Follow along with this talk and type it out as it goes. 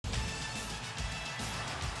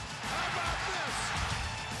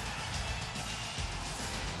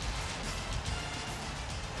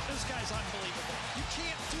guy's unbelievable. You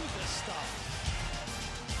can't do this stuff.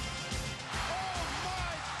 Oh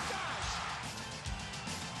my gosh!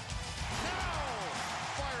 Now,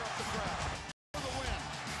 fire up the crowd for the win.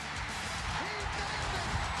 He nailed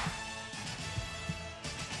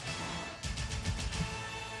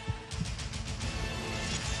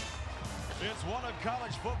it! It's one of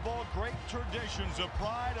college football's great traditions, a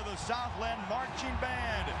pride of the Southland Marching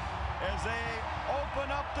Band as they open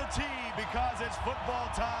up the tee because it's football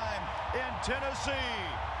time in Tennessee.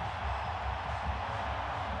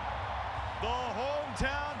 The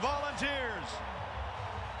hometown Volunteers.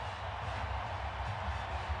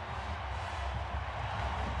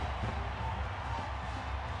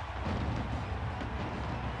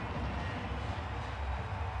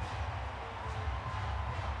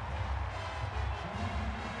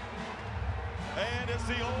 And it's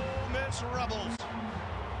the Ole Miss Rebels.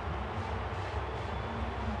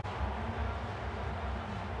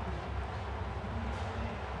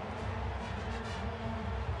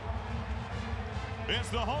 It's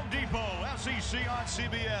the Home Depot SEC on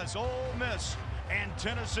CBS, Ole Miss and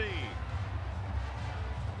Tennessee.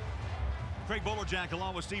 Craig Bolerjack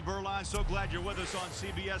along with Steve Berline. So glad you're with us on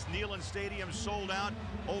CBS. Neyland Stadium sold out.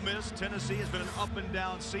 Ole Miss, Tennessee has been an up and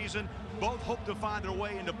down season. Both hope to find their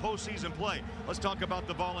way into postseason play. Let's talk about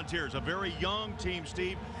the Volunteers, a very young team,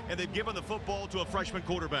 Steve, and they've given the football to a freshman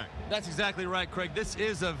quarterback. That's exactly right, Craig. This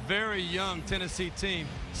is a very young Tennessee team.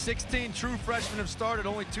 16 true freshmen have started.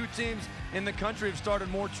 Only 2 teams in the country have started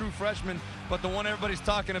more true freshmen, but the one everybody's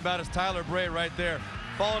talking about is Tyler Bray right there.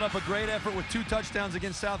 Followed up a great effort with 2 touchdowns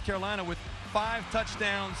against South Carolina with 5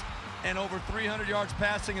 touchdowns and over 300 yards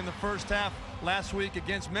passing in the first half last week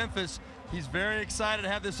against Memphis. He's very excited to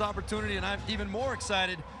have this opportunity, and I'm even more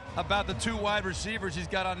excited about the 2 wide receivers he's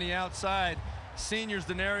got on the outside. Seniors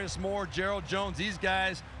Denarius Moore, Gerald Jones, these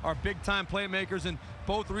guys are big-time playmakers, and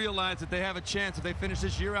both realize that they have a chance, if they finish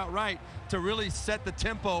this year out right, to really set the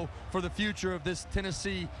tempo for the future of this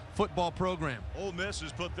Tennessee football program. Ole Miss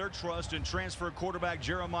has put their trust in transfer quarterback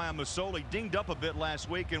Jeremiah Masoli. Dinged up a bit last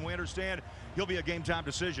week, and we understand he'll be a game-time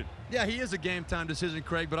decision. Yeah, he is a game-time decision,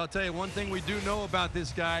 Craig, but I'll tell you one thing we do know about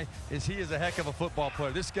this guy is he is a heck of a football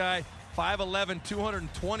player. This guy, 5'11",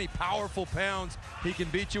 220 powerful pounds. He can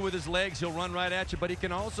beat you with his legs. He'll run right at you, but he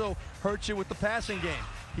can also hurt you with the passing game.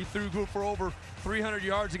 He threw for over 300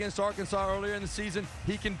 yards against Arkansas earlier in the season.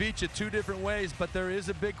 He can beat you 2 different ways, but there is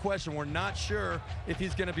a big question. We're not sure if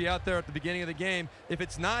he's going to be out there at the beginning of the game. If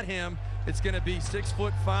it's not him, it's going to be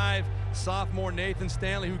 6'5" sophomore Nathan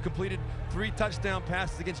Stanley, who completed 3 touchdown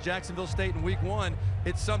passes against Jacksonville State in week 1.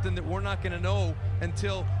 It's something that we're not going to know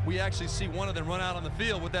until we actually see one of them run out on the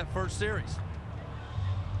field with that first series.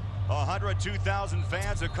 102,000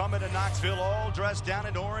 fans have come into Knoxville, all dressed down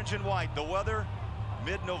in orange and white. The weather,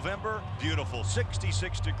 mid-November, beautiful,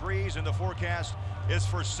 66 degrees, and the forecast is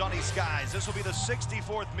for sunny skies. This will be the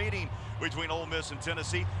 64th meeting between Ole Miss and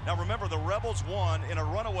Tennessee. Now remember, the Rebels won in a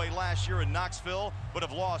runaway last year in Knoxville, but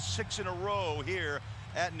have lost 6 in a row here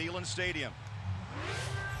at Neyland Stadium.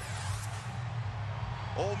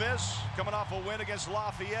 Ole Miss coming off a win against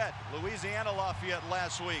Lafayette, Louisiana Lafayette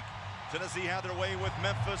last week. Tennessee had their way with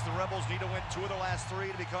Memphis. The Rebels need to win 2 of their last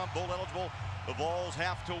 3 to become bowl eligible. The Vols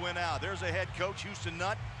have to win out. There's a head coach, Houston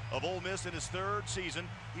Nutt, of Ole Miss in his 3rd season.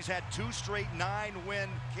 He's had 2 straight 9-win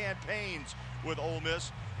campaigns with Ole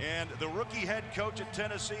Miss. And the rookie head coach at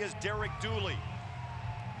Tennessee is Derek Dooley,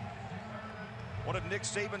 one of Nick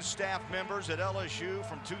Saban's staff members at LSU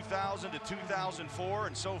from 2000 to 2004,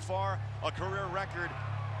 and so far a career record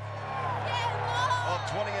of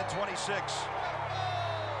 20-26.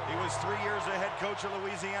 He was 3 years the head coach of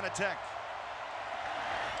Louisiana Tech.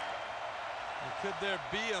 Could there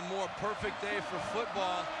be a more perfect day for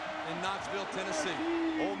football in Knoxville, Tennessee?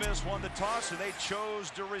 Ole Miss won the toss, and they chose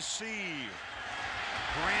to receive.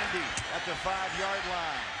 Brandy at the 5-yard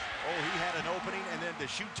line. Oh, he had an opening, and then the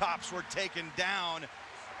shoe tops were taken down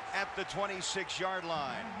at the 26-yard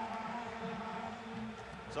line.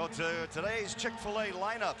 So to today's Chick-fil-A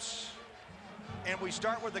lineups. And we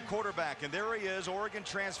start with the quarterback, and there he is, Oregon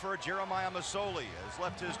transfer Jeremiah Masoli has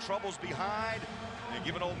left his troubles behind and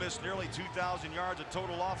given Ole Miss nearly 2,000 yards of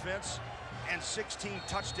total offense and 16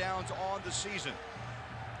 touchdowns on the season.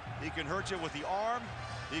 He can hurt you with the arm,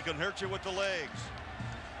 he can hurt you with the legs.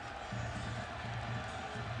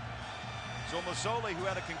 So Masoli, who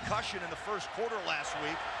had a concussion in the first quarter last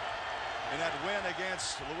week in that win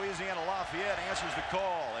against Louisiana Lafayette, answers the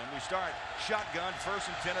call, and we start shotgun, 1st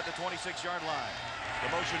and 10 at the 26-yard line.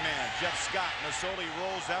 The motion man, Jeff Scott. Masoli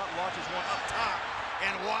rolls out, launches one up top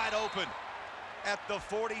and wide open. at the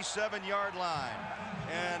 47-yard line.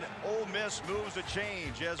 And Ole Miss moves the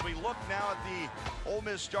change as we look now at the Ole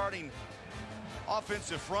Miss starting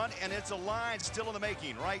offensive front, and it's a line still in the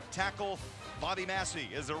making. Right tackle Bobby Massey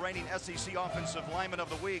is the reigning SEC Offensive Lineman of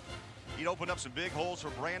the Week. He'd opened up some big holes for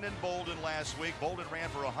Brandon Bolden last week. Bolden ran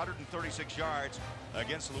for 136 yards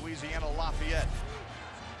against Louisiana Lafayette.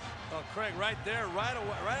 Well, Craig, right there, right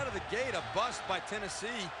out of the gate, a bust by Tennessee.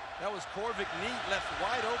 That was Corvick Neat, left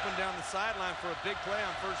wide open down the sideline for a big play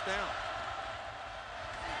on first down.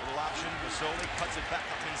 Little option, Masoli cuts it back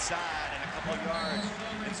up inside and a couple of yards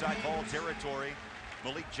inside ball territory.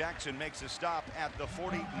 Malik Jackson makes a stop at the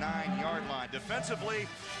 49-yard line. Defensively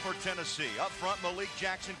for Tennessee. Up front, Malik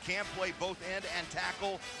Jackson can play both end and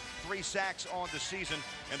tackle. 3 sacks on the season,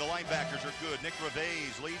 and the linebackers are good. Nick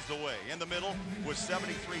Reveiz leads the way. In the middle with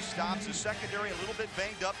 73 stops. The secondary a little bit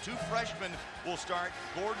banged up. 2 freshmen will start,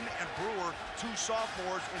 Gordon and Brewer. 2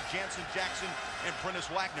 sophomores in Jansen Jackson and Prentice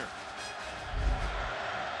Wagner.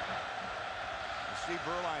 Steve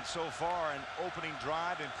Beuerlein so far, an opening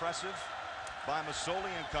drive, impressive by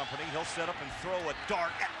Masoli and company. He'll set up and throw a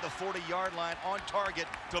dart at the 40-yard line on target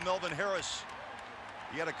to Melvin Harris.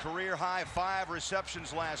 He had a career-high 5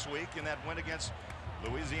 receptions last week in that win against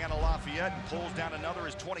Louisiana Lafayette, and pulls down another,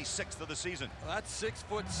 his 26th of the season. Well, that's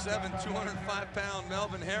 6'7", 205-pound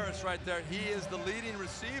Melvin Harris right there. He is the leading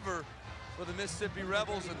receiver for the Mississippi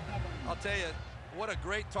Rebels, and I'll tell you, what a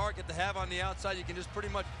great target to have on the outside. You can just pretty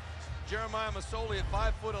much, Jeremiah Masoli at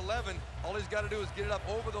 5'11", all he's got to do is get it up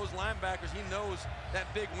over those linebackers. He knows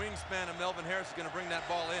that big wingspan of Melvin Harris is going to bring that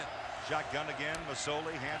ball in. Shotgun again,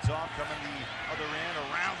 Masoli, hands off, coming the other end,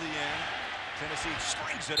 around the end. Tennessee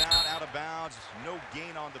strings it out of bounds. No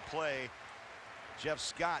gain on the play. Jeff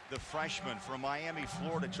Scott, the freshman from Miami,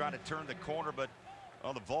 Florida, trying to turn the corner, but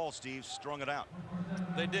on the Vols, Steve, strung it out.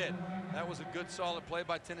 They did. That was a good, solid play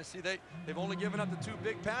by Tennessee. They've only given up the 2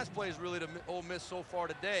 big pass plays, really, to Ole Miss so far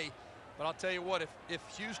today. But I'll tell you what, if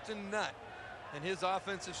Houston Nutt and his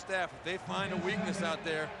offensive staff, if they find a weakness out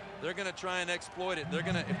there, they're going to try and exploit it. They're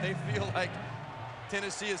going to, if they feel like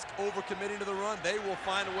Tennessee is overcommitting to the run, they will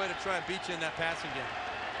find a way to try and beat you in that passing game.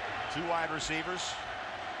 2 wide receivers,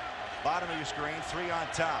 bottom of your screen, 3 on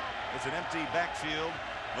top. It's an empty backfield.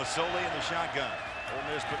 Masoli in the shotgun.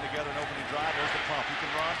 Ole Miss putting together an opening drive. There's the pump. He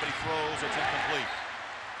can run, but he throws. It's incomplete.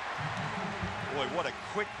 Boy, what a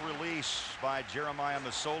quick release by Jeremiah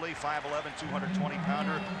Masoli, 5'11",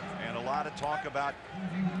 220-pounder, and a lot of talk about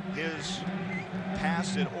his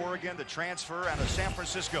pass at Oregon, the transfer out of San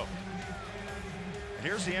Francisco. And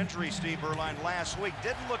here's the injury, Steve Beuerlein, last week.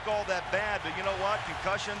 Didn't look all that bad, but you know what?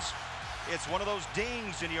 Concussions, it's one of those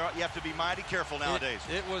dings, and you have to be mighty careful nowadays.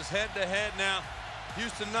 It was head-to-head now.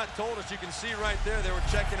 Houston Nutt told us, you can see right there, they were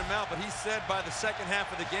checking him out, but he said by the second half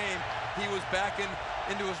of the game, he was back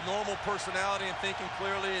into his normal personality and thinking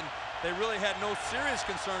clearly, and they really had no serious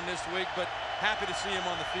concern this week, but happy to see him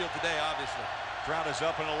on the field today, obviously. Crowd is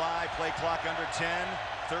up and alive, play clock under 10,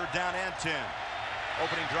 3rd down and 10.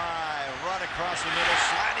 Opening drive, run across the middle,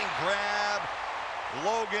 sliding grab,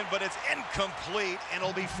 Logan, but it's incomplete, and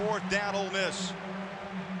it'll be 4th down, Ole Miss.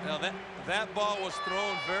 Now that ball was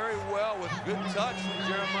thrown very well with good touch from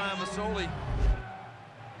Jeremiah Masoli.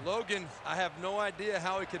 Logan, I have no idea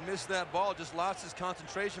how he could miss that ball. Just lost his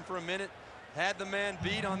concentration for a minute. Had the man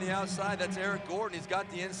beat on the outside. That's Eric Gordon. He's got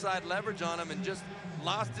the inside leverage on him and just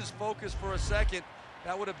lost his focus for a second.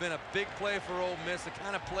 That would have been a big play for Ole Miss, the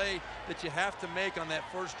kind of play that you have to make on that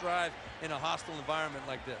first drive in a hostile environment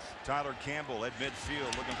like this. Tyler Campbell at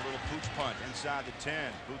midfield looking for a little pooch punt inside the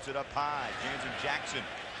 10. Boots it up high. Jansen Jackson.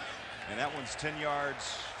 And that one's 10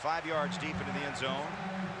 yards, 5 yards deep into the end zone.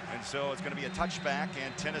 And so it's going to be a touchback,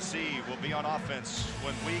 and Tennessee will be on offense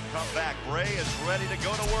when we come back. Bray is ready to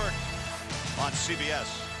go to work on CBS.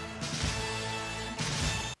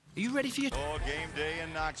 Are you ready for your... Oh, game day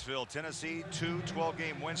in Knoxville. Tennessee, 2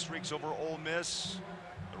 12-game win streaks over Ole Miss.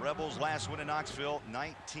 The Rebels' last win in Knoxville,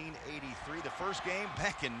 1983. The first game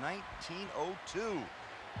back in 1902.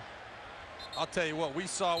 I'll tell you what, we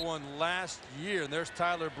saw one last year, and there's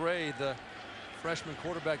Tyler Bray, the freshman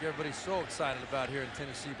quarterback everybody's so excited about here in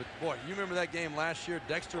Tennessee. But boy, you remember that game last year?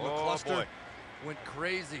 Dexter McCluster went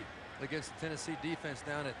crazy against the Tennessee defense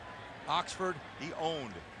down at Oxford. He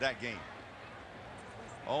owned that game.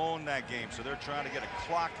 Owned that game. So they're trying to get a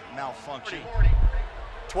clock malfunction.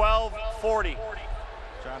 12:40.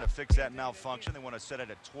 Trying to fix that malfunction. They want to set it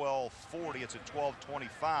at 12:40. It's at 12:25.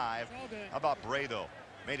 How about Bray, though?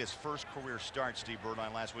 Made his first career start, Steve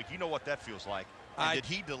Beuerlein, last week. You know what that feels like. And did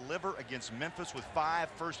he deliver against Memphis with 5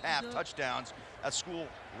 first-half touchdowns, a school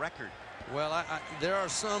record? Well, there are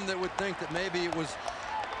some that would think that maybe it was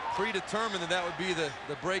predetermined that would be the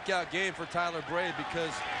breakout game for Tyler Bray,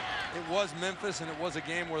 because it was Memphis and it was a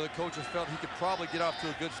game where the coaches felt he could probably get off to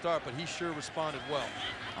a good start, but he sure responded well.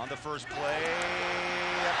 On the first play,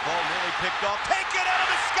 that ball nearly picked off, taken out of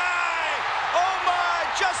the sky! Oh my,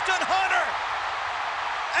 Justin Hunter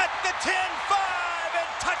at the 10-5 and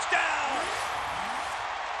touchdown!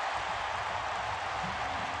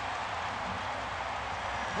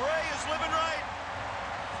 Bray is living right.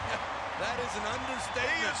 That is an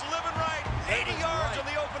understatement. He is living right. 80 yards on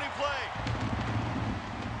the opening play.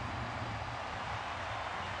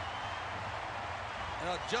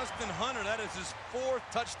 Now, Justin Hunter, that is his 4th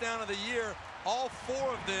touchdown of the year. All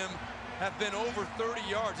 4 of them have been over 30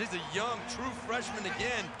 yards. He's a young, true freshman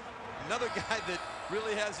again. Another guy that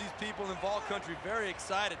really has these people in Vol Country very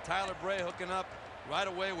excited. Tyler Bray hooking up right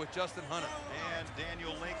away with Justin Hunter. And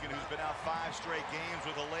Daniel Lincoln, who's been out 5 straight games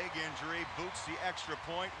with a leg injury, boots the extra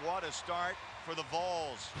point. What a start for the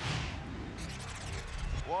Vols.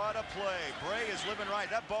 What a play. Bray is living right.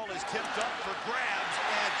 That ball is tipped up for grabs,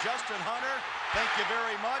 and Justin Hunter, thank you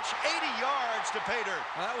very much, 80 yards to pay dirt.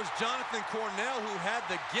 Well, that was Jonathan Cornell who had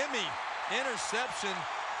the gimme interception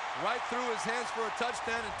right through his hands for a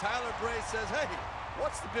touchdown, and Tyler Bray says, hey,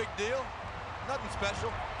 what's the big deal? Nothing special.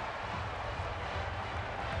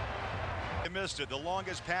 They missed it. The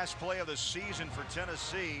longest pass play of the season for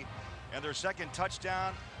Tennessee, and their 2nd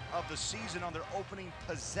touchdown of the season on their opening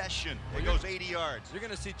possession. It goes 80 yards. You're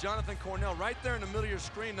going to see Jonathan Cornell right there in the middle of your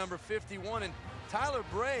screen, number 51, and Tyler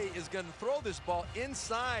Bray is going to throw this ball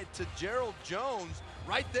inside to Gerald Jones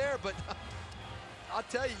right there, but I'll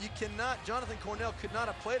tell you, you cannot, Jonathan Cornell could not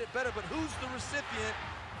have played it better, but who's the recipient?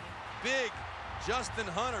 Big Justin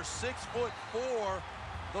Hunter, 6'4",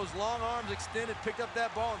 those long arms extended, picked up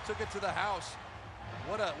that ball and took it to the house.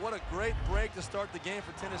 What a great break to start the game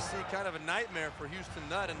for Tennessee. Kind of a nightmare for Houston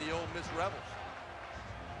Nutt and the Ole Miss Rebels.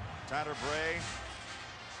 Tyler Bray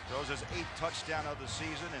throws his 8th touchdown of the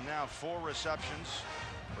season, and now 4 receptions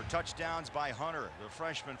for touchdowns by Hunter, the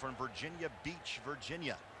freshman from Virginia Beach,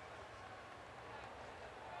 Virginia.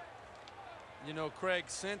 You know, Craig,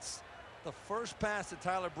 since the first pass that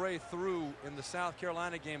Tyler Bray threw in the South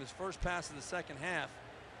Carolina game, his first pass of the 2nd half,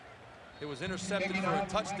 it was intercepted for a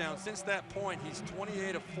touchdown. Since that point, he's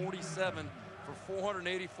 28 of 47 for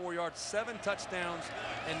 484 yards, 7 touchdowns,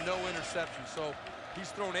 and no interceptions. So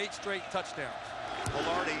he's thrown 8 straight touchdowns.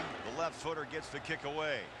 Velarde, the left footer, gets the kick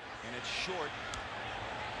away, and it's short.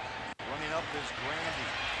 Running up is Grandy.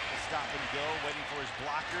 The stop and go, waiting for his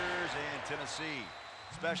blockers, and Tennessee.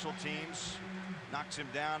 Special teams knocks him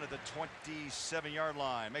down at the 27-yard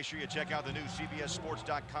line. Make sure you check out the new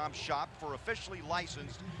CBSSports.com shop for officially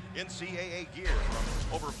licensed NCAA gear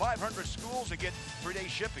from over 500 schools and get 3-day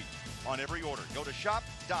shipping on every order. Go to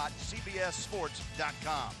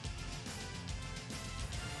shop.cbssports.com.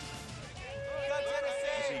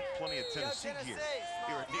 You see plenty of Tennessee gear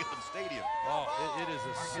here at Neyland Stadium. Oh, it is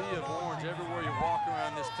a sea of orange everywhere you walk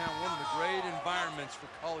around this town. One of the great environments for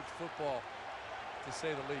college football, to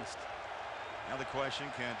say the least. Now the question,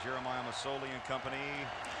 can Jeremiah Masoli and company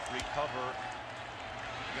recover?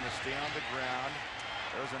 Going to stay on the ground.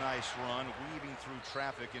 There's a nice run, weaving through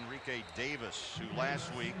traffic. Enrique Davis, who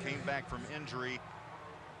last week came back from injury,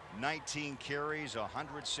 19 carries,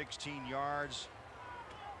 116 yards.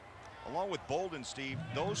 Along with Bolden, Steve,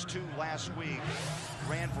 those 2 last week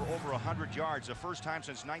ran for over 100 yards. The first time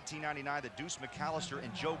since 1999 that Deuce McAllister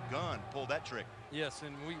and Joe Gunn pulled that trick. Yes,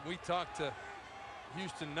 and we talked to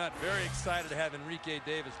Houston Nutt, very excited to have Enrique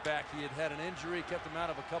Davis back. He had an injury, kept him out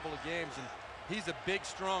of a couple of games, and he's a big,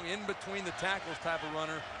 strong, in between the tackles type of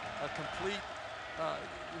runner, a complete,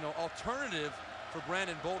 alternative for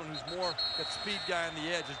Brandon Bolden, who's more that speed guy on the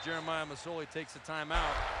edge, as Jeremiah Masoli takes a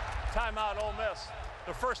timeout. Timeout, Ole Miss.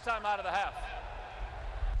 The first time out of the half.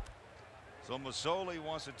 So Masoli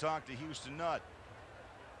wants to talk to Houston Nutt.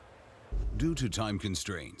 Due to time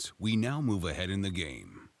constraints, we now move ahead in the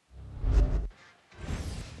game.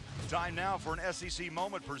 Time now for an SEC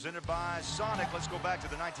moment presented by Sonic. Let's go back to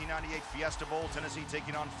the 1998 Fiesta Bowl. Tennessee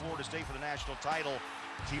taking on Florida State for the national title.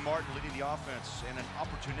 T. Martin leading the offense and an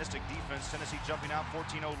opportunistic defense. Tennessee jumping out,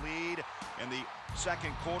 14-0 lead in the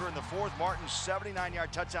 2nd quarter. In the 4th, Martin's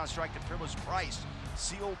 79-yard touchdown strike to Peerless Price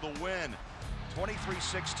sealed the win.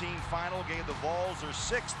 23-16 final gave the Vols their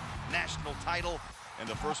 6th national title and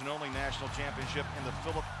the first and only national championship in the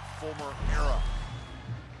Philip Fulmer era.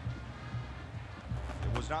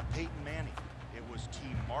 It was not Peyton Manning. It was T.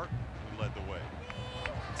 Martin who led the way.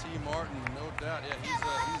 T. Martin, no doubt. Yeah, he's a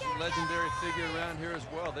legendary figure around here as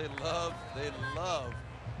well. They love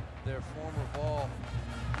their former Vol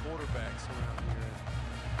quarterbacks around here.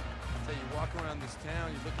 I tell you, walk around this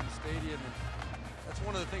town, you look at the stadium, and That's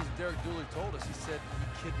one of the things that Derek Dooley told us. He said he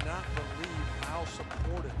could not believe how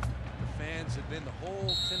supportive the fans have been. The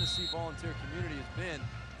whole Tennessee Volunteer community has been,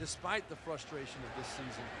 despite the frustration of this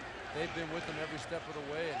season. They've been with him every step of the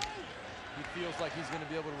way, and he feels like he's going to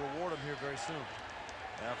be able to reward them here very soon.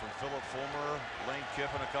 Yeah, from Philip Fulmer, Lane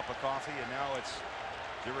Kiffin, a cup of coffee, and now it's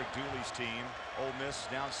Derek Dooley's team. Ole Miss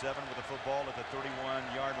down 7 with the football at the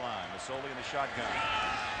 31-yard line. Masoli in the shotgun.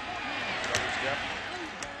 Double step.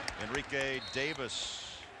 Enrique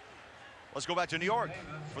Davis. Let's go back to New York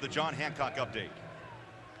for the John Hancock update.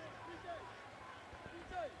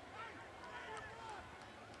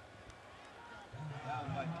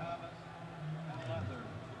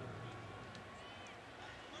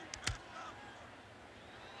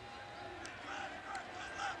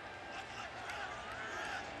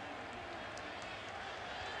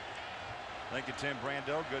 Thank you, Tim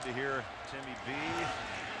Brando. Good to hear Timmy B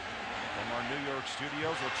from our New York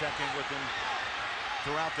studios. We'll check in with him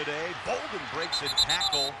throughout the day. Bolden breaks a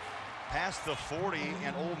tackle past the 40,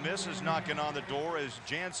 and Ole Miss is knocking on the door as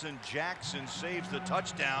Jansen Jackson saves the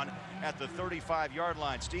touchdown at the 35-yard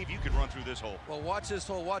line. Steve, you could run through this hole. Well, watch this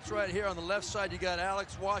hole. Watch right here on the left side. You got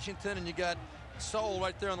Alex Washington, and you got Soul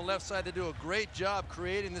right there on the left side. They do a great job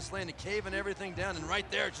creating this lane and caving everything down. And right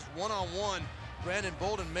there, just one-on-one, Brandon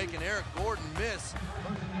Bolden making Eric Gordon miss.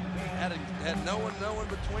 Had no one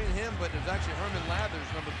between him, but it was actually Herman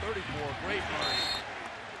Lathers, number 34. Great run.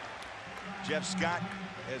 Jeff Scott,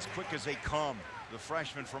 as quick as they come, the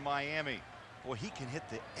freshman from Miami. Boy, he can hit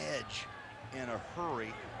the edge in a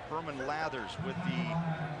hurry. Herman Lathers with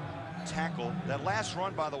the tackle. That last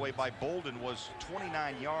run, by the way, by Bolden was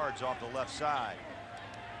 29 yards off the left side.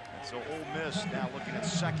 And so Ole Miss now looking at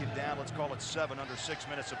second down. Let's call it 7 under 6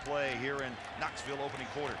 minutes of play here in Knoxville opening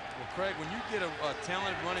quarter. Well, Craig, when you get a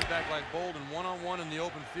talented running back like Bolden one-on-one in the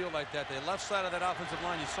open field like that, the left side of that offensive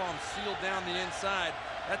line, you saw him seal down the inside.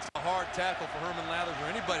 That's a hard tackle for Herman Lathers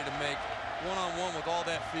or anybody to make one-on-one with all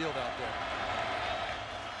that field out there.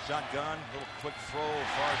 Shotgun, little quick throw,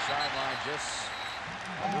 far sideline, just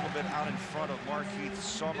a little bit out in front of Markeith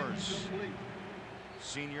Summers,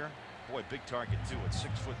 senior. Boy, big target too at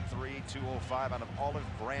 6'3", 205 out of Olive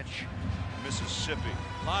Branch, Mississippi.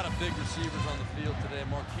 A lot of big receivers on the field today.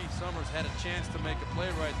 Markeith Summers had a chance to make a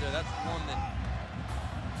play right there. That's one that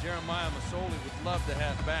Jeremiah Masoli would love to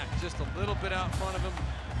have back. Just a little bit out in front of him.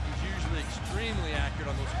 He's usually extremely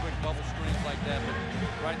accurate on those quick bubble screens like that, but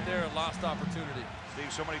right there, a lost opportunity.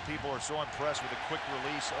 Steve, so many people are so impressed with the quick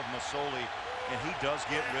release of Masoli, and he does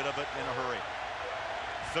get rid of it in a hurry.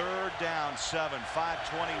 Third down, 7,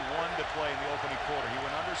 5:21 to play in the opening quarter. He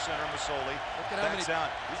went under center, Masoli. Look at how many. Out.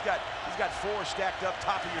 He's got 4 stacked up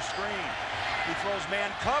top of your screen. He throws man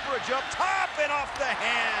coverage up top and off the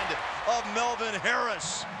hand of Melvin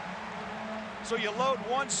Harris. So you load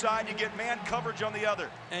one side, you get man coverage on the other.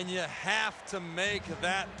 And you have to make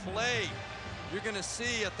that play. You're going to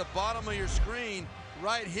see at the bottom of your screen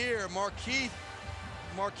right here,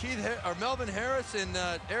 Melvin Harris and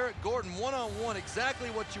Eric Gordon one-on-one, exactly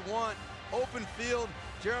what you want. Open field.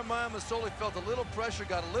 Jeremiah Masoli felt a little pressure,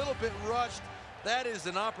 got a little bit rushed. That is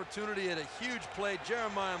an opportunity at a huge play.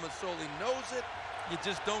 Jeremiah Masoli knows it. You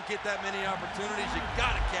just don't get that many opportunities. You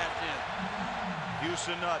got to cash in.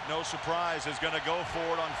 Houston Nutt, no surprise, is going to go for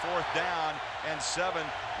it on 4th down and 7.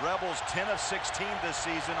 Rebels 10 of 16 this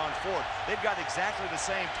season on 4th. They've got exactly the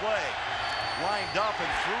same play. Lined up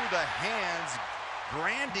and through the hands.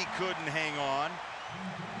 Grandy couldn't hang on.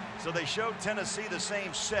 So they showed Tennessee the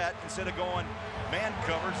same set. Instead of going man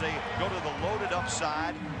coverage, they go to the loaded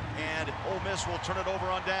upside, and Ole Miss will turn it over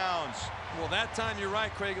on downs. Well, that time you're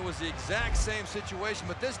right, Craig. It was the exact same situation,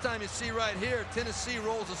 but this time you see right here, Tennessee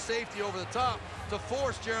rolls a safety over the top to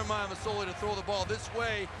force Jeremiah Masoli to throw the ball this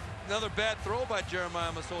way. Another bad throw by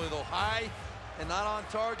Jeremiah Masoli, though high and not on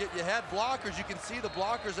target. You had blockers. You can see the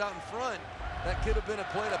blockers out in front. That could have been a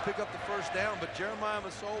play to pick up the first down, but Jeremiah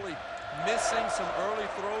Masoli missing some early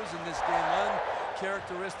throws in this game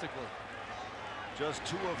uncharacteristically. Just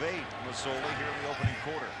 2 of 8, Masoli here in the opening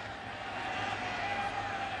quarter.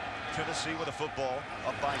 Tennessee with a football,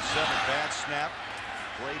 up by 7. Bad snap.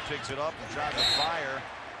 Bray picks it up and tries to fire,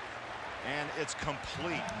 and it's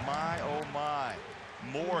complete. My, oh my.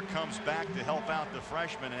 Moore comes back to help out the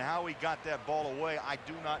freshman, and how he got that ball away, I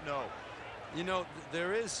do not know. You know,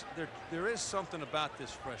 there is something about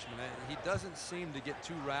this freshman. He doesn't seem to get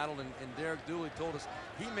too rattled, and Derek Dooley told us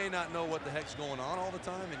he may not know what the heck's going on all the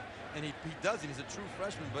time, and he doesn't. He's a true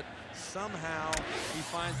freshman, but somehow he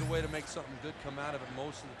finds a way to make something good come out of it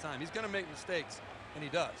most of the time. He's going to make mistakes, and he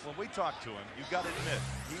does. When we talked to him, you've got to admit,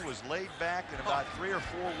 he was laid back and about 3 or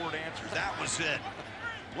 4 word answers. That was it.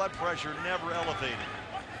 Blood pressure never elevated.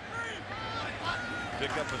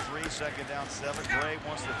 pick up a 3, 2nd down 7. Bray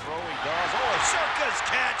wants to throw. He does. Oh, a circus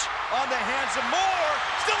catch on the hands of Moore.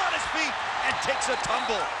 Still on his feet and takes a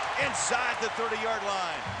tumble inside the 30-yard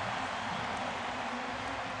line.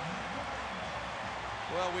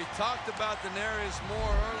 Well, we talked about Denarius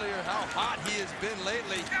Moore earlier, how hot he has been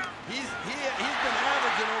lately. He's been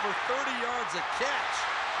averaging over 30 yards a catch.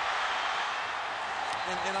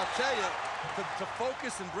 And I'll tell you, to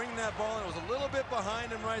focus and bring that ball in, it was a little bit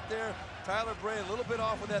behind him right there. Tyler Bray a little bit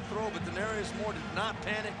off with that throw, but Denarius Moore did not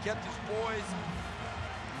panic, kept his poise,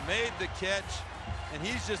 made the catch, and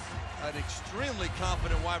he's just an extremely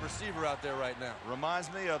confident wide receiver out there right now.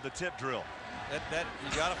 Reminds me of the tip drill. That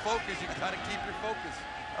you got to focus. You got to keep your focus.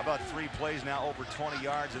 About 3 plays now, over 20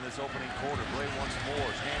 yards in this opening quarter. Bray wants more.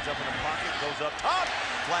 His hands up in the pocket, goes up top.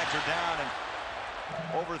 Flags are down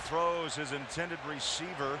and overthrows his intended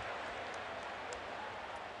receiver.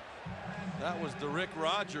 That was Derrick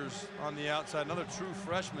Rogers on the outside, another true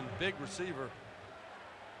freshman, big receiver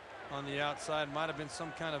on the outside. Might have been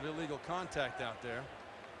some kind of illegal contact out there.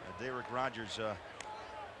 Derrick Rogers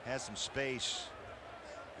has some space.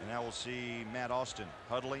 And now we'll see Matt Austin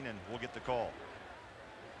huddling, and we'll get the call.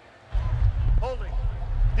 Holding.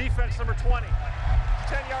 Defense number 20.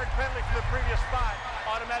 10-yard penalty from the previous spot.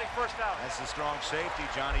 Automatic first down. That's the strong safety,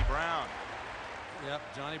 Johnny Brown. Yep,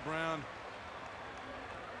 Johnny Brown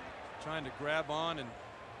trying to grab on and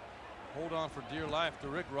hold on for dear life.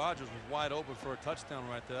 Derrick Rogers was wide open for a touchdown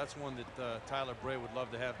right there. That's one that Tyler Bray would love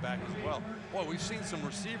to have back as well. Boy, we've seen some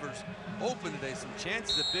receivers open today, some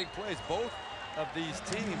chances at big plays. Both of these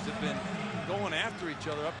teams have been going after each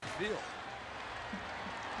other up the field.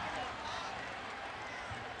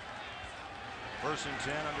 First and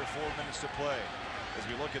 10, under 4 minutes to play. As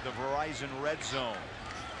we look at the Verizon red zone.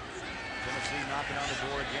 Tennessee knocking on the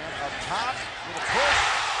door again. Up top, with a push.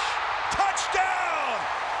 Touchdown!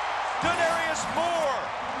 Denarius Moore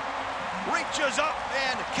reaches up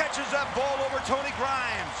and catches that ball over Tony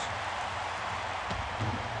Grimes.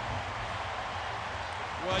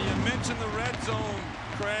 Well, you mentioned the red zone,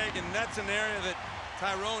 Craig, and that's an area that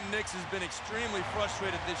Tyrone Nix has been extremely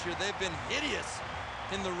frustrated this year. They've been hideous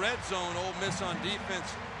in the red zone, Ole Miss on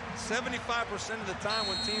defense. 75% of the time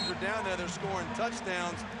when teams are down there, they're scoring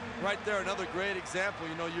touchdowns. Right there, another great example.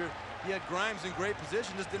 You know, you had Grimes in great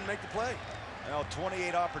position, just didn't make the play. Now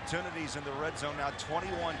 28 opportunities in the red zone. Now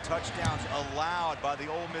 21 touchdowns allowed by the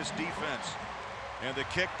Ole Miss defense. And the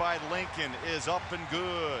kick by Lincoln is up and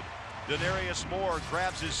good. Denarius Moore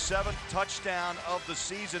grabs his 7th touchdown of the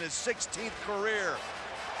season, his 16th career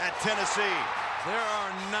at Tennessee. There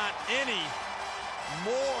are not any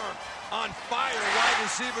more on fire wide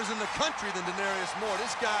receivers in the country than Denarius Moore.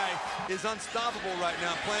 This guy is unstoppable right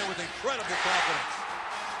now, playing with incredible confidence.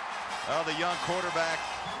 Oh, the young quarterback,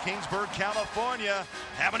 Kingsburg, California,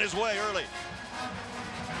 having his way early.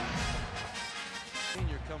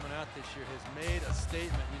 Senior coming out this year has made a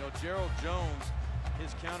statement. You know, Gerald Jones,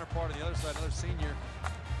 his counterpart on the other side, another senior,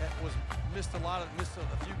 missed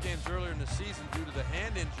a few games earlier in the season due to the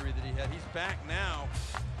hand injury that he had. He's back now,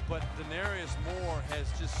 but Denarius Moore has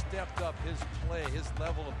just stepped up his play, his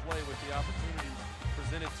level of play with the opportunities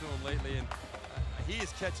presented to him lately, and he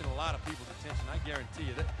is catching a lot of people's attention. I guarantee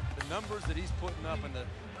you that the numbers that he's putting up and the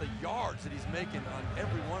yards that he's making on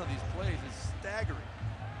every one of these plays is staggering.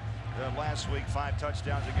 Last week, 5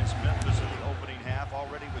 touchdowns against Memphis in the opening half,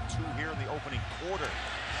 already with 2 here in the opening quarter.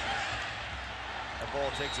 That ball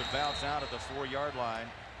takes a bounce out at the 4-yard line.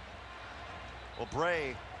 Well,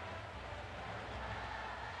 Bray,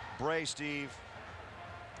 Steve,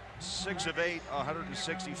 6 of 8,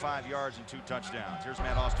 165 yards and 2 touchdowns. Here's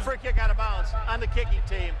Matt Austin. Free kick out of bounds on the kicking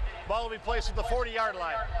team. Ball will be placed at the 40-yard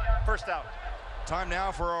line. First down. Time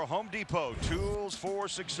now for our Home Depot tools for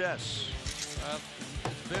success.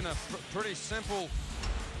 It's been a pretty simple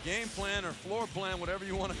game plan or floor plan, whatever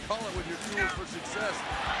you want to call it, with your tools for success.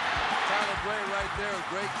 Tyler Bray right there,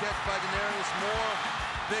 great catch by Denarius Moore.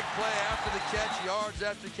 Big play after the catch, yards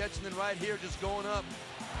after catch, and then right here just going up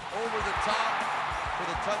over the top for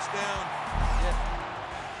the touchdown. Yeah.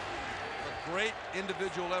 A great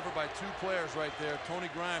individual effort by 2 players right there. Tony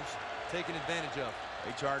Grimes taking advantage of.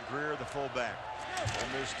 H.R. Greer, the fullback.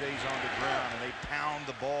 Ole Miss stays on the ground, and they pound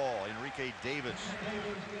the ball. Enrique Davis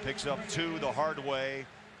picks up 2 the hard way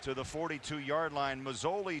to the 42-yard line.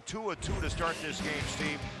 Mazzoli 2 of 2 to start this game,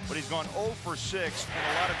 Steve, but he's gone 0 for 6 and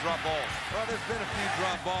a lot of drop balls. Well, there's been a few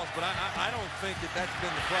drop balls, but I don't think that's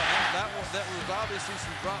been the problem. That was obviously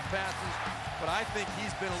some drop passes, but I think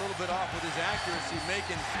he's been a little bit off with his accuracy,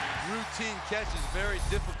 making routine catches very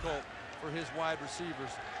difficult for his wide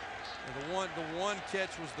receivers. And the one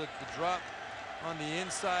catch was the drop on the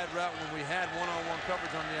inside route when we had one-on-one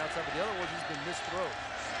coverage on the outside, but the other ones he's been missed throws.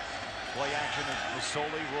 Play action as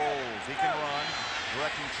Masoli rolls. He can run,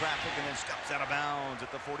 directing traffic, and then steps out of bounds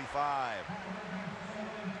at the 45.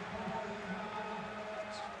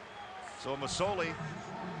 So Masoli,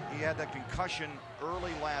 he had that concussion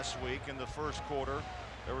early last week in the first quarter.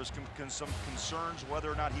 There was some concerns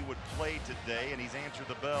whether or not he would play today, and he's answered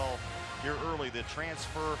the bell here early. The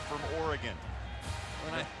transfer from Oregon.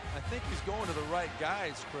 And I think he's going to the right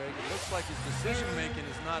guys, Craig. It looks like his decision-making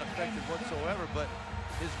is not affected whatsoever, but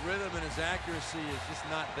his rhythm and his accuracy is just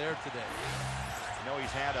not there today. You know,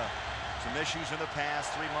 he's had some issues in the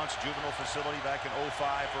past. 3 months juvenile facility back in 05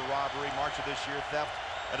 for robbery. March of this year, theft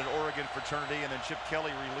at an Oregon fraternity, and then Chip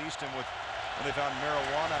Kelly released him when they found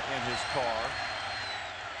marijuana in his car.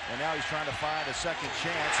 And now he's trying to find a second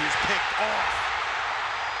chance. He's picked off.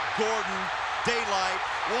 Gordon, daylight,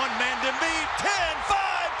 one man to beat,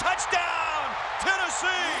 10-5, touchdown,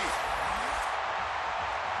 Tennessee.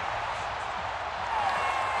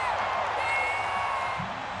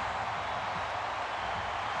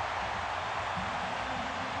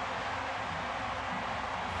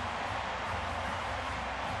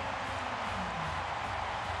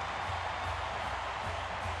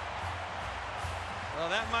 Well,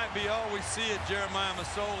 that might be all we see at Jeremiah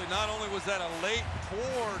Masoli. Not only was that a late,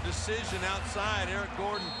 poor decision outside, Eric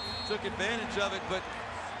Gordon took advantage of it, but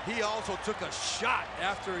he also took a shot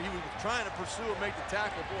after he was trying to pursue and make the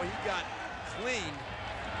tackle. Boy, he got cleaned.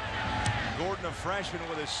 Gordon, a freshman,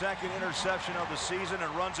 with his second interception of the season, and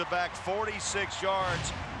runs it back 46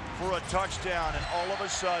 yards for a touchdown. And all of a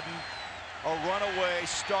sudden, a runaway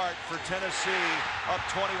start for Tennessee, up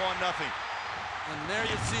 21-0. And there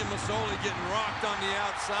you see Masoli getting rocked on the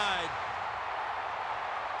outside.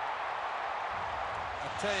 I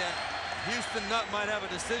tell you, Houston Nutt might have a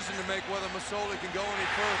decision to make whether Masoli can go any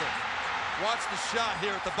further. Watch the shot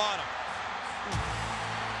here at the bottom.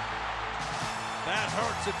 That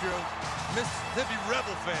hurts if you're a Mississippi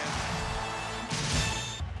Rebel fan.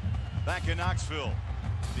 Back in Knoxville,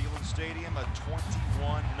 Veland Stadium, a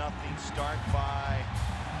 21-0 start by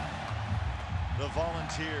the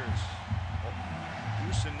Volunteers.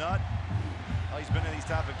 Houston Nutt, he's been in these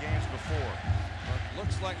type of games before. But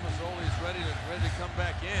looks like Masoli is ready to come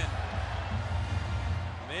back in.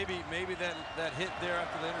 Maybe that hit there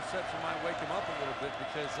after the interception might wake him up a little bit,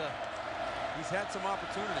 because he's had some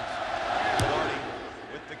opportunities. Lardy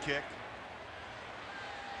with the kick.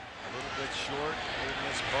 A little bit short. Ole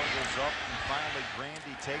Miss bungles up, and finally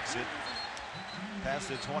Grandy takes it past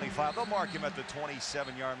the 25. They'll mark him at the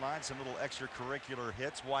 27-yard line. Some little extracurricular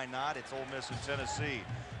hits. Why not? It's Ole Miss and Tennessee.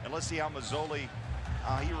 And let's see how Masoli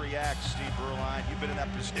he reacts, Steve Berline. You've been in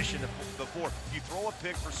that position before. You throw a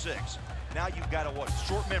pick for 6. Now you've got a what?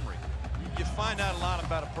 Short memory. You find out a lot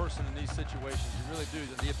about a person in these situations. You really do.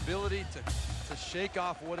 The ability to shake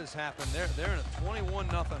off what has happened. They're in a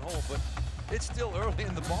 21-0 hole, but it's still early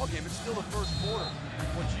in the ballgame. It's still the first quarter.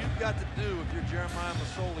 What you've got to do if you're Jeremiah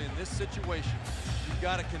Masoli in this situation, you've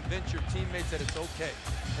got to convince your teammates that it's okay.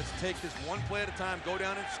 Let's take this one play at a time, go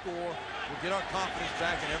down and score. We'll get our confidence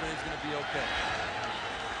back, and everything's going to be okay.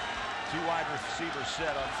 2 wide receivers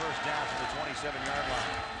set on first down from the 27-yard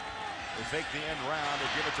line. They fake the end round.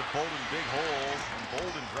 They give it to Bolden, big hole, and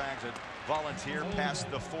Bolden drags a Volunteer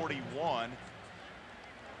past the 41.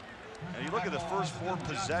 And you look at the first 4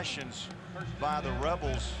 possessions by the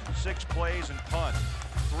Rebels, 6 plays and punt,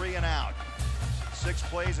 3 and out. 6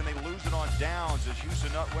 plays, and they lose it on downs as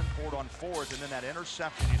Houston Nutt went for it on 4th, and then that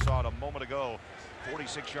interception you saw it a moment ago,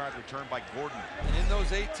 46-yard return by Gordon. And in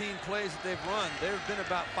those 18 plays that they've run, there have been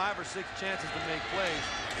about 5 or 6 chances to make plays.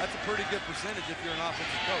 That's a pretty good percentage if you're an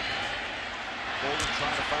offensive coach. Bolden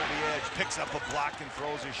trying to find the edge, picks up a block and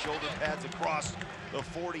throws his shoulder pads across the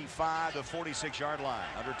 45, the 46-yard line.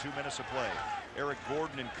 Under 2 minutes of play. Eric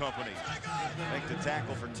Gordon and company make the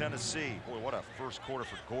tackle for Tennessee. Boy, what a first quarter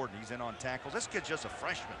for Gordon. He's in on tackles. This kid's just a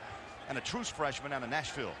freshman, and a true freshman out of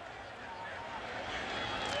Nashville.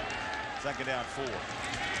 Second down 4.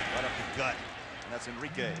 Right up the gut. And that's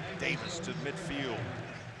Enrique Davis to midfield.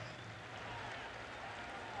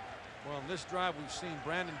 Well, in this drive, we've seen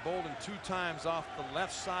Brandon Bolden 2 times off the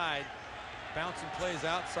left side, bouncing plays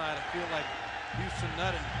outside. I feel like Houston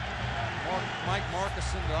Nutt and Mike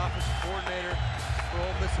Marcuson, the offensive coordinator for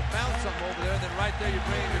Ole Miss, have found something over there. And then right there, you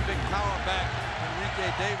bring your big power back, Enrique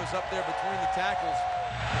Davis up there between the tackles.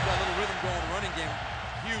 They've got a little rhythm going, running game.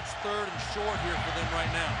 Huge 3rd and short here for them right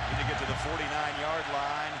now. Need to get to the 49-yard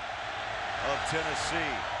line of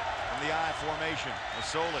Tennessee from the I formation.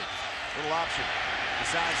 Masoli, little option.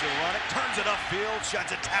 Decides to run it, turns it upfield,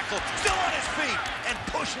 shots a tackle, still on his feet, and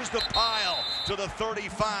pushes the pile to the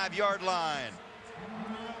 35-yard line.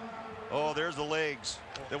 Oh, there's the legs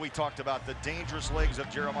that we talked about, the dangerous legs of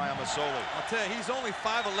Jeremiah Masoli. I'll tell you, he's only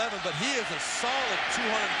 5'11", but he is a solid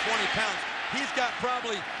 220 pounds. He's got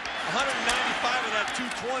probably 195 of that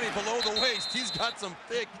 220 below the waist. He's got some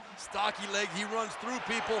thick, stocky legs. He runs through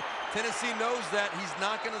people. Tennessee knows that. He's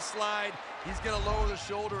not going to slide. He's going to lower the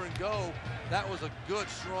shoulder and go. That was a good,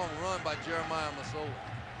 strong run by Jeremiah Masoli.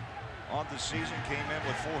 On the season, came in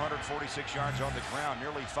with 446 yards on the ground,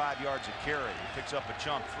 nearly 5 yards a carry. He picks up a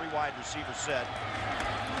chunk, 3 wide receiver set.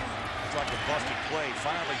 It's like a busted play.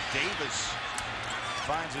 Finally, Davis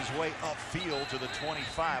finds his way upfield to the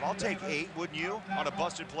 25. I'll take 8, wouldn't you, on a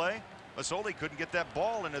busted play? Masoli couldn't get that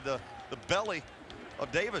ball into the belly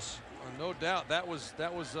of Davis. No doubt. That was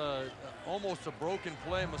almost a broken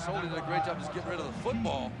play. Masoli did a great job just getting rid of the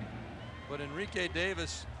football. But Enrique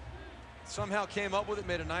Davis somehow came up with it,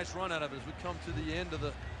 made a nice run out of it as we come to the end of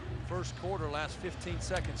the first quarter, last 15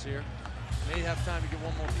 seconds here. May have time to get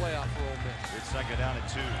one more play out for Ole Miss. It's second down and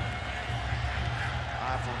 2.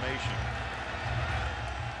 High formation.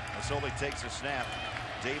 Masoli takes a snap.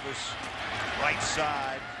 Davis right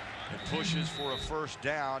side and pushes for a first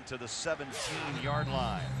down to the 17-yard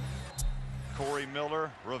line. Corey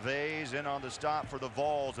Miller, Reves in on the stop for the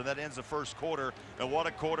Vols, and that ends the first quarter. And what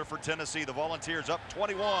a quarter for Tennessee. The Volunteers up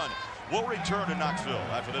 21. We'll return to Knoxville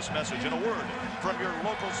after this message and a word from your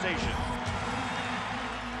local station.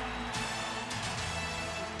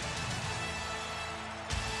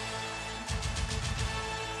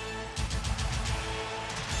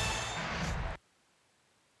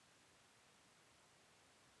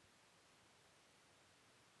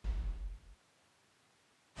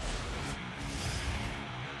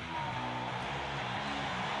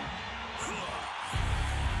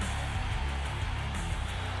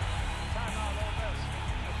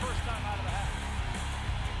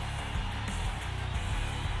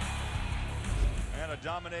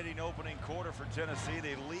 Dominating opening quarter for Tennessee.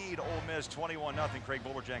 They lead Ole Miss 21-0. Craig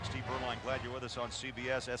Bolerjack, Steve Beuerlein, glad you're with us on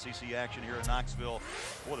CBS. SEC action here in Knoxville.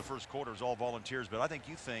 Boy, the first quarter is all Volunteers, but I think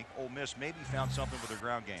you think Ole Miss maybe found something with their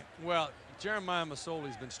ground game. Well, Jeremiah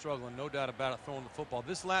Masoli's been struggling, no doubt about it, throwing the football.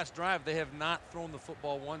 This last drive, they have not thrown the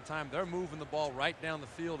football one time. They're moving the ball right down the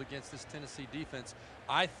field against this Tennessee defense.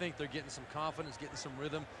 I think they're getting some confidence, getting some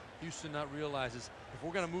rhythm. Houston not realizes if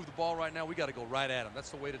we're going to move the ball right now, we got to go right at them.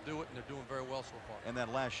 That's the way to do it, and they're doing very well so far. And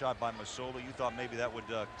that last shot by Masoli, you thought maybe that would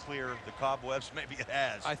clear the cobwebs. Maybe it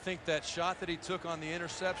has. I think that shot that he took on the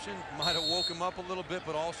interception might have woke him up a little bit,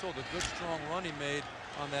 but also the good, strong run he made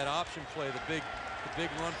on that option play, the big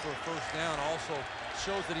run for a first down, also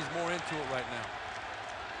shows that he's more into it right now.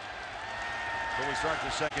 So we start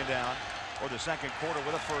the second down, or the second quarter,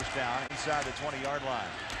 with a first down inside the 20-yard line.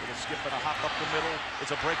 With a skip and a hop up the middle. It's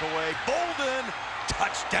a breakaway. Bolden,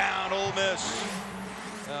 touchdown, Ole Miss.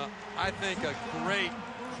 I think a great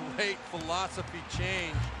philosophy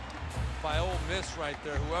change by Ole Miss right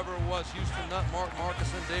there. Whoever it was, Houston Nutt, Mark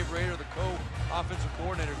Marcuson, Dave Rader, the co-offensive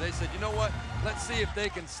coordinator, they said, you know what? Let's see if they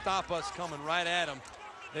can stop us coming right at them.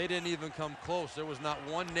 They didn't even come close. There was not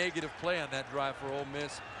one negative play on that drive for Ole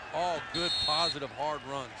Miss. All good, positive, hard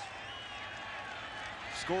runs.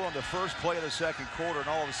 Score on the first play of the second quarter, and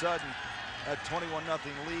all of a sudden, that 21-0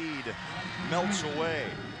 lead melts away.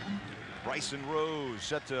 Bryson Rose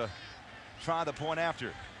set to try the point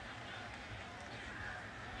after.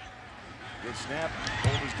 Good snap,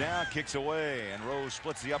 hold is down, kicks away, and Rose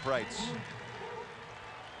splits the uprights.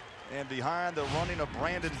 And behind the running of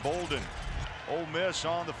Brandon Bolden, Ole Miss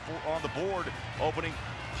on the board, opening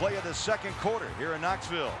play of the second quarter here in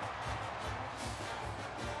Knoxville.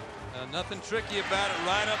 Nothing tricky about it,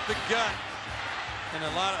 right up the gut. And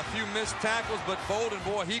a few missed tackles, but Bolden,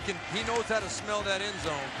 boy, he knows how to smell that end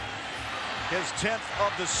zone. His 10th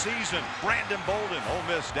of the season. Brandon Bolden,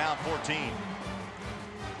 Ole Miss down 14.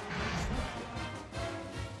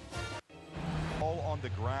 All on the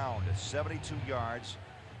ground at 72 yards,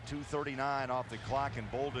 2:39 off the clock, and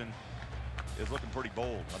Bolden is looking pretty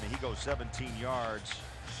bold. I mean, he goes 17 yards,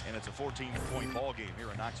 and it's a 14-point ball game here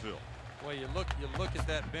in Knoxville. Well, you look at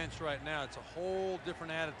that bench right now. It's a whole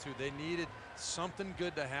different attitude. They needed something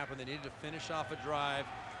good to happen. They needed to finish off a drive.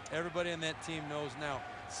 Everybody on that team knows now.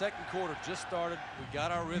 Second quarter just started. We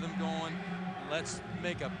got our rhythm going. Let's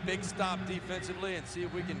make a big stop defensively and see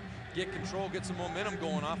if we can get control, get some momentum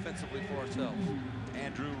going offensively for ourselves.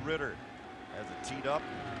 Andrew Ritter has it teed up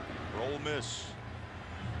for Ole Miss.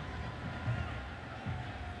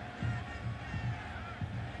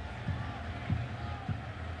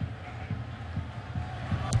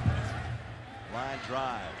 Line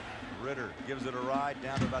drive. Ritter gives it a ride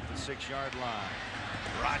down to about the 6-yard line.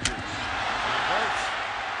 Rodgers.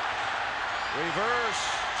 Reverse.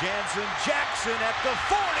 Jansen Jackson at the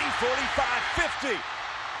 40, 45, 50.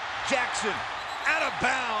 Jackson out of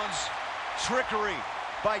bounds. Trickery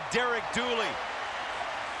by Derek Dooley.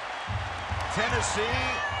 Tennessee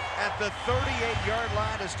at the 38-yard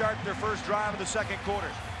line to start their first drive of the second quarter.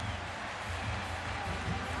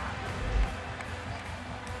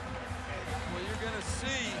 Well, you're going to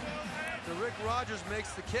see the Rick Rogers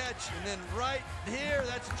makes the catch, and then right here,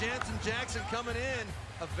 that's Jansen Jackson coming in.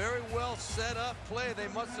 A very well set up play. They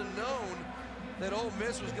must have known that Ole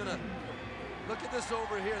Miss was going to look at this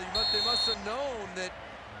over here. They must have known that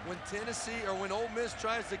when Tennessee or when Ole Miss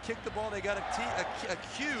tries to kick the ball, they got a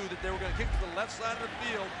cue that they were going to kick to the left side of the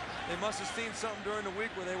field. They must have seen something during the week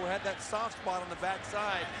where they had that soft spot on the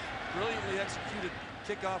backside. Brilliantly executed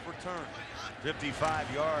kickoff return.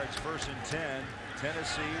 55 yards, 1st and 10.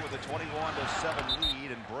 Tennessee with a 21-7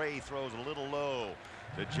 lead, and Bray throws a little low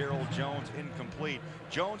to Gerald Jones, incomplete.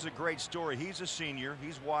 Jones, a great story. He's a senior.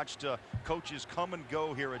 He's watched coaches come and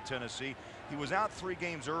go here at Tennessee. He was out 3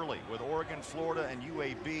 games early with Oregon, Florida, and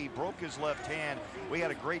UAB. Broke his left hand. We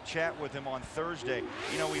had a great chat with him on Thursday.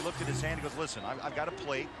 You know, he looked at his hand and goes, listen, I've got a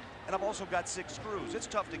plate, and I've also got 6 screws. It's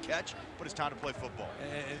tough to catch, but it's time to play football.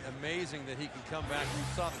 And amazing that he can come back. You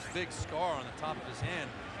saw this big scar on the top of his hand,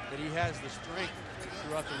 that he has the strength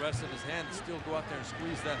throughout the rest of his hand to still go out there and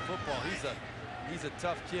squeeze that football. He's a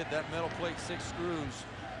tough kid. That metal plate, 6 screws.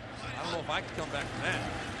 I don't know if I could come back from that.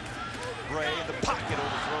 Bray in the pocket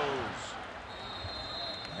overthrows.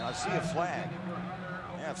 And I see a flag.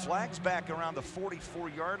 Yeah, flag's back around the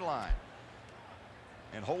 44-yard line.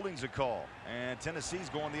 And holding's a call. And Tennessee's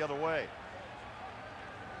going the other way.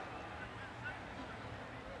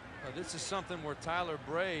 This is something where Tyler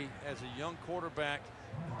Bray, as a young quarterback,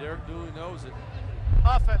 Derek Dooley knows it.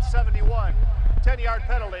 Offense 71, 10-yard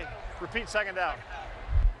penalty. Repeat, second down.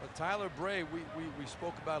 But Tyler Bray, we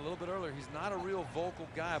spoke about a little bit earlier, he's not a real vocal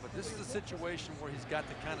guy, but this is a situation where he's got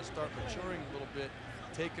to kind of start maturing a little bit,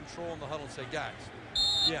 take control in the huddle and say, guys,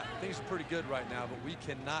 yeah, things are pretty good right now, but we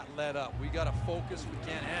cannot let up. We got to focus.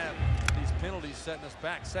 We can't have these penalties setting us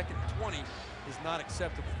back. 2nd and 20 is not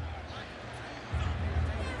acceptable.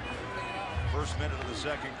 First minute of the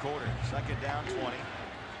second quarter. 2nd down, 20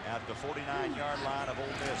 at the 49-yard line of Ole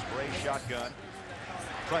Miss. Bray shotgun.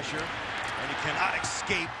 Pressure, and he cannot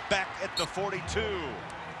escape back at the 42.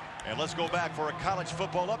 And let's go back for a college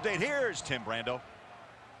football update. Here's Tim Brando.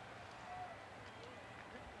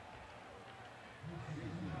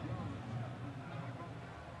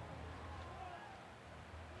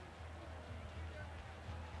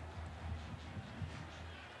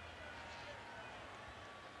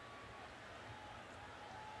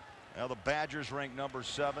 Now the Badgers rank number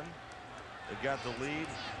 7. They've got the lead.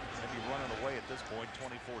 Maybe running away at this point,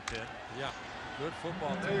 24-10. Yeah, good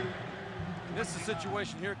football team. And this is a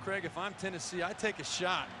situation here, Craig. If I'm Tennessee, I take a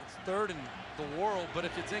shot. It's 3rd in the world, but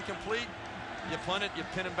if it's incomplete, you punt it, you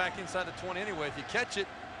pin them back inside the 20 anyway. If you catch it,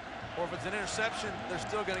 or if it's an interception, they're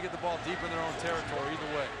still going to get the ball deep in their own territory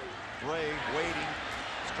either way. Bray waiting,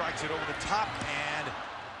 strikes it over the top, and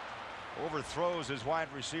overthrows his wide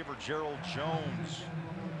receiver, Gerald Jones.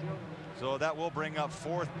 So that will bring up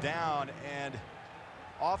 4th down, and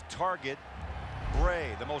off target,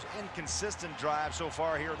 Bray, the most inconsistent drive so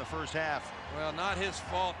far here in the first half. Well, not his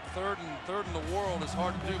fault. Third in the world is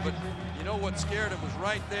hard to do, but you know what scared him was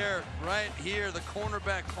right there, right here. The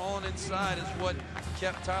cornerback falling inside is what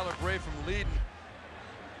kept Tyler Bray from leading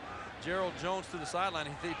Gerald Jones to the sideline.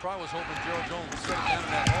 He probably was hoping Gerald Jones would set it down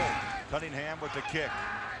in that hole. Cunningham with the kick.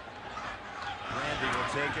 Randy will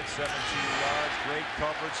take it, 17 yards. Great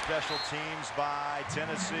coverage, special teams by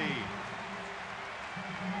Tennessee.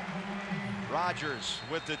 Rogers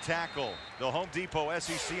with the tackle. The Home Depot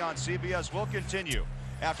SEC on CBS will continue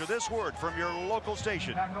after this word from your local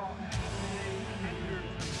station.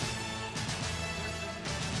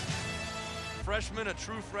 Freshman, a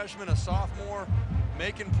true freshman, a sophomore,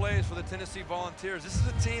 making plays for the Tennessee Volunteers. This is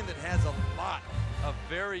a team that has a lot of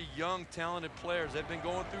very young, talented players. They've been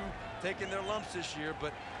going through, taking their lumps this year,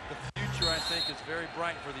 but the future, I think, is very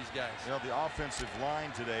bright for these guys. You know, the offensive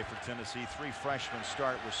line today for Tennessee, 3 freshmen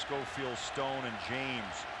start with Schofield, Stone, and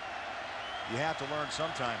James. You have to learn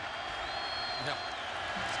sometime. Yeah.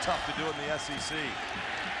 It's tough to do it in the SEC.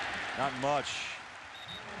 Not much.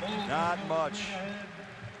 Not much.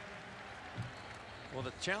 Well,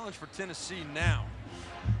 the challenge for Tennessee now,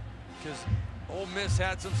 because Ole Miss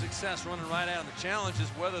had some success running right out. The challenge is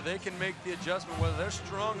whether they can make the adjustment, whether they're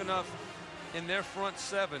strong enough in their front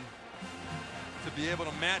 7 to be able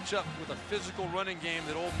to match up with a physical running game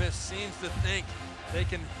that Ole Miss seems to think they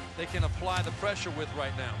can apply the pressure with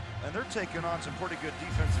right now. And they're taking on some pretty good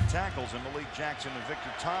defensive tackles in Malik Jackson and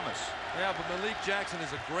Victor Thomas. Yeah, but Malik Jackson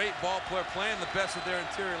is a great ball player, playing the best of their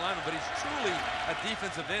interior linemen, but he's truly a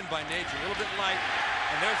defensive end by nature. A little bit light,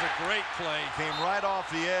 and there's a great play. Came right off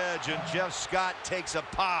the edge, and Jeff Scott takes a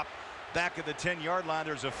pop. Back at the 10-yard line,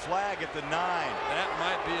 there's a flag at the 9. That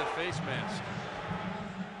might be a face mask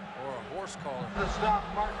or a horse collar. The stop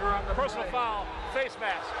marker on the personal foul, face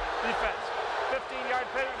mask, defense. 15-yard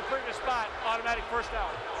penalty to the previous spot, automatic first down.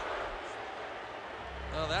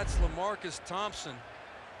 Well, that's LaMarcus Thompson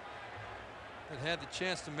that had the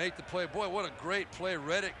chance to make the play. Boy, what a great play.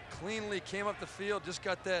 Reddick cleanly came up the field, just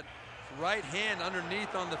got that right hand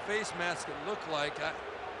underneath on the face mask, it looked like.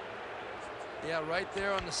 Yeah, right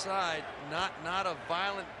there on the side. Not a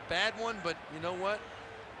violent, bad one, but you know what?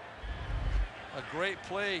 A great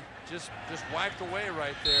play, just wiped away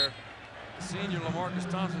right there. The senior LaMarcus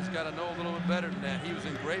Thompson's got to know a little bit better than that. He was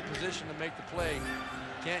in great position to make the play.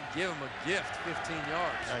 Can't give him a gift, 15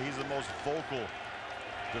 yards. Yeah, he's the most vocal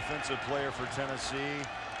defensive player for Tennessee.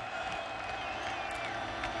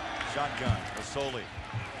 Shotgun, Masoli.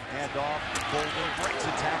 Hand off, Bolden breaks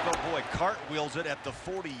a tackle. Boy, cartwheels it at the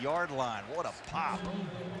 40-yard line. What a pop.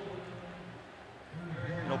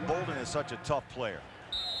 You know, Bolden is such a tough player.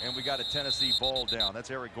 And we got a Tennessee ball down.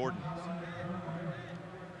 That's Eric Gordon.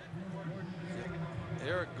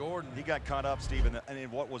 Eric Gordon. He got caught up, Steve,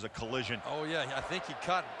 in what was a collision. Oh, yeah, I think he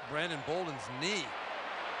caught Brandon Bolden's knee.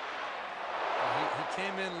 He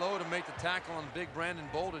came in low to make the tackle on big Brandon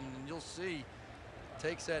Bolden, and you'll see,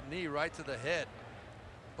 takes that knee right to the head.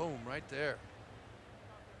 Boom, right there.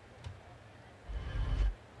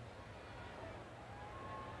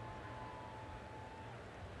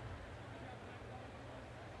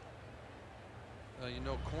 You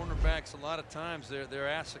know, cornerbacks, a lot of times they're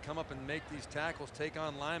asked to come up and make these tackles, take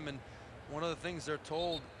on linemen. One of the things they're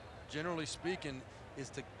told, generally speaking, is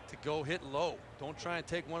to go hit low. Don't try and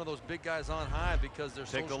take one of those big guys on high because they're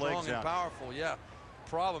so strong and powerful. Yeah.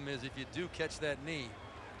 Problem is, if you do catch that knee,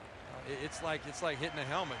 it's like hitting a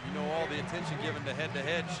helmet. You know, all the attention given to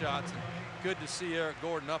head-to-head shots. And good to see Eric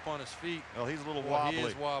Gordon up on his feet. Well, he's a little wobbly. He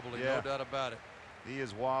is wobbly, yeah. No doubt about it. He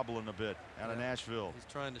is wobbling a bit out of Nashville.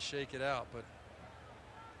 He's trying to shake it out, but.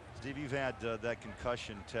 Steve, you've had that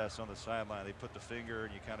concussion test on the sideline. They put the finger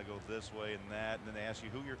and you kind of go this way and that, and then they ask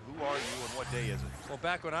you who are you and what day is it? Well,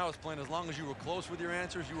 back when I was playing, as long as you were close with your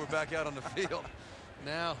answers, you were back out on the field.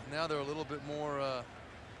 Now they're a little bit more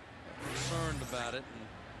concerned about it,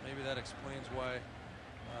 and maybe that explains why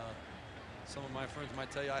some of my friends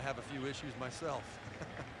might tell you I have a few issues myself.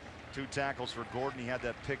 2 tackles for Gordon. He had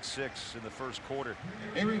that pick 6 in the first quarter.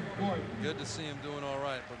 Good to see him doing all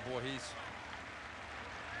right, but boy, he's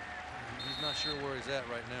not sure where he's at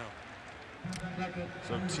right now.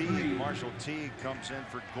 So Marshall Teague comes in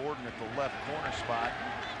for Gordon at the left corner spot.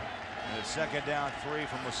 And it's 2nd down 3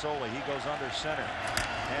 from Masoli. He goes under center.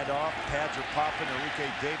 Hand off, pads are popping.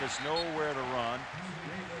 Enrique Davis nowhere to run.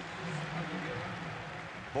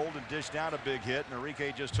 Bolden dished out a big hit, and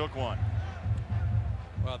Enrique just took one.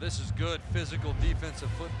 Wow, this is good physical defensive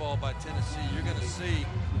football by Tennessee. You're going to see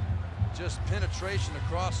just penetration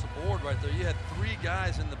across the board right there. You had 3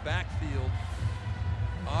 guys in the backfield.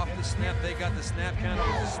 Off the snap, they got the snap count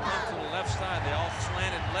on the slump to the left side. They all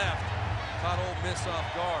slanted left. Caught Ole Miss off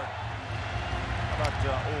guard. How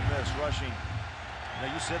about Ole Miss rushing?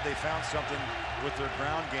 Now, you said they found something with their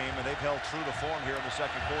ground game, and they've held true to form here in the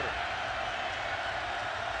second quarter.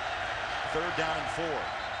 3rd down and 4.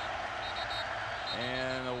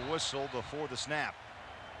 And a whistle before the snap.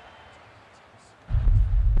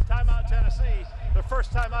 Timeout, Tennessee. Their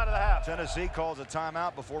first time out of the half. Tennessee calls a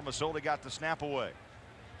timeout before Masoli got the snap away.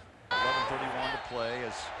 11:31 to play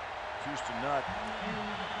as Houston Nutt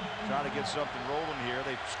trying to get something rolling here.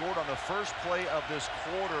 They scored on the first play of this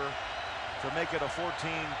quarter to make it a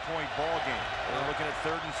 14-point ball game. They're looking at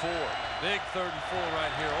 3rd and 4. Big 3rd and 4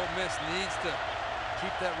 right here. Ole Miss needs to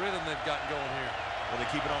keep that rhythm they've got going here. Well, they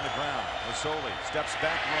keep it on the ground. Masoli steps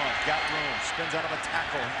back, runs, got room, spins out of a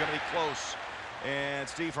tackle. He's going to be close. And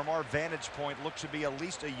Steve, from our vantage point, looks to be at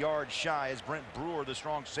least a yard shy as Brent Brewer, the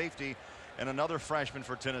strong safety, and another freshman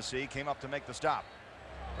for Tennessee, came up to make the stop.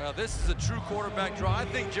 Well, this is a true quarterback draw. I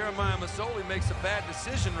think Jeremiah Masoli makes a bad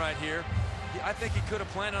decision right here. I think he could have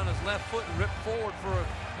planted on his left foot and ripped forward for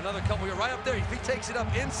another couple yards. Right up there, if he takes it up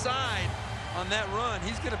inside on that run,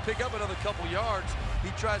 he's going to pick up another couple yards. He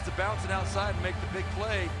tries to bounce it outside and make the big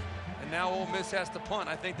play, and now Ole Miss has to punt.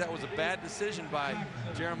 I think that was a bad decision by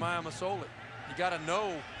Jeremiah Masoli. You got to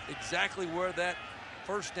know exactly where that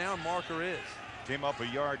first down marker is. Came up a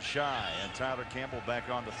yard shy, and Tyler Campbell back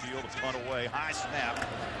on the field to punt away. High snap.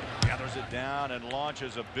 Gathers it down and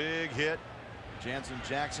launches a big hit. Jansen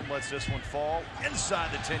Jackson lets this one fall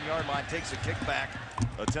inside the 10-yard line. Takes a kickback.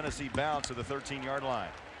 A Tennessee bounce to the 13-yard line.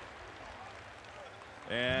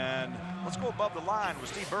 And let's go above the line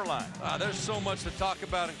with Steve Berline. There's so much to talk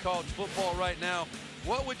about in college football right now.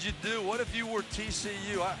 What would you do? What if you were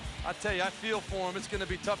TCU? I tell you, I feel for them. It's going to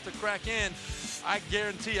be tough to crack in. I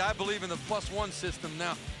guarantee, I believe in the +1 system.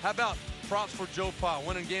 Now, how about props for Joe Pa,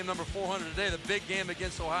 winning game number 400 today, the big game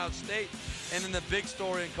against Ohio State, and then the big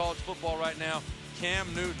story in college football right now, Cam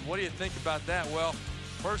Newton. What do you think about that? Well,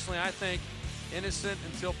 personally, I think innocent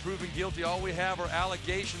until proven guilty. All we have are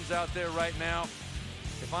allegations out there right now.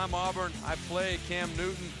 If I'm Auburn, I play Cam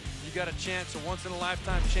Newton. You got a chance, a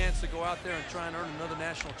once-in-a-lifetime chance to go out there and try and earn another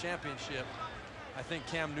national championship. I think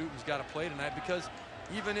Cam Newton's got to play tonight, because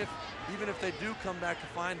even if they do come back to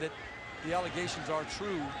find that the allegations are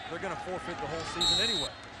true, they're going to forfeit the whole season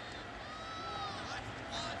anyway.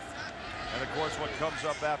 And of course, what comes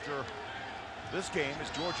up after this game is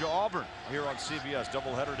Georgia-Auburn here on CBS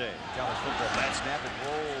doubleheader day. College football. Bad snap, it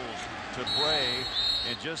rolls to Bray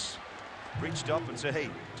and just reached up and said, hey,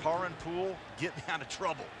 Taron Poole, get me out of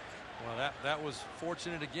trouble. Well, that was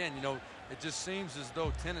fortunate again. You know, it just seems as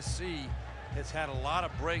though Tennessee has had a lot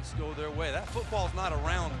of breaks go their way. That football's not a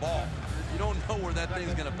round ball. You don't know where that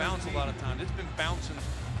thing's going to bounce a lot of times. It's been bouncing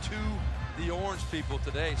to the orange people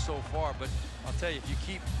today so far. But I'll tell you, if you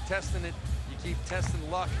keep testing it, you keep testing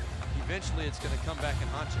luck, eventually it's going to come back and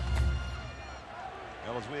haunt you.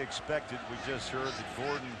 Well, as we expected, we just heard that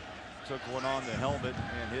Gordon took one on the helmet,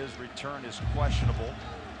 and his return is questionable.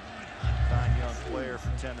 Fine young player for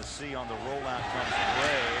Tennessee. On the rollout comes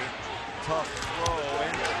Bray. Tough throw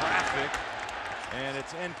in traffic, and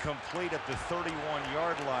it's incomplete at the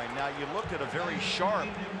 31-yard line. Now, you looked at a very sharp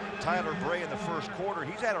Tyler Bray in the first quarter.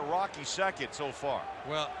 He's had a rocky second so far.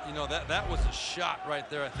 Well, you know, that was a shot right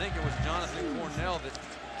there. I think it was Jonathan Cornell that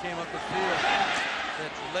came up the field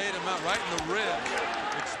that laid him out right in the ribs.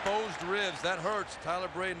 Exposed ribs. That hurts. Tyler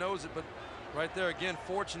Bray knows it, but right there again,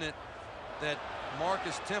 fortunate that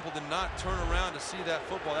Marcus Temple did not turn around to see that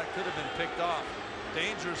football. That could have been picked off.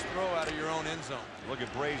 Dangerous throw out of your own end zone. Look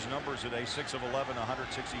at Bray's numbers today: 6 of 11, 165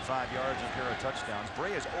 yards and a pair of touchdowns.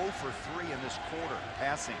 Bray is 0 for 3 in this quarter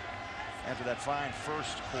passing after that fine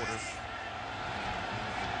first quarter.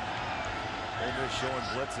 Ole Miss showing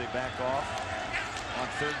blitz. They back off on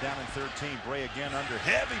 3rd down and 13. Bray again under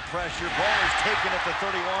heavy pressure. Ball is taken at the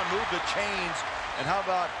 31. Move the chains. And how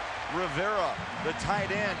about Rivera, the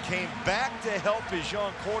tight end, came back to help his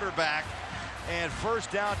young quarterback, and first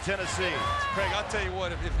down Tennessee. Craig, I'll tell you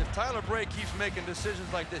what, if Tyler Bray keeps making decisions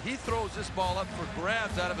like that, he throws this ball up for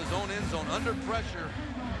grabs out of his own end zone under pressure.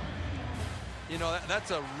 You know,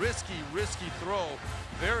 that's a risky throw.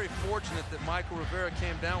 Very fortunate that Michael Rivera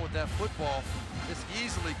came down with that football. This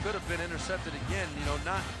easily could have been intercepted again. You know,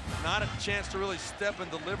 not a chance to really step and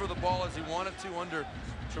deliver the ball as he wanted to under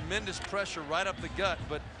tremendous pressure right up the gut,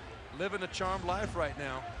 but living a charmed life right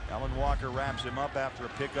now. Alan Walker wraps him up after a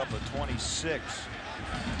pickup of 26.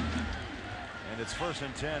 And it's 1st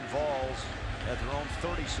and 10, Vols at their own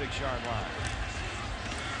 36-yard line.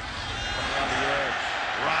 Around the edge,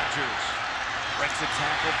 Rogers breaks a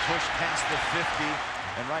tackle, pushed past the 50.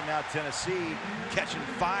 And right now Tennessee catching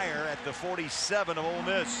fire at the 47 of Ole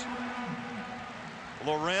Miss.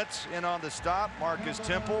 Lawrence in on the stop. Marcus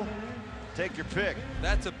Temple. Take your pick.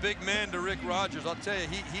 That's a big man to Rick Rogers. I'll tell you,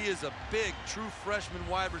 he is a big, true freshman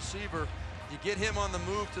wide receiver. You get him on the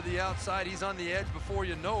move to the outside, he's on the edge before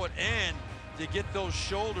you know it, and you get those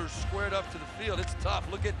shoulders squared up to the field. It's tough.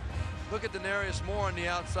 Look at Denarius Moore on the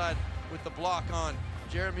outside with the block on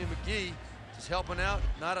Jeremy McGee, just helping out.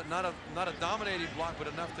 Not a dominating block, but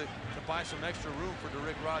enough to buy some extra room for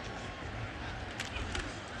Rick Rogers.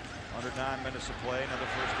 Under 9 minutes to play. Another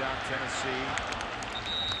first down, Tennessee.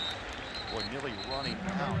 Boy, nearly running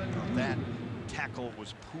out of that tackle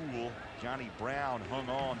was Poole. Johnny Brown hung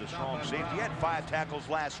on to strong safety. He had 5 tackles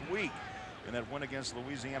last week in that win against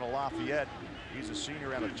Louisiana Lafayette. He's a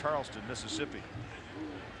senior out of Charleston, Mississippi.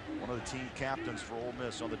 One of the team captains for Ole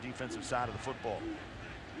Miss on the defensive side of the football.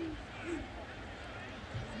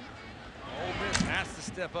 Ole Miss has to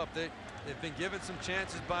step up. They've been given some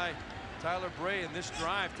chances by Tyler Bray in this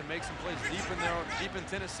drive to make some plays deep in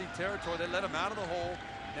Tennessee territory. They let him out of the hole.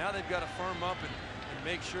 Now they've got to firm up and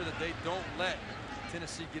make sure that they don't let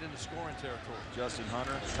Tennessee get into scoring territory. Justin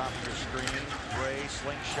Hunter, top of your screen. Bray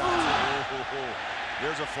slingshots.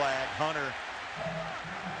 There's a flag. Hunter.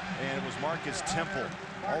 And it was Marcus Temple.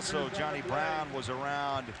 Also, Johnny Brown was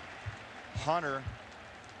around Hunter.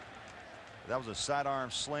 That was a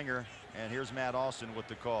sidearm slinger. And here's Matt Austin with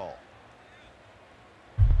the call.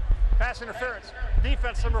 Pass interference.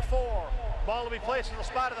 Defense number 4. Ball to be placed in the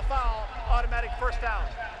spot of the foul. Automatic first down.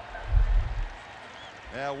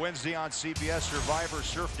 Wednesday on CBS, survivors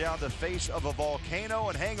surf down the face of a volcano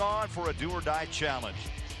and hang on for a do-or-die challenge.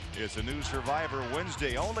 It's a new Survivor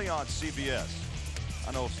Wednesday only on CBS.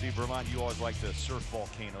 I know, Steve Vermont, you always like to surf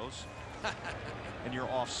volcanoes in your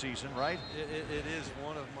off season, right? It is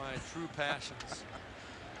one of my true passions.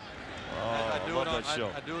 Oh, I do love it on that show.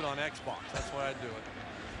 I do it on Xbox. That's why I do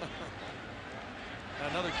it.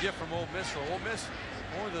 Another gift from Ole Miss. For Ole Miss,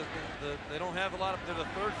 only they don't have a lot of. They're the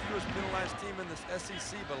 3rd fewest penalized team in the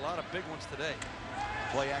SEC, but a lot of big ones today.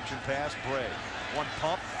 Play action pass, Bray. One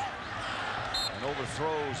pump and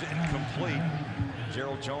overthrows incomplete.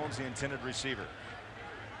 Gerald Jones, the intended receiver.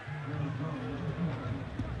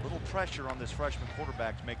 Little pressure on this freshman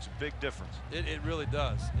quarterback makes a big difference. It really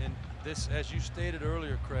does. And this, as you stated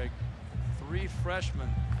earlier, Craig, 3 freshmen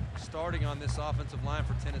starting on this offensive line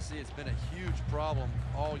for Tennessee. It's been a huge problem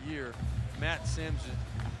all year. Matt Sims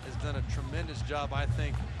has done a tremendous job, I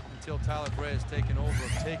think, until Tyler Bray has taken over,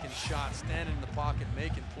 of taking shots, standing in the pocket,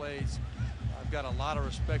 making plays. I've got a lot of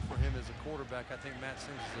respect for him as a quarterback. I think Matt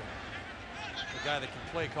Sims is a guy that can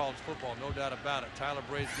play college football, no doubt about it. Tyler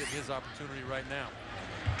Bray's getting his opportunity right now.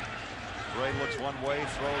 Bray looks one way,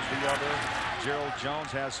 throws the other. Gerald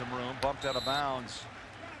Jones has some room, bumped out of bounds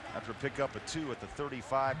after a pickup of 2 at the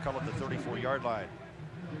 35, cut at the 34-yard line.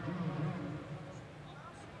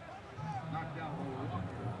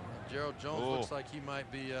 Gerald Jones looks like he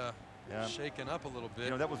might be shaken up a little bit.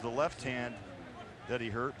 You know, that was the left hand that he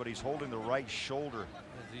hurt, but he's holding the right shoulder.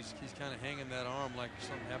 He's kind of hanging that arm like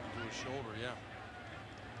something happened to his shoulder, yeah.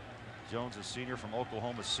 Jones, a senior from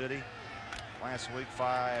Oklahoma City. Last week,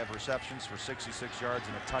 5 receptions for 66 yards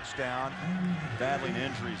and a touchdown. Battling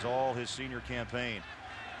injuries all his senior campaign.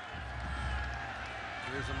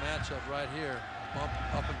 Here's a matchup right here. Bump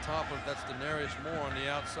up on top of, that's Denarius Moore on the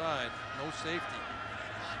outside. No safety.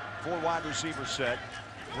 4 wide receiver set.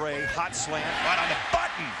 Bray, hot slant, right on the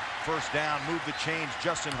button. First down, move the change.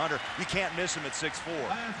 Justin Hunter, you can't miss him at 6'4".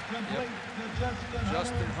 Yep.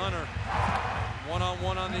 Justin Hunter,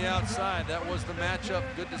 one-on-one on the outside. That was the matchup.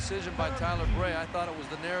 Good decision by Tyler Bray. I thought it was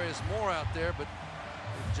Denarius Moore out there, but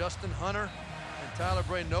Justin Hunter and Tyler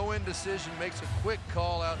Bray, no indecision, makes a quick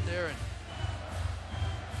call out there, and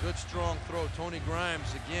good strong throw. Tony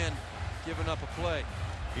Grimes again giving up a play.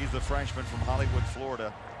 He's the freshman from Hollywood,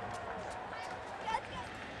 Florida.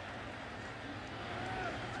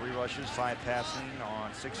 3 rushes, 5 passing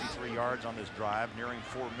on 63 yards on this drive, nearing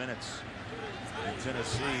 4 minutes in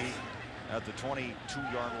Tennessee at the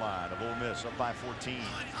 22-yard line of Ole Miss, up by 14.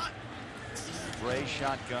 Bray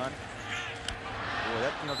shotgun.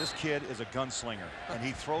 Boy, this kid is a gunslinger, and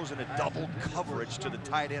he throws in a double coverage to the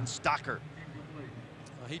tight end Stocker.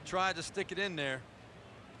 He tried to stick it in there.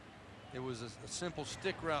 It was a simple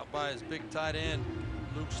stick route by his big tight end,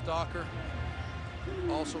 Luke Stocker,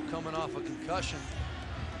 also coming off a concussion.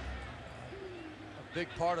 A big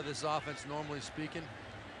part of this offense, normally speaking.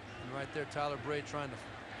 And right there, Tyler Bray trying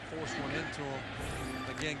to force one into him.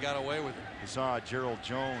 Again, got away with it. You saw Gerald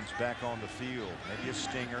Jones back on the field. Maybe a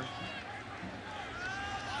stinger.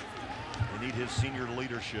 They need his senior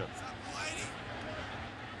leadership.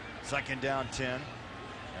 2nd down 10.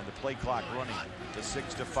 And the play clock running to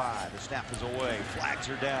 6-5. The snap is away. Flags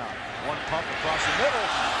are down. One pump across the middle.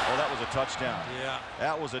 Oh, that was a touchdown. Yeah.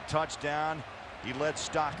 That was a touchdown. He led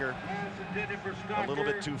Stocker a little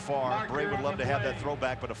bit too far. Bray would love to have that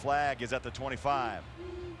throwback, but a flag is at the 25.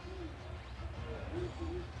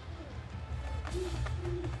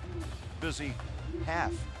 Busy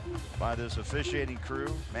half by this officiating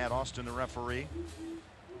crew. Matt Austin, the referee.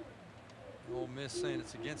 Ole Miss saying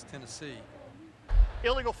it's against Tennessee.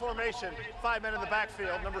 Illegal formation, 5 men in the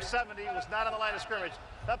backfield. Number 70 was not on the line of scrimmage.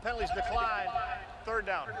 That penalty's declined. 3rd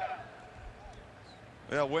down.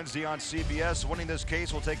 Well, Wednesday on CBS. Winning this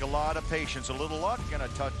case will take a lot of patience, a little luck, and a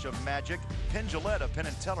touch of magic. Penn Jillette of Penn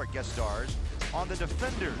 & Teller guest stars on The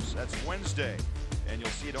Defenders. That's Wednesday, and you'll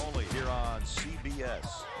see it only here on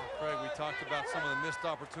CBS. Craig, we talked about some of the missed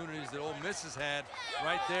opportunities that Ole Miss has had.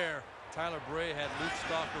 Right there, Tyler Bray had Luke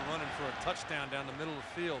Stocker running for a touchdown down the middle of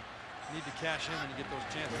the field. Need to cash in when you get those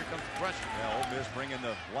chances. Here comes the pressure. Yeah, Ole Miss bringing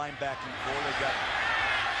the linebacking core. They got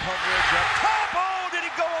coverage up top. Oh, did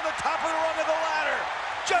he go on the top of the rung of the ladder?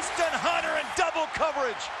 Justin Hunter in double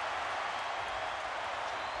coverage.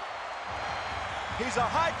 He's a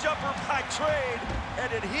high jumper by trade,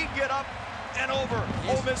 and did he get up and over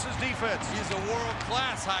Ole Miss's defense? He's a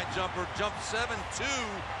world-class high jumper. Jumped 7'2"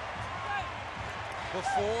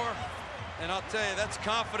 before, And I'll tell you, that's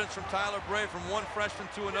confidence from Tyler Bray, from one freshman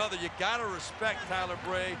to another. You got to respect Tyler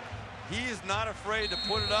Bray. He is not afraid to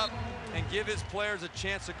put it up and give his players a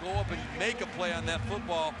chance to go up and make a play on that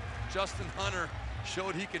football. Justin Hunter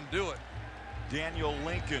showed he can do it. Daniel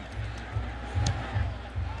Lincoln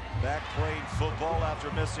back playing football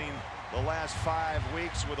after missing the last 5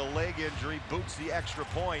 weeks with a leg injury, boots the extra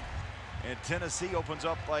point, and Tennessee opens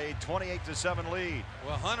up a 28-7 lead.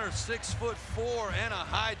 Well, Hunter's 6'4" and a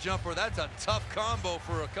high jumper. That's a tough combo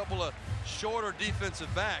for a couple of shorter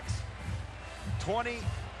defensive backs.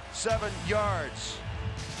 27 yards.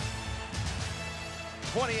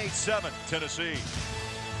 28-7 Tennessee.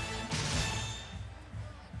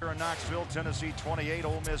 Here in Knoxville, Tennessee 28,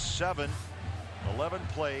 Ole Miss 7. 11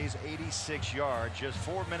 plays, 86 yards, just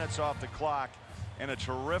 4 minutes off the clock, and a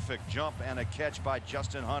terrific jump and a catch by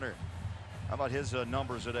Justin Hunter. How about his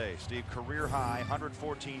numbers today, Steve? Career high,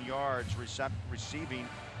 114 yards receiving,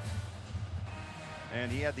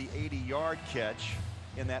 and he had the 80-yard catch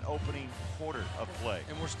in that opening quarter of play.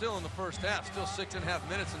 And we're still in the first half, still 6.5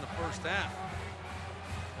 minutes in the first half.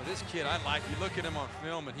 Now this kid, I like. You look at him on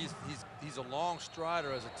film, and he's a long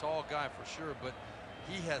strider as a tall guy for sure, but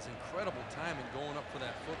he has incredible timing going up for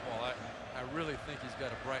that football. I really think he's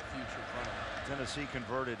got a bright future in front of him. Tennessee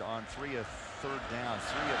converted on 3 of third downs,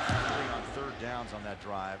 3 of 3 on third downs on that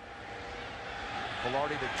drive.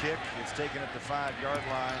 Velarde the kick. It's taken at the 5-yard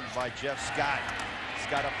line by Jeff Scott.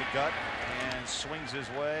 Scott up the gut and swings his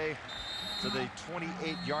way to the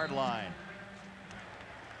 28-yard line.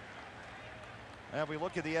 And we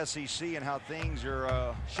look at the SEC and how things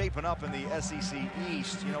are shaping up in the SEC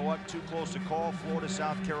East. You know what? Too close to call. Florida,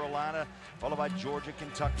 South Carolina, followed by Georgia,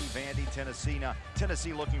 Kentucky, Vandy, Tennessee. Now,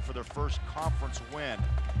 Tennessee looking for their first conference win.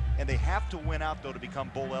 And they have to win out, though, to become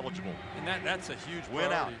bowl eligible. And that's a huge priority.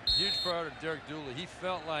 Win out. Huge priority to Derek Dooley. He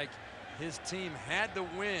felt like his team had to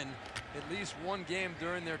win at least one game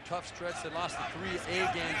during their tough stretch. They lost the 3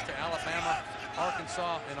 A games to Alabama,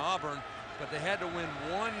 Arkansas, and Auburn. But they had to win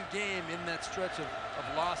one game in that stretch of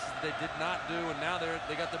losses they did not do, and now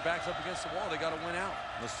they got their backs up against the wall. They got to win out.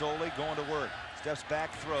 Masoli going to work. Steps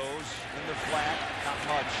back, throws in the flat.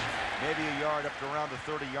 Not much. Maybe a yard up to around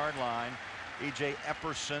the 30-yard line. E.J.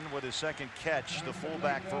 Epperson with his second catch, the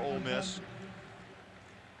fullback for Ole Miss.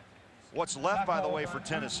 What's left, by the way, for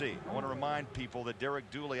Tennessee? I want to remind people that Derek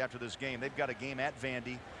Dooley, after this game, they've got a game at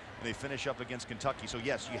Vandy, and they finish up against Kentucky. So,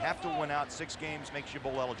 yes, you have to win out. 6 games makes you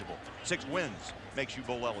bowl eligible. 6 wins makes you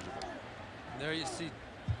bowl eligible. And there you see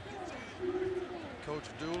Coach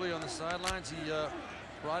Dooley on the sidelines. He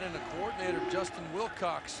brought in a coordinator, Justin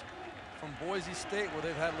Wilcox, from Boise State, where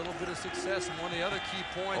they've had a little bit of success. And one of the other key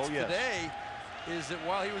points today is that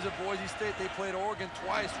while he was at Boise State, they played Oregon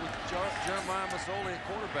twice with Jeremiah Masoli at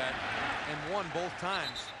quarterback and won both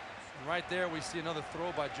times. And right there we see another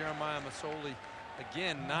throw by Jeremiah Masoli.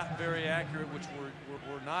 Again, not very accurate, which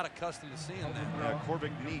we're not accustomed to seeing that. Yeah,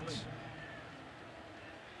 Corvick Meeks.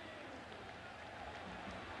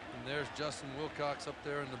 And there's Justin Wilcox up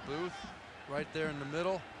there in the booth, right there in the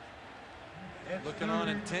middle, looking on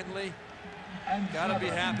intently. Got to be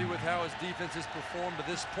happy with how his defense has performed to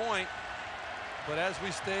this point. But as we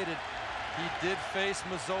stated, he did face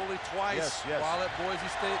Masoli twice while at Boise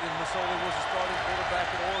State, and Masoli was the starting quarterback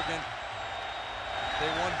at Oregon. They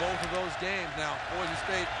won both of those games. Now, Boise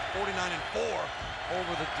State 49-4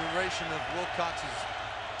 over the duration of Wilcox's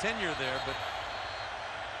tenure there, but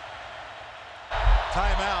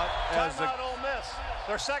timeout. Timeout, Ole Miss.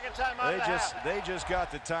 Their second timeout. They just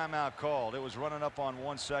got the timeout called. It was running up on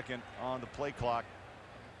 1 second on the play clock.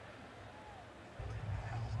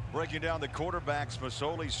 Breaking down the quarterbacks,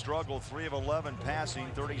 Masoli struggled, 3 of 11 passing,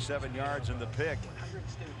 37 yards in the pick.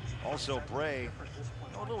 Also Bray,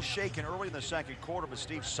 a little shaken early in the second quarter, but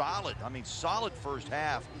Steve, solid. I mean, solid first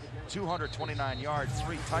half. 229 yards,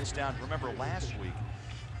 3 touchdowns. Remember last week,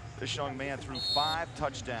 this young man threw 5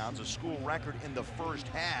 touchdowns, a school record in the first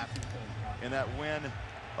half in that win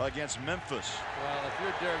against Memphis. Well, if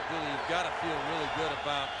you're Derek Dooley, you've got to feel really good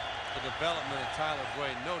about the development of Tyler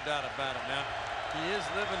Bray, no doubt about it. Now, he is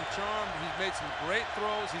living charmed. He's made some great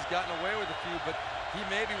throws. He's gotten away with a few, but he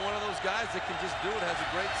may be one of those guys that can just do it, has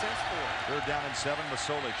a great sense for it. They're down in 7.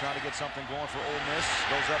 Masoli trying to get something going for Ole Miss.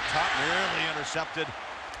 Goes up top, nearly intercepted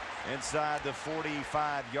inside the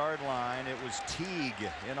 45-yard line. It was Teague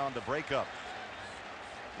in on the breakup.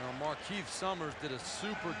 Now, Markeith Summers did a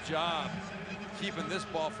super job keeping this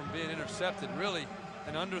ball from being intercepted. Really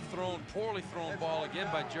an underthrown, poorly thrown ball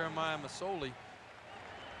again by Jeremiah Masoli.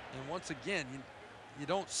 And once again, you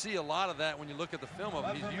don't see a lot of that when you look at the film of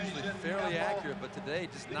him. He's usually fairly accurate, but today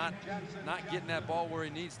just not getting that ball where he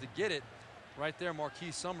needs to get it. Right there,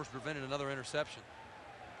 Markeith Summers prevented another interception.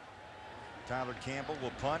 Tyler Campbell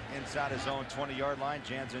will punt inside his own 20-yard line.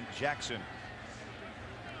 Jansen Jackson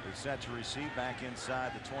is set to receive back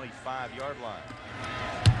inside the 25-yard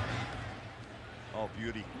line. Oh,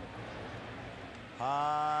 beauty.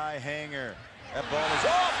 High hanger. That ball is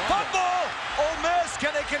off. Fumble! Ole Miss,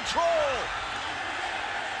 can they control?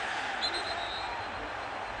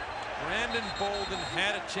 Brandon Bolden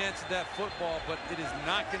had a chance at that football, but it is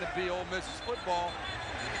not going to be Ole Miss's football,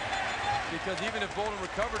 because even if Bolden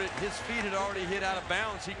recovered it, his feet had already hit out of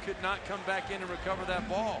bounds. He could not come back in and recover that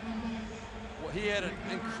ball. Well, he had an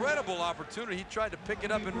incredible opportunity. He tried to pick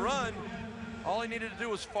it up and run. All he needed to do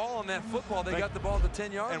was fall on that football. They got the ball at the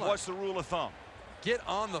 10-yard line. And what's the rule of thumb? Get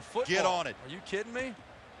on the football. Get on it. Are you kidding me?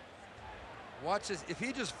 Watch this. If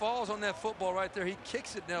he just falls on that football right there, he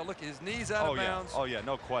kicks it now. Look, his knee's out of bounds. Oh, yeah,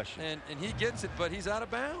 no question. And he gets it, but he's out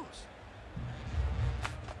of bounds.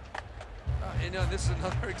 You know, this is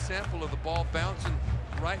another example of the ball bouncing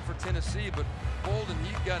right for Tennessee, but Bolden,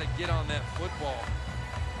 you've got to get on that football.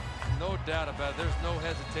 No doubt about it. There's no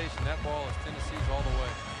hesitation. That ball is Tennessee's all the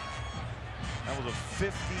way. That was a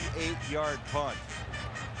 58-yard punt.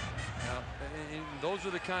 Now, and those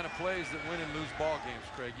are the kind of plays that win and lose ball games,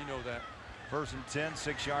 Craig. You know that. 1st and 10,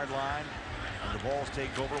 6-yard line. And the Vols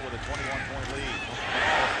take over with a 21-point lead.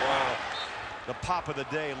 Wow. The pop of the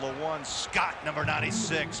day, Lawan Scott, number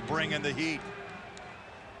 96, bringing the heat.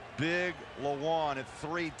 Big Lawan at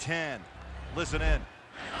 3'10". Listen in.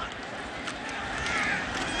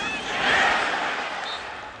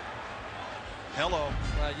 Hello.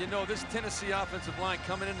 You know, this Tennessee offensive line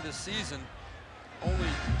coming into the season, only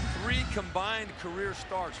 3 combined career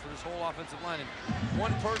starts for this whole offensive line. And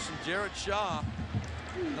one person, Jared Shaw,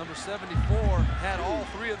 number 74, had all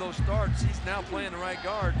 3 of those starts. He's now playing the right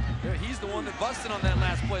guard. He's the one that busted on that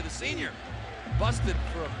last play, the senior. Busted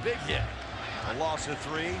for a big hit. A loss of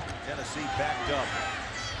 3. Tennessee backed up.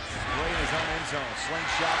 Gray in his own end zone.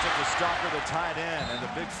 Slingshots at the stopper, the tight end. And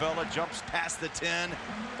the big fella jumps past the 10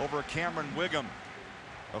 over Cameron Wiggum,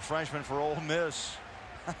 a freshman for Ole Miss.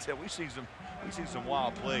 I tell you, we've seen some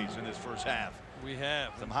wild plays in this first half. We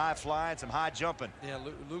have. Some high flying, some high jumping. Yeah,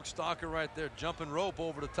 Luke Stalker right there, jumping rope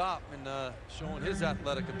over the top and showing his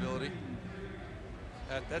athletic ability.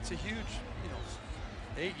 That's a huge,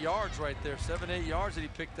 8 yards right there, 7, 8 yards that he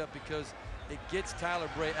picked up, because it gets Tyler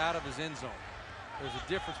Bray out of his end zone. There's a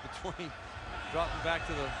difference between dropping back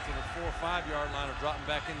to the 4 or 5 yard line or dropping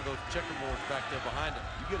back into those checkerboards back there behind him.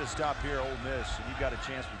 You get a stop here, Ole Miss, and you've got a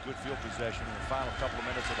chance with good field possession in the final couple of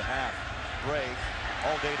minutes of the half. Bray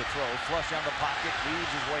all day to throw, flush down the pocket,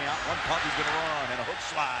 leads his way out. One pump, he's going to run, and a hook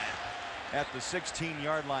slide at the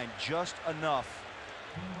 16-yard line, just enough.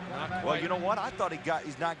 Well, you know what? I thought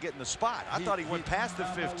he's not getting the spot. I thought he went past the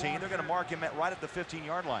 15. They're going to mark him right at the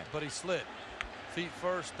 15-yard line. But he slid. Feet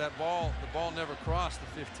first. The ball never crossed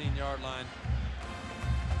the 15-yard line.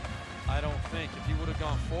 I don't think. If he would have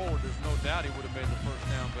gone forward, there's no doubt he would have made the first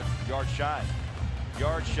down. But yard shy.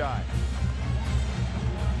 Yard shy.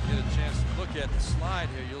 Get a chance to look at the slide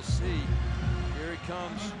here. You'll see. Here he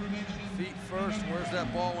comes. Feet first. Where's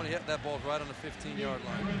that ball when he hit? That ball's right on the 15-yard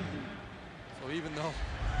line. So even though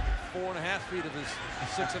 4.5 feet of his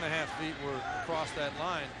 6.5 feet were across that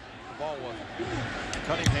line, the ball wasn't.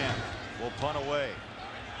 Cunningham will punt away.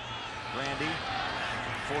 Randy,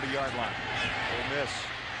 40-yard line. Ole Miss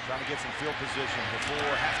trying to get some field position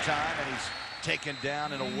before halftime, and he's taken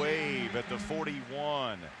down in a wave at the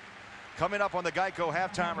 41. Coming up on the Geico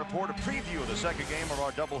Halftime Report, a preview of the second game of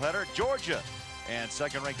our doubleheader. Georgia and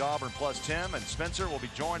second-ranked Auburn plus Tim and Spencer will be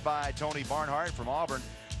joined by Tony Barnhart from Auburn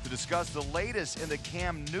to discuss the latest in the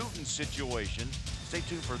Cam Newton situation. Stay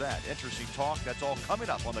tuned for that. Interesting talk. That's all coming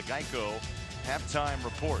up on the Geico Halftime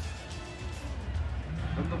Report.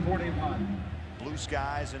 From the 41. Blue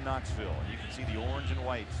skies in Knoxville. You can see the orange and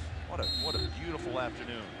whites. What a beautiful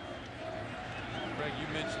afternoon. Greg,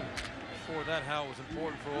 you mentioned before that how it was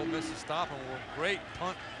important for Ole Miss to stop him. Well, great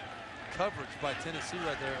punt coverage by Tennessee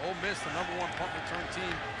right there. Ole Miss, the #1 punt return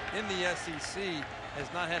team in the SEC,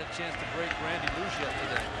 has not had a chance to break Randy loose yet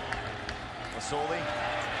today. Masoli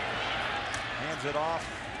hands it off.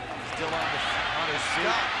 Still on his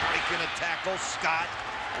feet. Breaking a tackle. Scott.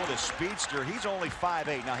 What a speedster. He's only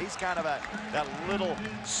 5'8". Now he's kind of that little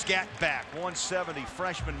scat back, 170,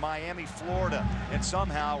 freshman, Miami, Florida, and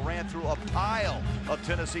somehow ran through a pile of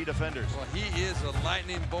Tennessee defenders. Well, he is a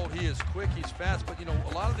lightning bolt. He is quick, he's fast, but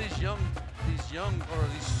a lot of these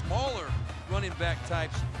smaller running back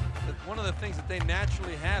types, one of the things that they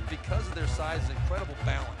naturally have because of their size is incredible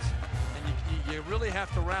balance. And you really have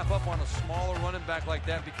to wrap up on a smaller running back like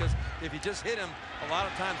that, because if you just hit him, a lot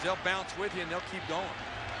of times they'll bounce with you and they'll keep going.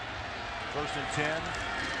 1st and 10.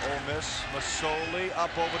 Ole Miss, Masoli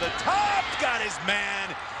up over the top, got his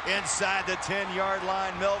man inside the 10-yard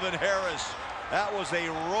line, Melvin Harris. That was a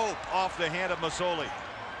rope off the hand of Masoli.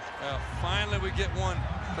 Finally we get one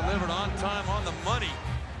delivered on time, on the money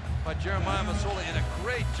by Jeremiah Masoli, and a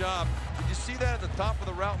great job. Did you see that at the top of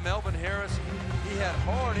the route? Melvin Harris, he had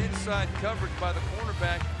hard inside coverage by the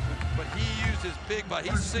cornerback, but he used his big body.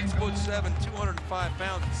 He's 6'7", 205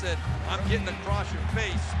 pounds, and said, I'm getting across your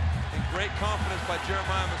face. And great confidence by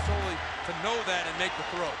Jeremiah Masoli to know that and make the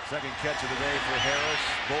throw. Second catch of the day for Harris.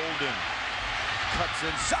 Bolden cuts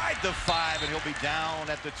inside the 5, and he'll be down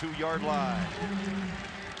at the 2-yard line.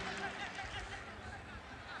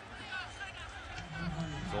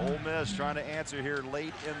 So Ole Miss trying to answer here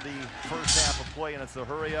late in the first half of play, and it's the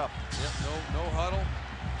hurry up. Yep, no huddle.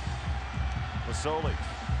 Masoli,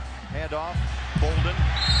 handoff, Bolden,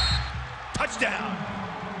 touchdown.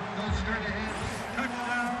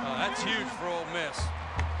 Oh, that's huge for Ole Miss.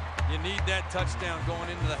 You need that touchdown going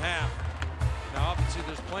into the half. Now, obviously,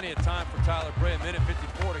 there's plenty of time for Tyler Bray, a minute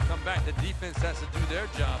 54 to come back. The defense has to do their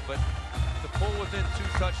job, but to pull within 2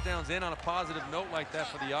 touchdowns in on a positive note like that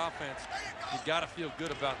for the offense, you got to feel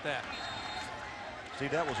good about that. See,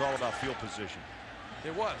 that was all about field position.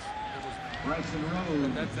 It was.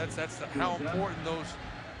 That's how important those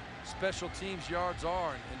special teams yards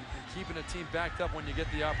are, and keeping a team backed up when you get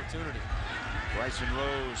the opportunity. Bryson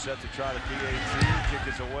Rose set to try the PAT,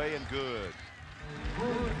 kick is away and good.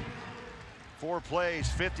 4 plays,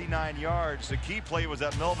 59 yards. The key play was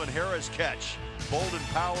that Melvin Harris catch. Bolden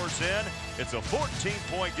powers in. It's a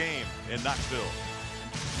 14-point game in Knoxville.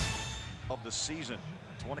 Of the season,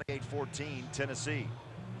 28-14, Tennessee.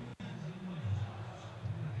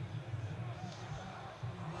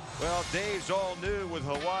 Well, Dave's all new with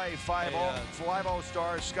Hawaii 5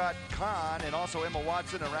 All-Stars Scott Kahn and also Emma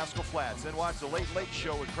Watson and Rascal Flatts. Then watch the Late Late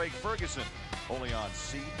Show with Craig Ferguson, only on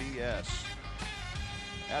CBS.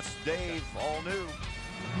 That's Dave, all new.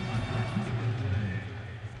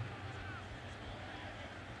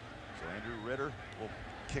 So Andrew Ritter will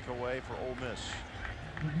kick away for Ole Miss.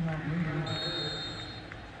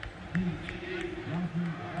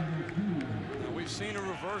 Now, we've seen a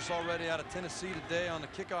reverse already out of Tennessee today on the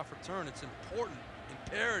kickoff return. It's important,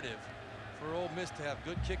 imperative for Ole Miss to have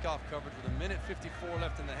good kickoff coverage with a minute 54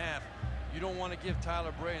 left in the half. You don't want to give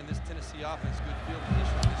Tyler Bray and this Tennessee offense good field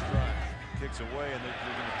position on this drive. Kicks away, and they're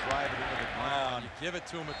going to drive it into the ground. You give it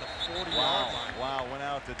to him at the 40-yard line. Wow, went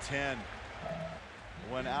out at the 10.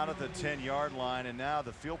 Went out at the 10-yard line, and now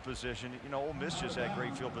the field position. You know, Ole Miss just had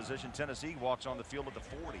great field position. Tennessee walks on the field at the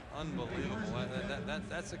 40. Unbelievable.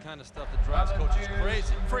 That's the kind of stuff that drives coaches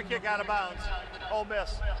crazy. Free kick out of bounds. Ole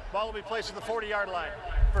Miss. Ball will be placed at the 40-yard line.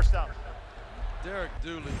 First down. Derek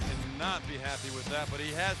Dooley cannot be happy with that, but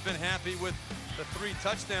he has been happy with the 3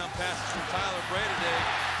 touchdown passes from Tyler Bray today.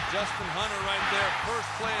 Justin Hunter right there, first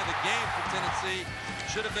play of the game for Tennessee.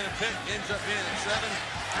 Should have been a pick, ends up being at 7.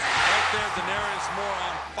 Right there, Denarius Moore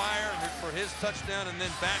on fire for his touchdown, and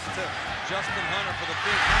then back to Justin Hunter for the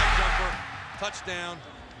big high jumper. Touchdown,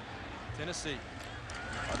 Tennessee.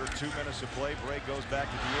 Under 2 minutes to play, Bray goes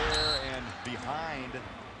back to the air and behind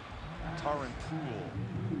Taran Poole.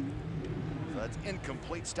 So that's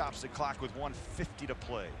incomplete, stops the clock with 1:50 to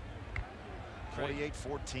play.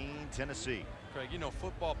 28-14, Tennessee. Craig, you know,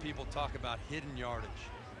 football people talk about hidden yardage.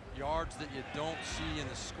 Yards that you don't see in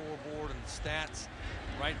the scoreboard and the stats.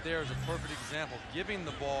 Right there is a perfect example. Giving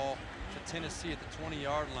the ball to Tennessee at the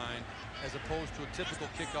 20-yard line as opposed to a typical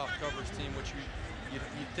kickoff coverage team, which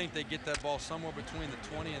you'd think they get that ball somewhere between the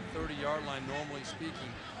 20 and 30-yard line, normally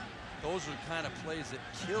speaking. Those are the kind of plays that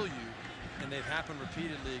kill you, and they've happened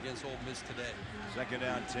repeatedly against Ole Miss today. Second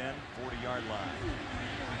down 10, 40-yard line.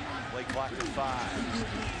 Play clock at 5.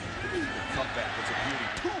 Cutback, it's a beauty.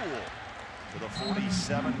 Poole to the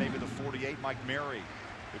 47, maybe the 48. Mike Mary,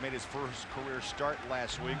 who made his first career start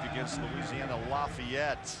last week against Louisiana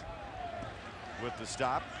Lafayette with the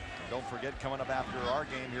stop. Don't forget, coming up after our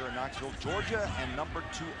game here in Knoxville, Georgia and number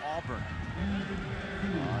 2 Auburn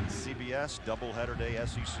on CBS. Doubleheader day,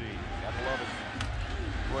 SEC. Gotta love it.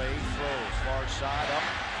 Bray throws far side up,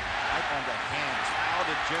 right on the hands. How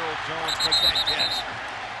did Gerald Jones make that catch?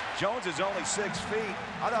 Jones is only 6 feet.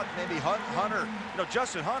 I thought maybe Hunter, you know,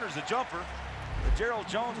 Justin Hunter's a jumper. But Gerald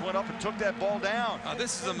Jones went up and took that ball down.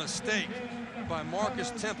 This is a mistake by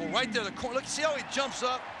Marcus Temple. Right there, the corner. Look, see how he jumps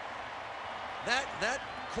up? That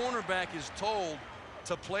cornerback is told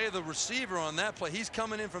to play the receiver on that play. He's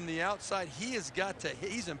coming in from the outside. He has got to,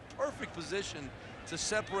 he's in perfect position to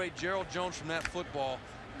separate Gerald Jones from that football.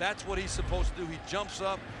 That's what he's supposed to do. He jumps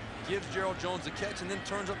up, gives Gerald Jones a catch, and then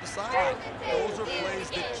turns up the sideline. Those are plays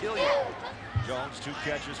that kill you. Jones, 2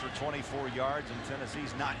 catches for 24 yards, and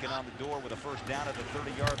Tennessee's knocking on the door with a first down at the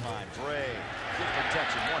 30-yard line. Bray, good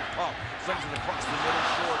protection, 1 pump, sends it across the middle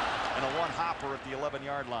short, and a 1 hopper at the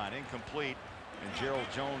 11-yard line. Incomplete, and Gerald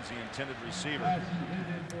Jones, the intended receiver.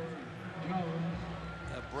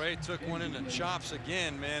 Bray took one in the chops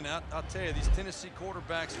again, man. I'll tell you, these Tennessee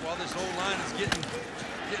quarterbacks, while this whole line is getting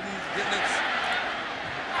its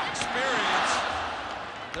experience,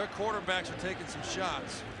 their quarterbacks are taking some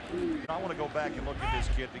shots. I want to go back and look at this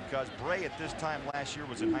kid because Bray at this time last year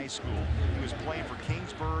was in high school. He was playing for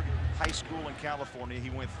Kingsburg High School in California.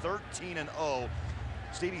 He went 13-0.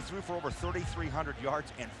 Stevie threw for over 3,300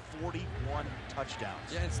 yards and 41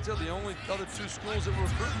 touchdowns. Yeah, and still the only other 2 schools that were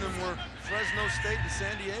recruiting him were Fresno State and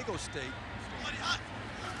San Diego State.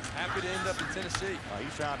 Happy to end up in Tennessee. He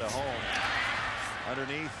found a home.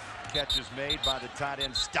 Underneath, catches made by the tight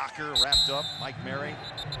end Stocker, wrapped up. Mike Mary.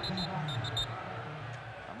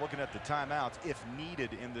 I'm looking at the timeouts if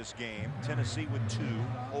needed in this game. Tennessee with 2,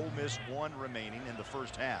 Ole Miss 1 remaining in the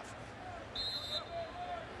first half.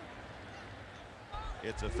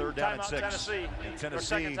 It's a 3rd down and 6. Tennessee. And Tennessee,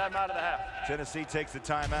 second timeout of the half. Tennessee takes the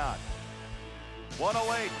timeout.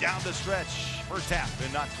 1:08 down the stretch. First half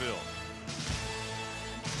in Knoxville.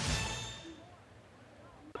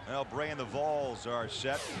 Well, Bray and the Vols are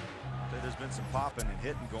set. There's been some popping and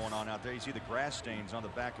hitting going on out there. You see the grass stains on the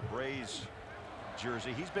back of Bray's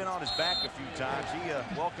jersey. He's been on his back a few times.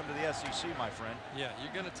 Welcome to the SEC, my friend. Yeah,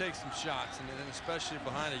 you're going to take some shots, and especially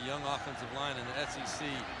behind a young offensive line in the SEC.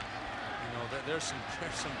 You know, there's some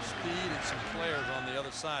speed and some players on the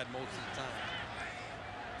other side most of the time.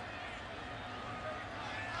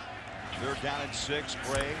 3rd down and 6.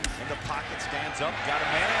 Bray in the pocket, stands up, got a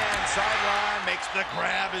man, sideline, makes the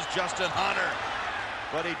grab is Justin Hunter.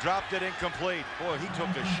 But he dropped it incomplete. Boy, he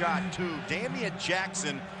took a shot too. Damian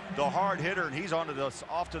Jackson, the hard hitter, and he's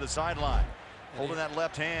off to the sideline, holding that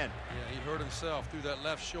left hand. Yeah, he hurt himself, threw that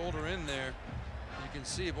left shoulder in there. You can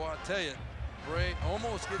see, boy, I tell you, Bray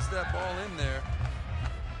almost gets that ball in there.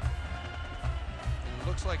 And it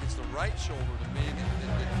looks like it's the right shoulder to me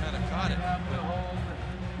that kind of caught it. But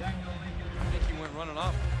I think he went running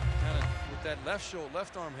off kind of with that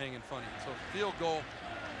left arm hanging funny. So field goal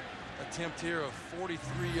attempt here of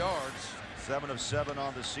 43 yards. 7 of 7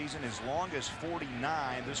 on the season. His longest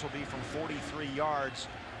 49. This will be from 43 yards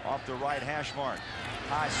off the right hash mark.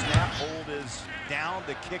 High snap, hold is down.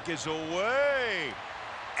 The kick is away.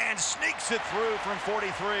 And sneaks it through from 43.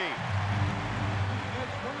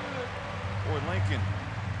 Boy, Lincoln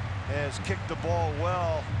has kicked the ball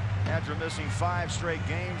well after missing 5 straight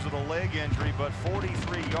games with a leg injury, but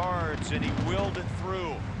 43 yards, and he willed it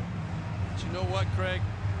through. But you know what, Craig?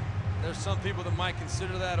 There's some people that might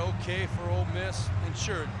consider that okay for Ole Miss, and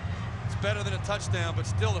sure, it's better than a touchdown, but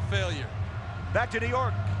still a failure. Back to New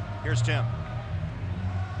York. Here's Tim.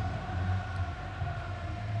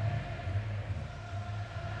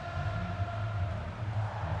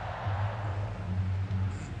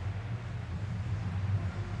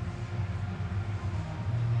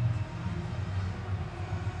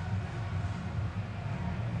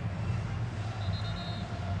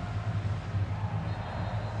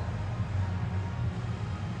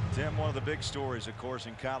 Tim, one of the big stories, of course,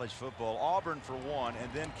 in college football. Auburn for one,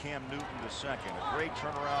 and then Cam Newton the second. A great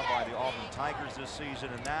turnaround by the Auburn Tigers this season,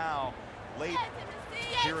 and now late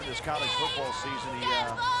here in this college football season,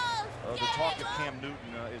 the talk of Cam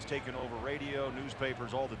Newton is taking over radio,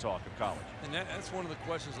 newspapers, all the talk of college. And that's one of the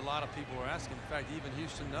questions a lot of people are asking. In fact, even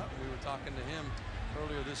Houston Nutt, we were talking to him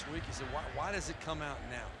earlier this week. He said, why does it come out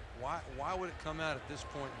now? Why would it come out at this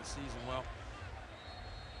point in the season? Well,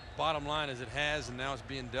 bottom line is it has, and now it's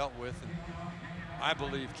being dealt with, and I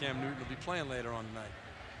believe Cam Newton will be playing later on tonight.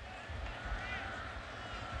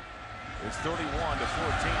 It's 31-14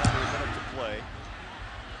 under a minute to play.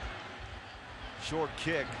 Short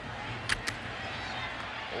kick.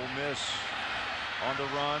 Ole Miss on the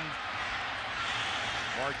run.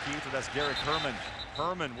 Markeith, that's Derek Herman.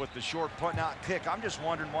 Herman with the short punt, now kick. I'm just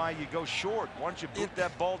wondering why you go short. Why don't you boot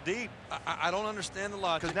that ball deep? I don't understand the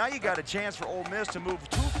logic. Because now you got a chance for Ole Miss to move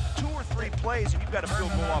two or three plays, and you've got a field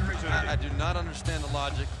goal opportunity. I do not understand the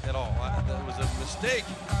logic at all. It was a mistake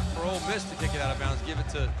for Ole Miss to kick it out of bounds, give it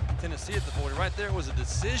to Tennessee at the 40. Right there was a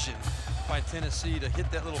decision by Tennessee to hit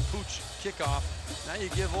that little pooch kickoff. Now you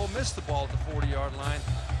give Ole Miss the ball at the 40-yard line.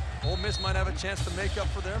 Ole Miss might have a chance to make up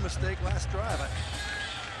for their mistake last drive.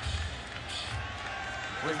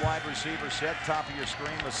 Three wide receiver set, top of your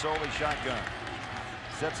screen, Masoli shotgun.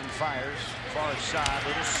 Sets and fires, far side,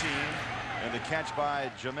 little seam, and the catch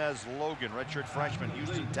by Jamez Logan, redshirt freshman,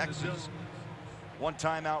 Houston, Texas. One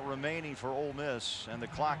timeout remaining for Ole Miss, and the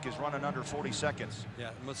clock is running under 40 seconds.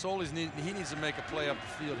 Yeah, Masoli's he needs to make a play up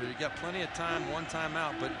the field here. You got plenty of time, one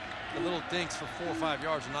timeout, but the little dinks for 4 or 5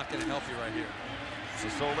 yards are not going to help you right here.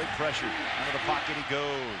 Masoli pressured. Into the pocket he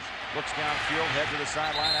goes. Looks downfield, head to the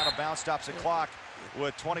sideline, out of bounds, stops the clock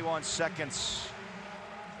with 21 seconds.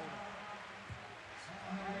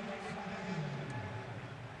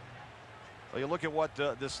 Well, you look at what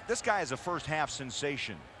this guy is a first half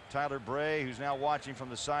sensation. Tyler Bray, who's now watching from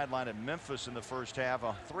the sideline at Memphis in the first half,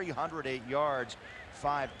 308 yards,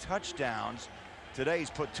 5 touchdowns. Today he's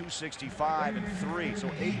put 265 and 3,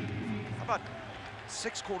 so 8. How about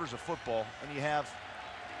 6 quarters of football and you have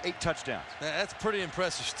 8 touchdowns? That's pretty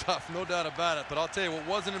impressive stuff, no doubt about it. But I'll tell you what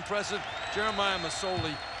wasn't impressive. Jeremiah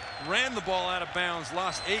Masoli ran the ball out of bounds,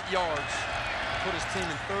 lost 8 yards, put his team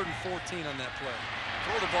in 3rd and 14 on that play.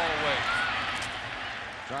 Throw the ball away.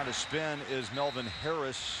 Trying to spin is Melvin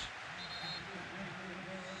Harris.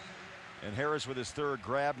 And Harris with his 3rd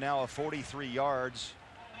grab, now of 43 yards.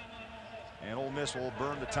 And Ole Miss will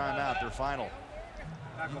burn the timeout, their final.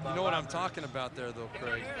 You know what I'm talking about there, though,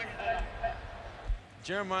 Craig.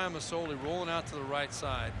 Jeremiah Masoli rolling out to the right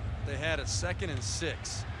side. They had a 2nd and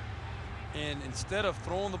 6. And instead of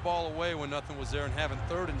throwing the ball away when nothing was there and having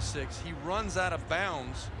 3rd and 6, he runs out of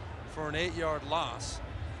bounds for an 8-yard loss.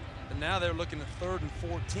 And now they're looking at 3rd and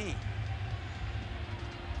 14.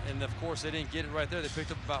 And of course they didn't get it right there. They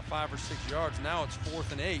picked up about 5 or 6 yards. Now it's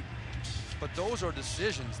 4th and 8. But those are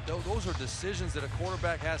decisions. Those are decisions that a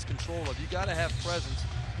quarterback has control of. You got to have presence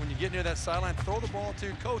when you get near that sideline. Throw the ball to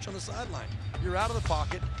your coach on the sideline. You're out of the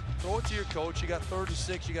pocket. Throw it to your coach. You got 3rd and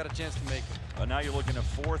 6. You got a chance to make it. Now you're looking at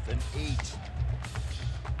 4th and 8.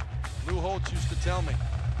 Lou Holtz used to tell me,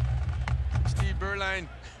 Steve Beuerlein,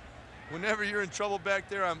 whenever you're in trouble back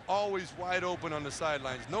there, I'm always wide open on the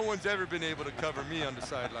sidelines. No one's ever been able to cover me on the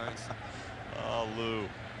sidelines. Oh, Lou.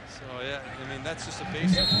 So, yeah, I mean, that's just a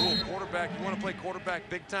basic rule. Quarterback, you want to play quarterback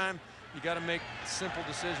big time, you got to make simple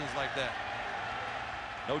decisions like that.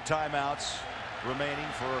 No timeouts remaining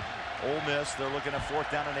for Ole Miss. They're looking at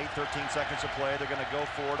 4th down and 8, 13 seconds to play. They're going to go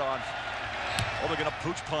for it on, they're going to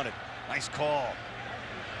pooch punt it. Nice call.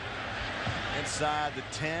 Inside the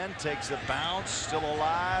 10, takes a bounce, still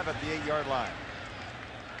alive at the 8-yard line.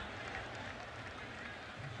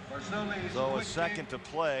 So a second to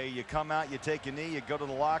play, you come out, you take a knee, you go to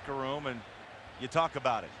the locker room, and you talk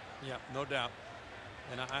about it. Yeah, no doubt.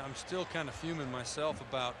 And I'm still kind of fuming myself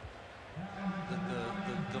about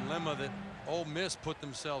the dilemma that Ole Miss put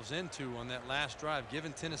themselves into on that last drive,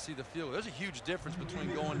 giving Tennessee the field. There's a huge difference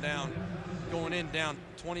between going in down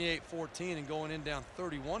 28-14 and going in down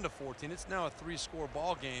 31-14. It's now a 3-score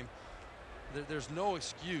ball game. There's no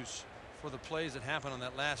excuse for the plays that happened on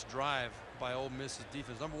that last drive by Ole Miss's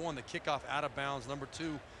defense. Number 1, the kickoff out of bounds. Number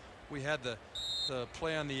 2, we had the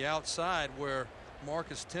play on the outside where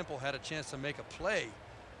Marcus Temple had a chance to make a play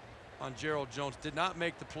on Gerald Jones. Did not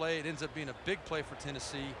make the play. It ends up being a big play for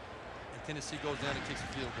Tennessee. And Tennessee goes down and kicks a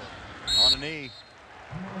field goal. On a knee.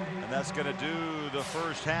 And that's going to do the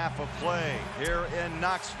first half of play here in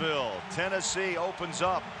Knoxville. Tennessee opens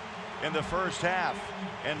up in the first half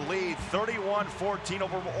and lead 31-14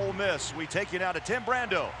 over Ole Miss. We take you now to Tim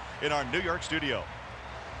Brando in our New York studio.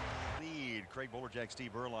 Lead, Craig Bolerjack,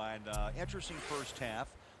 Steve Beuerlein. Interesting first half.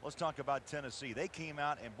 Let's talk about Tennessee. They came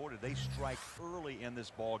out and, boy, did they strike early in this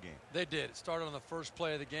ball game. They did. It started on the first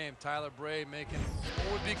play of the game. Tyler Bray making what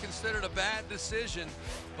would be considered a bad decision,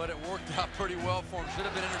 but it worked out pretty well for him. Should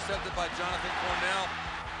have been intercepted by Jonathan Cornell.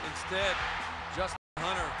 Instead, Justin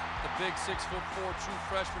Hunter, the big 6'4" true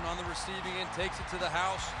freshman on the receiving end, takes it to the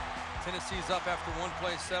house. Tennessee's up after one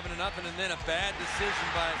play, 7-0, and then a bad decision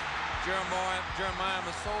by Jeremiah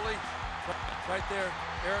Masoli. Right there,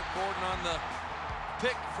 Eric Gordon on the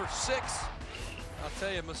pick for 6. I'll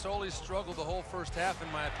tell you, Masoli struggled the whole first half,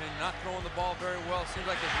 in my opinion, not throwing the ball very well. Seems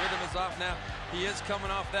like his rhythm is off now. He is coming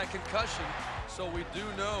off that concussion, so we do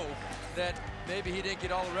know that maybe he didn't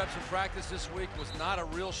get all the reps in practice this week. Was not a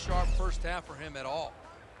real sharp first half for him at all.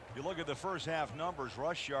 You look at the first half numbers,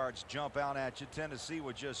 rush yards jump out at you. Tennessee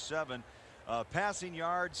with just 7. Passing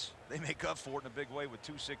yards, they make up for it in a big way with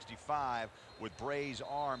 265 with Bray's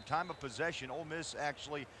arm. Time of possession, Ole Miss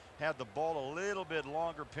actually had the ball a little bit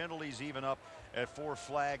longer. Penalties even up at 4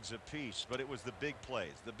 flags apiece. But it was the big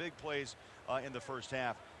plays. The big plays in the first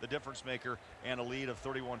half, the difference maker, and a lead of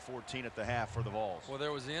 31-14 at the half for the Vols. Well,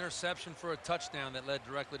 there was the interception for a touchdown that led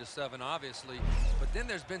directly to 7, obviously. But then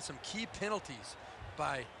there's been some key penalties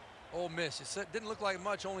by Ole Miss. It didn't look like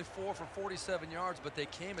much, only 4 for 47 yards, but they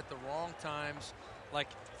came at the wrong times. Like,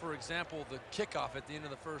 for example, the kickoff at the end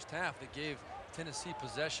of the first half that gave Tennessee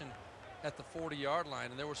possession at the 40-yard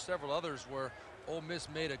line. And there were several others where Ole Miss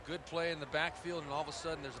made a good play in the backfield, and all of a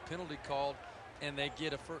sudden there's a penalty called, and they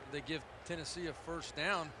give Tennessee a first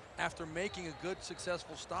down after making a good,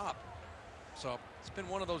 successful stop. So it's been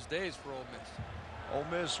one of those days for Ole Miss. Ole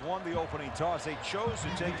Miss won the opening toss. They chose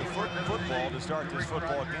to take the football to start this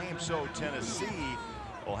football game, so Tennessee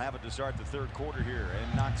will have it to start the third quarter here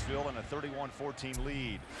in Knoxville in a 31-14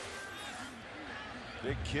 lead.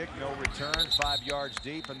 Big kick, no return, 5 yards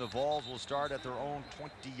deep, and the Vols will start at their own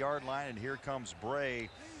 20-yard line. And here comes Bray,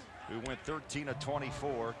 who went 13 of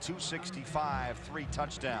 24, 265, 3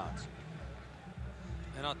 touchdowns.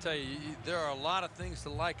 And I'll tell you, there are a lot of things to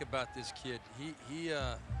like about this kid. He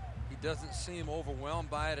doesn't seem overwhelmed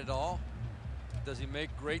by it at all. Does he make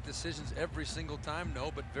great decisions every single time?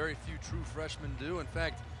 No, but very few true freshmen do. In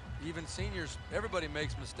fact, even seniors, everybody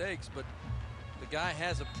makes mistakes, but the guy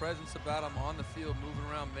has a presence about him on the field, moving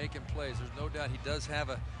around, making plays. There's no doubt he does have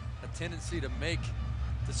a tendency to make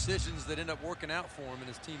decisions that end up working out for him and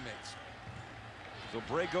his teammates. So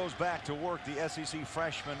Bray goes back to work, the SEC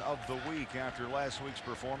Freshman of the Week, after last week's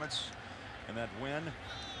performance and that win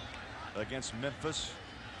against Memphis.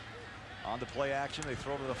 On the play action, they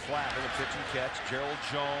throw to the flat with a pitch and catch. Gerald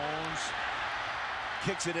Jones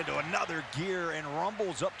kicks it into another gear and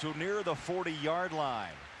rumbles up to near the 40-yard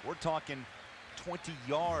line. We're talking 20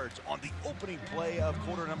 yards on the opening play of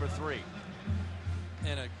quarter number 3.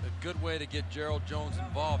 And a good way to get Gerald Jones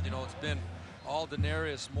involved. You know, it's been all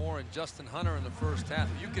Denarius Moore and Justin Hunter in the first half.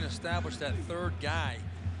 If you can establish that third guy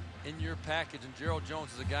in your package, and Gerald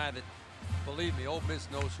Jones is a guy that, believe me, Ole Miss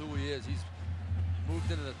knows who he is. He's moved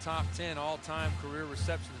into the top 10 all-time career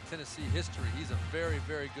receptions in Tennessee history. He's a very,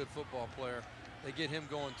 very good football player. They get him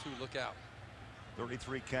going too. Look out.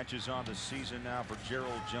 33 catches on the season now for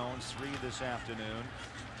Gerald Jones, 3 this afternoon,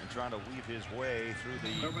 and trying to weave his way through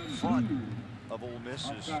the front of Ole Miss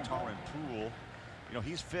is Tarin Poole. You know,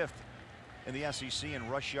 he's 5th in the SEC in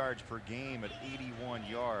rush yards per game at 81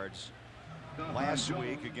 yards. Last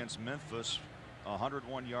week against Memphis,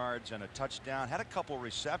 101 yards and a touchdown. Had a couple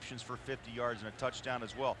receptions for 50 yards and a touchdown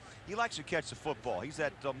as well. He likes to catch the football. He's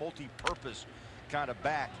that multi-purpose kind of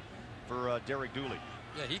back for Derek Dooley.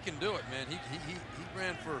 Yeah, he can do it, man. He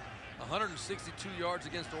ran for 162 yards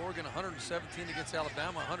against Oregon, 117 against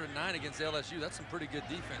Alabama, 109 against LSU. That's some pretty good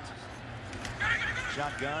defenses.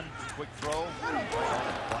 Shotgun, quick throw.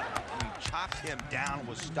 But you chopped him down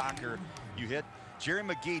with Stocker. You hit. Jerry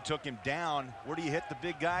McGee took him down. Where do you hit the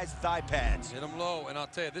big guys? Thigh pads. Hit him low, and I'll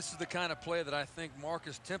tell you, this is the kind of play that I think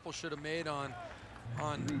Marcus Temple should have made on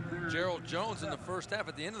Gerald Jones in the first half.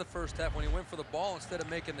 At the end of the first half, when he went for the ball, instead of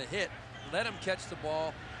making the hit, let him catch the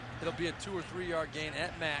ball. It'll be a 2 or 3 yard gain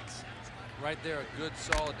at max. Right there, a good,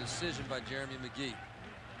 solid decision by Jeremy McGee.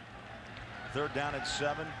 3rd down and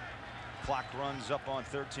 7. Clock runs up on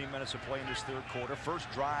 13 minutes of play in this third quarter. First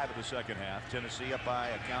drive of the second half. Tennessee up by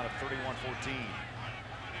a count of 31-14.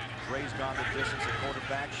 Bray's gone the distance at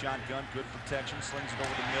quarterback. Shotgun, good protection. Slings it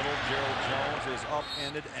over the middle. Gerald Jones is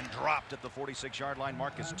upended and dropped at the 46-yard line.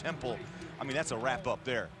 Marcus Temple. I mean, that's a wrap up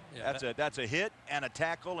there. Yeah, that's a hit and a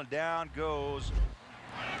tackle, and down goes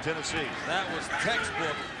Tennessee. That was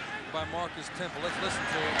textbook by Marcus Temple. Let's listen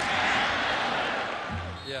to it.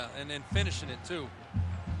 Yeah, and then finishing it too.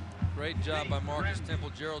 Great job by Marcus Temple.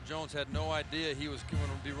 Gerald Jones had no idea he was going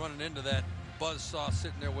to be running into that buzzsaw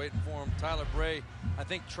sitting there waiting for him. Tyler Bray, I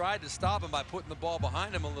think, tried to stop him by putting the ball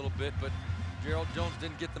behind him a little bit, but Gerald Jones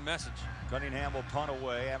didn't get the message. Cunningham will punt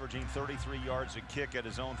away, averaging 33 yards a kick at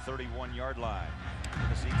his own 31-yard line.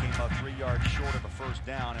 Tennessee came up 3 yards short of a first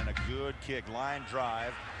down, and a good kick. Line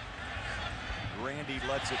drive. Grandy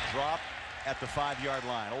lets it drop at the 5-yard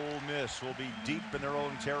line. Ole Miss will be deep in their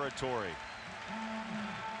own territory.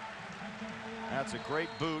 That's a great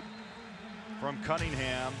boot from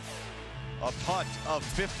Cunningham. A punt of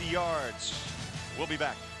 50 yards. We'll be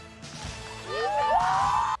back.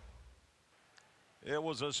 It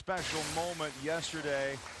was a special moment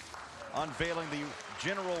yesterday, unveiling the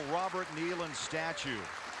General Robert Neyland statue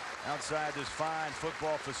outside this fine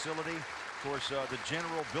football facility. Of course, the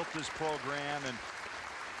General built this program, and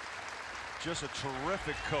just a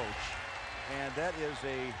terrific coach. And that is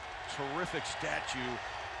a terrific statue.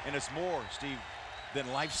 And it's more, Steve,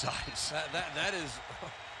 than life size. That is,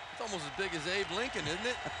 it's almost as big as Abe Lincoln, isn't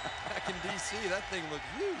it? Back in D.C., that thing looked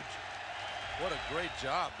huge. What a great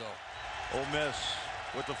job, though. Ole Miss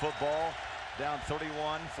with the football, down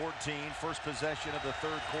 31-14, first possession of the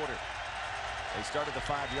third quarter. They started the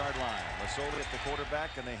 5-yard line. Masoli at the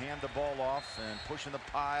quarterback, and they hand the ball off, and pushing the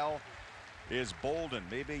pile is Bolden.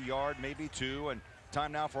 Maybe a yard, maybe 2, and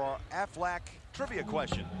time now for our Aflac trivia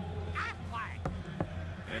question.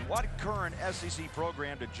 In what current SEC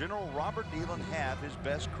program did General Robert Neyland have his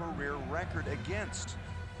best career record against?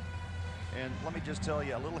 And let me just tell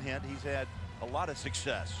you a little hint, he's had a lot of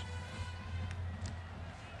success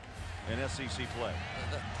in SEC play.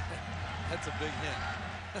 That's a big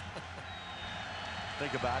hint.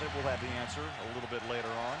 Think about it. We'll have the answer a little bit later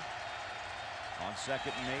on. On 2nd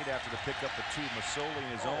and 8 after the pickup of 2, Masoli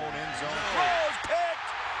in his own end zone. Throws picked.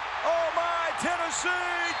 Oh my,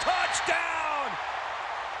 Tennessee, touchdown!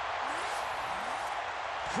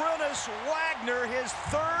 Prentice Wagner, his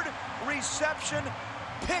 3rd reception,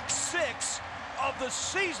 pick 6 of the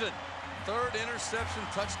season. 3rd interception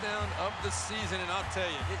touchdown of the season, and I'll tell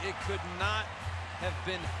you, it could not have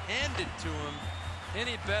been handed to him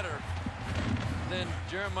any better than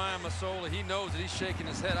Jeremiah Masoli. He knows that he's shaking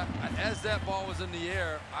his head. As that ball was in the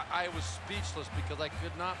air, I was speechless because I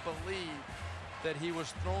could not believe that he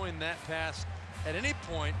was throwing that pass at any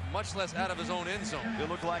point, much less out of his own end zone. It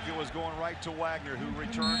looked like it was going right to Wagner, who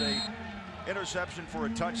returned a interception for a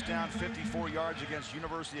touchdown, 54 yards against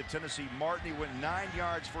University of Tennessee Martin. He went 9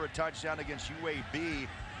 yards for a touchdown against UAB,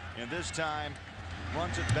 and this time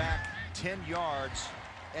runs it back 10 yards.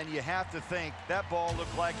 And you have to think that ball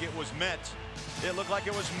looked like it was meant. It looked like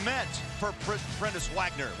it was meant for Prentice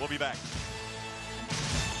Wagner. We'll be back.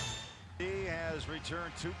 He has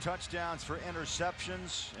returned 2 touchdowns for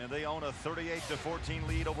interceptions, and they own a 38-14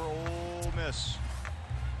 lead over Ole Miss.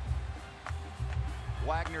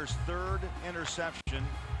 Wagner's 3rd interception,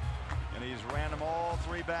 and he's ran them all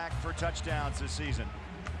 3 back for touchdowns this season.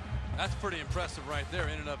 That's pretty impressive right there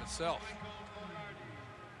in and of itself.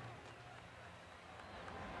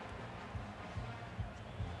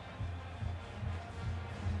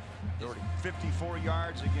 54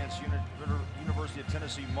 yards against University of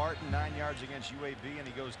Tennessee Martin, 9 yards against UAB, and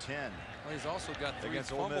he goes 10. Well, he's also got 3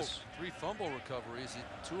 fumble recoveries.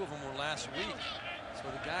 2 of them were last week. So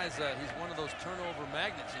the guy's he's one of those turnover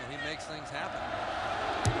magnets. You know, he makes things happen.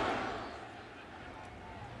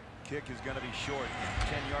 Kick is going to be short,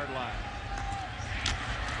 10-yard line.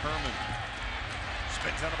 Herman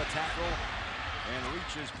spins out of a tackle and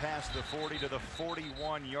reaches past the 40 to the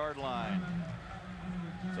 41-yard line.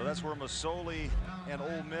 So that's where Masoli and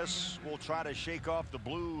Ole Miss will try to shake off the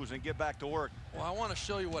blues and get back to work. Well, I want to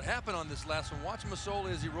show you what happened on this last one. Watch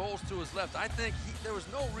Masoli as he rolls to his left. I think there was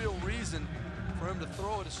no real reason for him to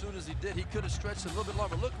throw it as soon as he did. He could have stretched it a little bit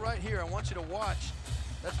longer. Look right here. I want you to watch.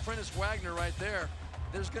 That's Prentice Wagner right there.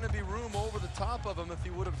 There's going to be room over the top of him if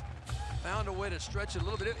he would have found a way to stretch it a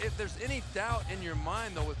little bit. If there's any doubt in your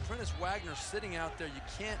mind, though, with Prentice Wagner sitting out there, you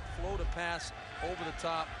can't float a pass over the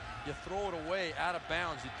top. You throw it away out of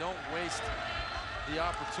bounds. You don't waste the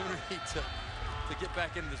opportunity to get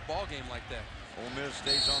back into this ball game like that. Ole Miss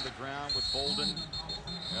stays on the ground with Bolden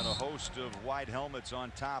and a host of white helmets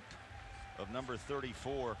on top of number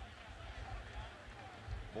 34.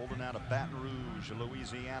 Bolden out of Baton Rouge,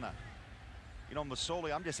 Louisiana. You know,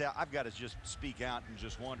 Masoli, I've got to just speak out and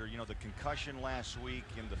just wonder, you know, the concussion last week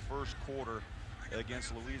in the first quarter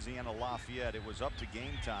against Louisiana Lafayette, it was up to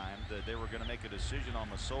game time that they were going to make a decision on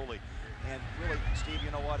Masoli. And really, Steve,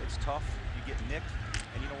 you know what? It's tough. You get nicked,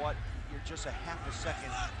 and you know what? You're just a half a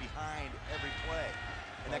second behind every play.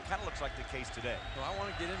 And that kind of looks like the case today. Well, I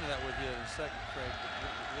want to get into that with you in a second, Craig.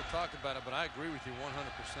 We'll talk about it, but I agree with you 100%.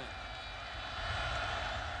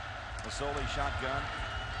 Masoli shotgun,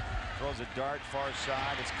 throws a dart far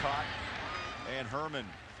side. It's caught, and Herman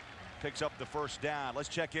picks up the first down. Let's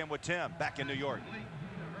check in with Tim back in New York.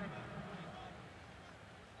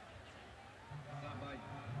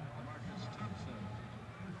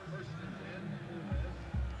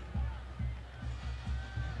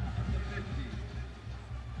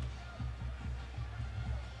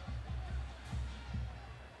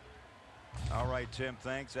 All right, Tim,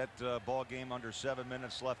 thanks. That ball game under 7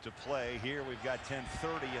 minutes left to play. Here we've got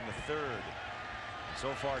 10:30 in the 3rd. So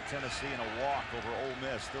far, Tennessee in a walk over Ole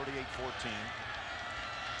Miss, 38-14.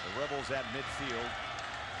 The Rebels at midfield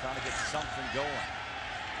trying to get something going.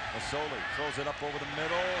 Masoli throws it up over the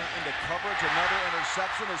middle into coverage. Another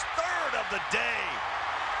interception, his 3rd of the day.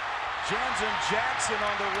 Jansen Jackson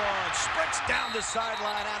on the run, sprints down the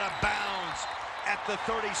sideline out of bounds at the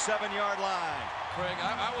 37-yard line. Craig,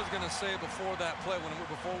 I was going to say before that play,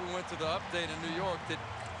 before we went to the update in New York, that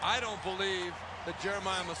I don't believe that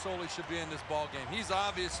Jeremiah Masoli should be in this ball game. He's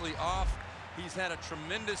obviously off. He's had a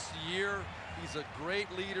tremendous year. He's a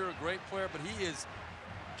great leader, a great player, but he is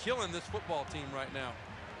killing this football team right now.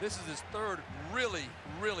 This is his 3rd really,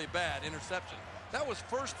 really bad interception. That was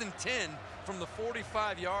 1st and 10 from the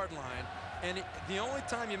 45-yard line. And the only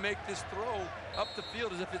time you make this throw up the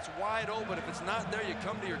field is if it's wide open. If it's not there, you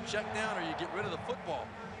come to your check down or you get rid of the football.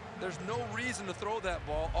 There's no reason to throw that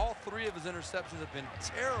ball. All 3 of his interceptions have been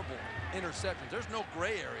terrible interceptions. There's no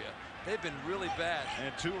gray area. They've been really bad.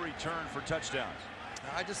 And 2 returned for touchdowns.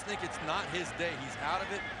 I just think it's not his day. He's out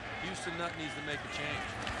of it. Houston Nutt needs to make a change.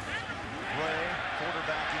 Bray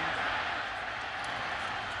quarterbacking.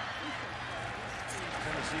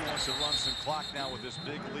 Tennessee wants to run some clock now with this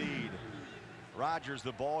big lead. Rodgers,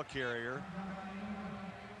 the ball carrier.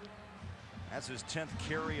 That's his 10th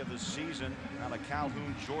carry of the season out of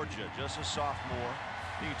Calhoun, Georgia, just a sophomore.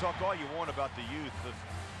 You can talk all you want about the youth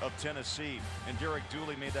of Tennessee, and Derek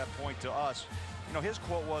Dooley made that point to us. You know, his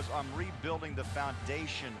quote was, "I'm rebuilding the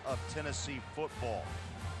foundation of Tennessee football."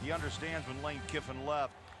 He understands when Lane Kiffin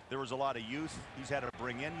left, there was a lot of youth. He's had to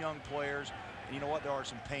bring in young players. And you know what? There are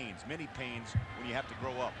some pains, many pains, when you have to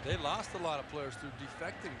grow up. They lost a lot of players through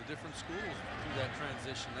defecting to different schools through that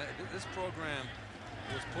transition. This program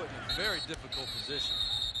was put in a very difficult position.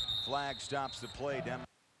 Flag stops the play down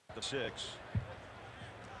to 6.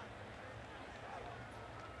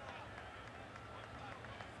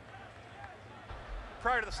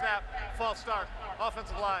 Prior to the snap, false start,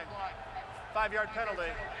 offensive line, 5-yard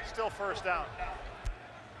penalty, still first down.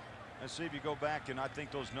 Let's see if you go back, and I think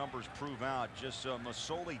those numbers prove out. Just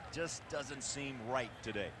Masoli just doesn't seem right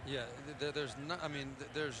today. Yeah, there's not. I mean,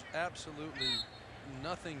 there's absolutely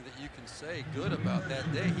nothing that you can say good about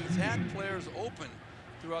that day. He's had players open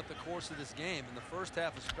throughout the course of this game. In the first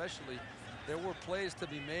half especially, there were plays to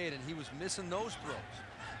be made, and he was missing those throws.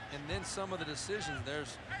 And then some of the decisions, there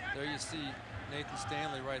you see Nathan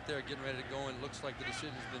Stanley right there getting ready to go in. Looks like the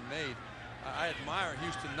decision's been made. I admire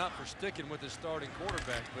Houston Nutt for sticking with his starting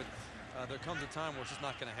quarterback, but there comes a time where it's just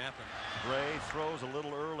not going to happen. Bray throws a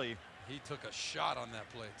little early. He took a shot on that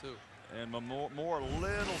play, too. And Moore a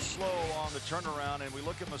little slow on the turnaround, and we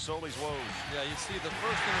look at Masoli's woes. Yeah, you see the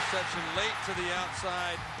first interception late to the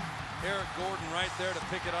outside. Eric Gordon right there to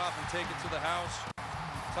pick it off and take it to the house.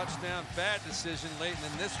 Touchdown, bad decision late, and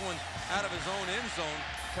then this one out of his own end zone.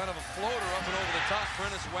 Kind of a floater up and over the top.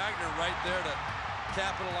 Prentice Wagner right there to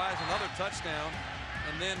capitalize another touchdown.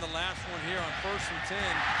 And then the last one here on 1st and 10,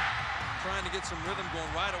 trying to get some rhythm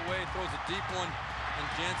going right away, throws a deep one, and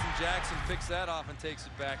Jansen Jackson picks that off and takes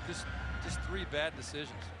it back. Just 3 bad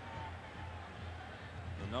decisions.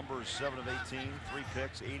 The number is 7 of 18, 3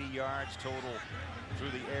 picks, 80 yards total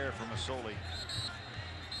through the air for Masoli.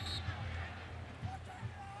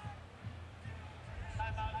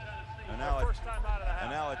 And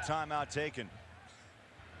now a timeout taken.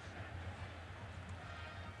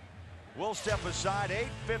 We'll step aside.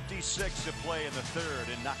 8:56 to play in the 3rd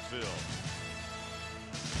in Knoxville.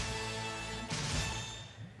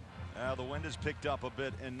 Now the wind has picked up a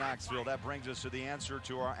bit in Knoxville. That brings us to the answer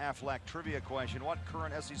to our Aflac trivia question. What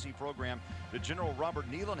current SEC program did General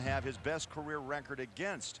Robert Neyland have his best career record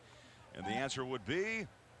against? And the answer would be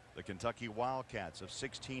the Kentucky Wildcats of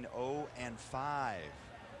 16-0-5.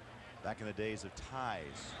 Back in the days of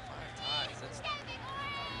ties. 5 ties. That's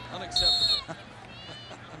unacceptable.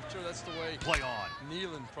 I'm sure that's the way Play on.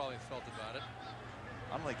 Neyland probably felt about it.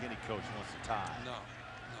 I don't think any coach wants to tie. No.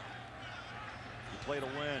 You play to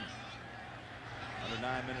win. Under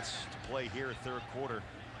 9 minutes to play here, 3rd quarter.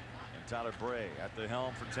 And Tyler Bray at the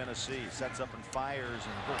helm for Tennessee. Sets up and fires.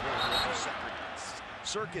 And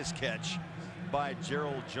circus catch by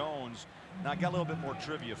Gerald Jones. Now I got a little bit more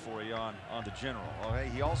trivia for you on the General. Okay,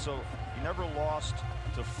 he never lost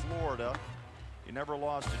to Florida, he never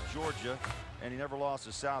lost to Georgia, and he never lost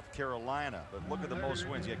to South Carolina. But look at the most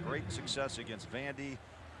wins. He had great success against Vandy.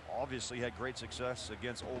 Obviously had great success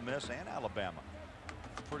against Ole Miss and Alabama.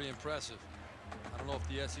 Pretty impressive. I don't know if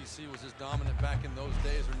the SEC was as dominant back in those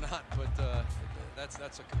days or not, but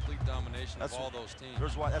that's a complete domination of all those teams.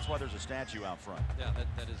 That's why there's a statue out front. Yeah,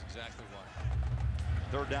 that is exactly why.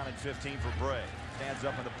 3rd down and 15 for Bray. Stands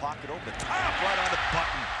up in the pocket over the top, right on the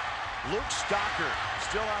button. Luke Stocker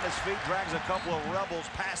still on his feet, drags a couple of Rebels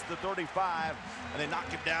past the 35, and they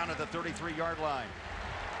knock it down at the 33-yard line.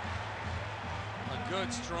 A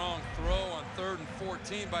good, strong throw on 3rd and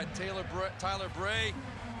 14 by Tyler Bray.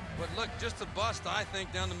 But look, just a bust, I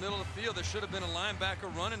think, down the middle of the field. There should have been a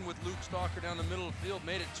linebacker running with Luke Stocker down the middle of the field.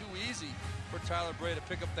 Made it too easy for Tyler Bray to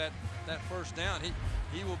pick up that 1st down.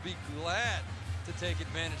 He will be glad to take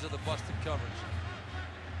advantage of the busted coverage.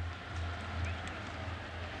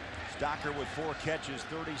 Stocker with 4 catches,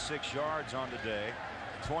 36 yards on the day,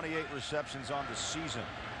 28 receptions on the season.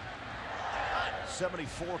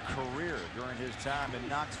 74 career during his time in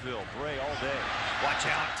Knoxville. Bray all day. Watch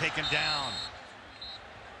out, taken down.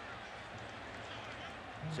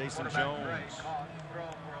 Jason Jones.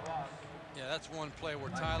 Yeah, that's one play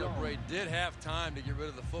where Tyler Bray did have time to get rid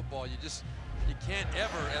of the football. You just You can't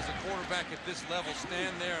ever, as a quarterback at this level,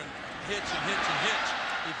 stand there and hitch and hitch and hitch.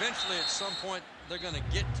 Eventually, at some point, they're going to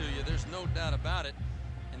get to you. There's no doubt about it.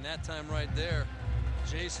 And that time right there,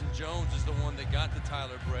 Jason Jones is the one that got to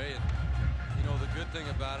Tyler Bray. And, you know, the good thing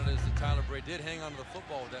about it is that Tyler Bray did hang on to the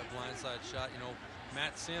football with that blindside shot. You know,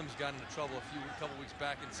 Matt Sims got into trouble a couple weeks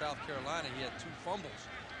back in South Carolina. He had 2 fumbles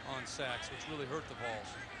on sacks, which really hurt the Vols.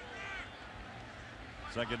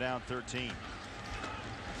 Second down, 13.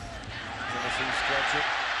 Tennessee stretch it.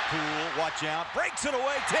 Poole, watch out. Breaks it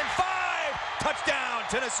away. 10-5. Touchdown,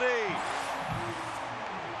 Tennessee.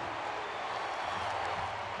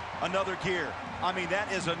 Another gear. I mean,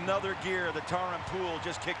 that is another gear that Tyron Poole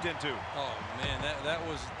just kicked into. Oh, man, that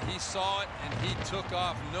was, he saw it, and he took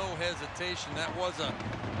off, no hesitation. That was a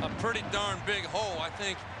pretty darn big hole. I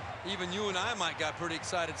think even you and I might got pretty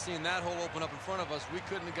excited seeing that hole open up in front of us. We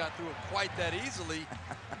couldn't have got through it quite that easily.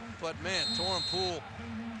 But, man, Tyron Poole,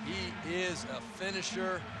 he is a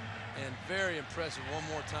finisher and very impressive one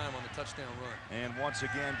more time on the touchdown run. And once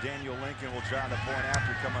again, Daniel Lincoln will try the point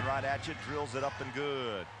after coming right at you. Drills it up and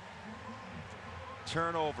good.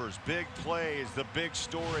 Turnovers, big plays, the big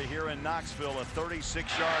story here in Knoxville. A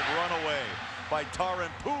 36-yard runaway by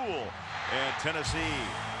Tyron Poole. And Tennessee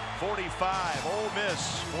 45, Ole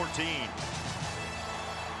Miss 14.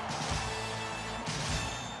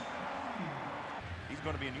 He's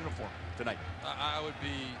going to be in uniform tonight. I would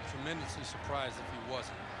be tremendously surprised if he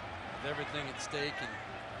wasn't. With everything at stake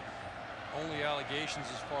and only allegations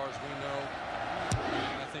as far as we know,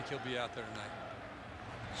 I think he'll be out there tonight.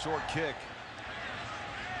 Short kick.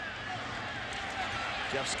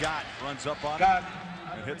 Jeff Scott runs up on it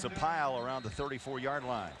and hits a pile around the 34-yard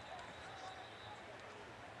line.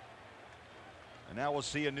 And now we'll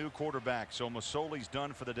see a new quarterback. So Masoli's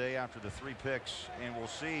done for the day after the 3 picks, and we'll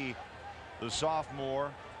see the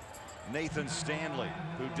sophomore Nathan Stanley,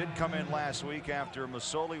 who did come in last week after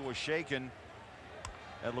Masoli was shaken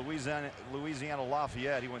at Louisiana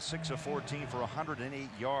Lafayette. He went 6 of 14 for 108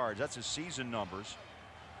 yards. That's his season numbers.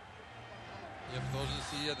 Yep,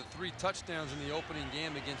 those are the 3 touchdowns in the opening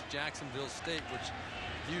game against Jacksonville State, which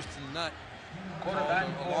Houston Nutt,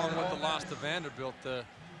 along with the loss to Vanderbilt, the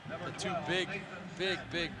 2 big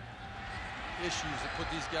issues that put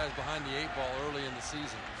these guys behind the 8 ball early in the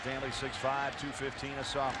season. Stanley 6'5", 215, a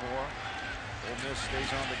sophomore. Ole Miss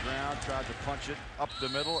stays on the ground, tries to punch it up the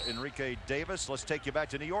middle. Enrique Davis. Let's take you back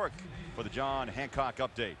to New York for the John Hancock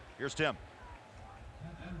update. Here's Tim.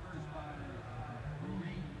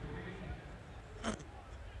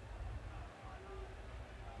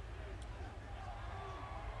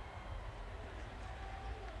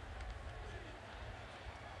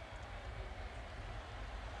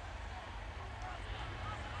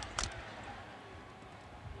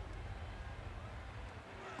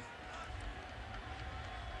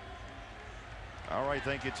 All right,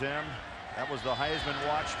 thank you, Tim. That was the Heisman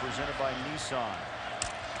Watch presented by Nissan.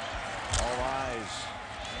 All eyes.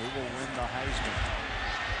 Who will win the Heisman?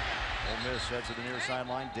 Ole Miss heads to the near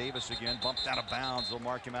sideline. Davis again bumped out of bounds. They'll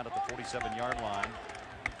mark him out at the 47-yard line.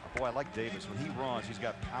 Oh, boy, I like Davis. When he runs, he's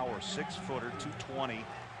got power. 6-footer, 220.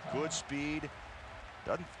 Good speed.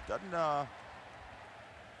 They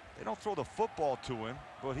don't throw the football to him,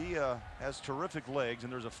 but he has terrific legs,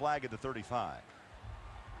 and there's a flag at the 35.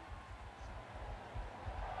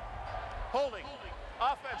 Holding.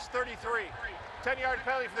 Offense 33. 10-yard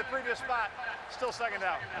penalty for the previous spot. Still second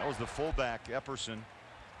down. That was the fullback, Epperson,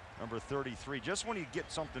 number 33. Just when you get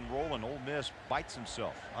something rolling, Ole Miss bites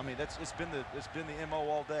himself. I mean, it's been the MO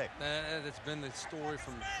all day. It's been the story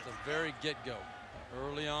from the very get-go.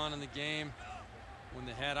 Early on in the game, when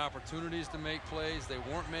they had opportunities to make plays, they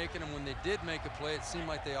weren't making them. When they did make a play, it seemed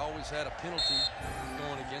like they always had a penalty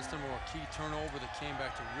going against them or a key turnover that came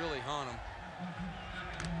back to really haunt them.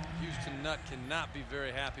 Houston Nutt cannot be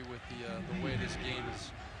very happy with the way this game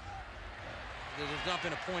is. There's not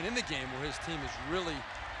been a point in the game where his team has really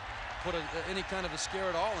put any kind of a scare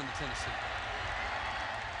at all into Tennessee.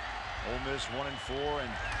 Ole Miss 1-4 in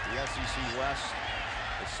the SEC West.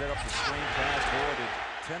 They set up the screen pass. Boy, did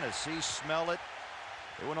Tennessee smell it.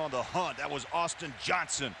 They went on the hunt. That was Austin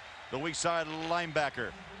Johnson, the weak side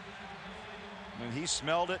linebacker. And he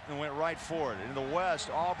smelled it and went right for it. In the West,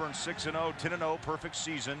 Auburn 6-0, 10-0, perfect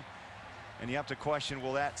season. And you have to question,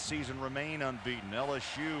 will that season remain unbeaten?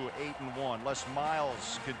 LSU 8-1. Les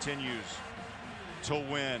Miles continues to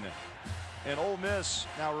win. And Ole Miss,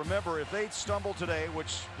 now remember, if they stumble today,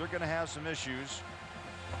 which they're going to have some issues,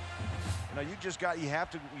 you know, you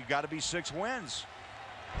got to be 6 wins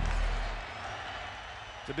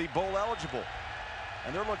to be bowl eligible.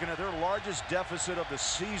 And they're looking at their largest deficit of the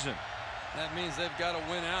season. That means they've got to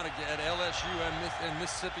win out at LSU and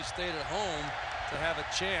Mississippi State at home to have a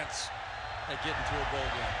chance at getting to a bowl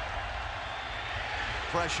game.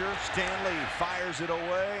 Pressure. Stanley fires it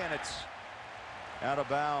away, and it's out of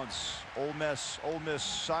bounds. Ole Miss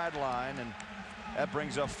sideline, and that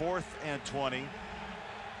brings up 4th and 20.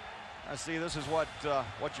 I see this is what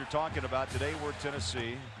you're talking about. Today we're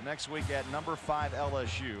Tennessee. Next week at number 5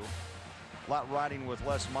 LSU. A lot riding with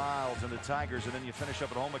Les Miles and the Tigers, and then you finish up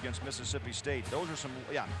at home against Mississippi State. Those are some,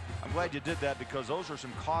 yeah, I'm glad you did that because those are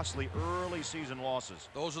some costly early season losses.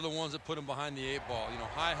 Those are the ones that put them behind the 8 ball. You know,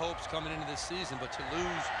 high hopes coming into this season, but you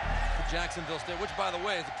lose to Jacksonville State, which, by the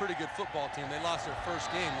way, is a pretty good football team. They lost their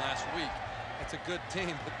first game last week. It's a good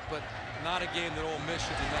team, but not a game that Ole Miss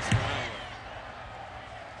should be messing around with.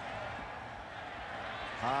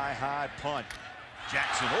 High punt.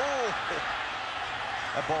 Jackson, oh!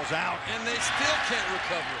 That ball's out. And they still can't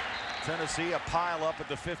recover it. Tennessee a pile up at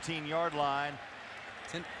the 15-yard line.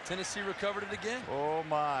 Tennessee recovered it again. Oh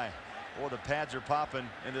my. Boy, the pads are popping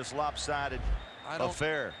in this lopsided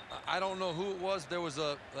affair. I don't know who it was. There was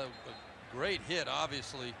a great hit,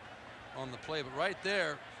 obviously, on the play. But right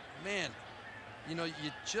there, man, you know,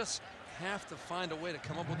 you just have to find a way to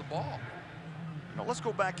come up with the ball. Now let's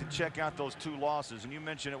go back and check out those 2 losses. And you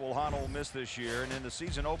mentioned it will haunt Ole Miss this year. And in the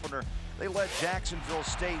season opener, they led Jacksonville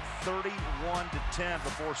State 31-10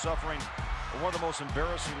 before suffering one of the most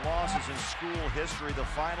embarrassing losses in school history. The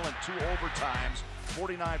final in 2 overtimes,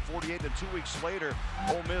 49-48. Then 2 weeks later,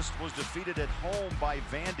 Ole Miss was defeated at home by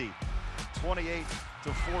Vandy,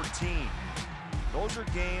 28-14. Those are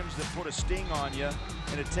games that put a sting on you,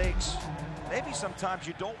 and it takes maybe sometimes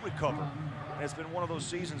you don't recover. It's been one of those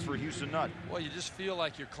seasons for Houston Nutt. Well, you just feel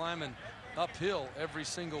like you're climbing uphill every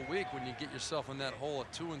single week when you get yourself in that hole, a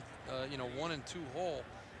 1 and 2 hole.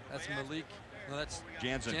 That's Malik. No, that's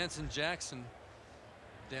Jansen Jackson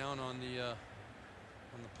down on the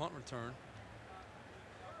punt return.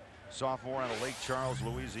 Sophomore out of Lake Charles,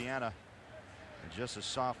 Louisiana. And just a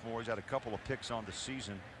sophomore, he's had a couple of picks on the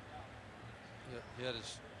season. Yeah, he had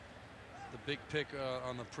the big pick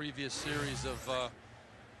on the previous series of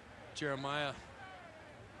Jeremiah.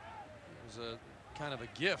 It was a kind of a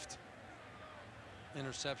gift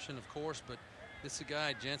interception, of course, but this is a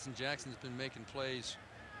guy, Jansen Jackson's been making plays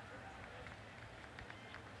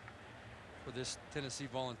for this Tennessee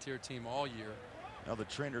Volunteer team all year. Now the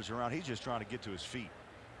trainer's around. He's just trying to get to his feet.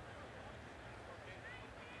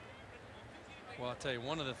 Well, I'll tell you,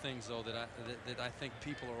 one of the things, though, that I think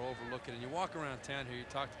people are overlooking, and you walk around town here, you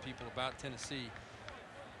talk to people about Tennessee,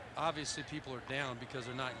 obviously people are down because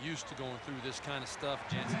they're not used to going through this kind of stuff.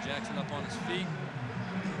 Jansen Jackson up on his feet.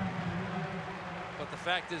 But the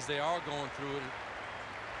fact is they are going through it.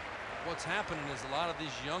 What's happening is a lot of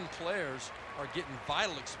these young players are getting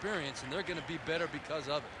vital experience, and they're going to be better because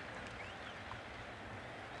of it.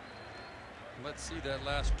 Let's see that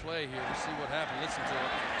last play here to see what happened. Listen to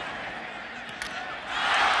it.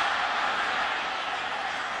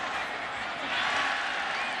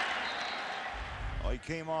 He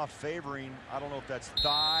came off favoring, I don't know if that's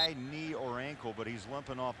thigh, knee, or ankle, but he's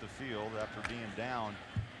limping off the field after being down.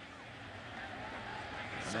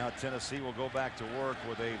 And now Tennessee will go back to work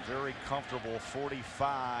with a very comfortable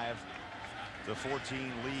 45-14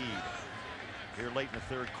 lead here late in the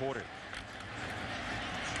 3rd quarter.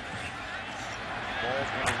 Ball's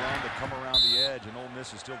going to run to come around the edge, and Ole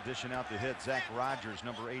Miss is still dishing out the hit. Zach Rogers,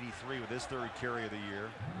 number 83, with his 3rd carry of the year.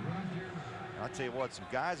 I'll tell you what, some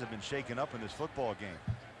guys have been shaken up in this football game.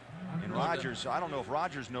 And Rogers, I don't know if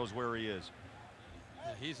Rogers knows where he is.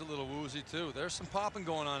 Yeah, he's a little woozy too. There's some popping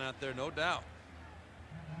going on out there, no doubt.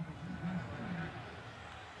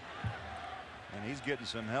 And he's getting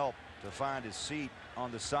some help to find his seat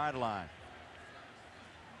on the sideline.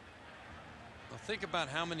 Well, think about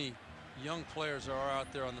how many young players are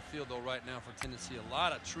out there on the field, though, right now for Tennessee. A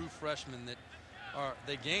lot of true freshmen that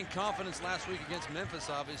they gained confidence last week against Memphis,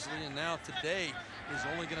 obviously, and now today is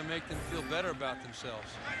only going to make them feel better about themselves.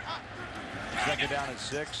 2nd down and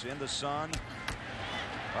 6 in the sun.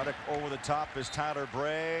 Right over the top is Tyler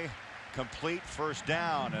Bray. Complete, 1st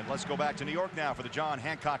down. And let's go back to New York now for the John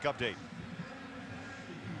Hancock update.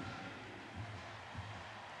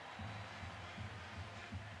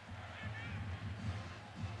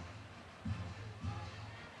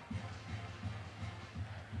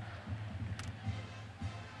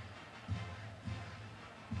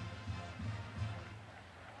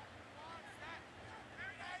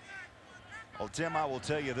 Well, Tim, I will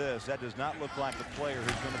tell you this. That does not look like the player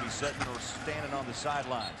who's going to be sitting or standing on the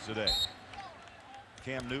sidelines today.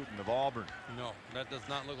 Cam Newton of Auburn. No, that does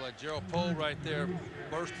not look like Gerald Poe right there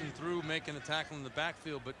bursting through, making a tackle in the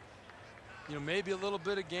backfield. But you know, maybe a little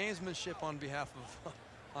bit of gamesmanship on behalf of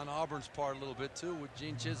on Auburn's part a little bit too with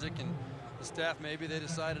Gene Chizik and the staff. Maybe they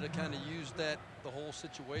decided to kind of use the whole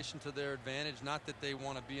situation to their advantage. Not that they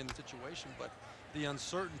want to be in the situation, but the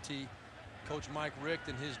uncertainty. Coach Mike Richt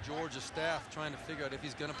and his Georgia staff trying to figure out if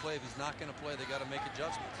he's going to play, if he's not going to play. They got to make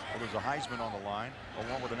adjustments. Well, there's a Heisman on the line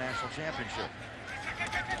along with a national championship.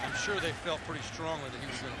 I'm sure they felt pretty strongly that he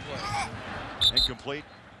was going to play. Incomplete.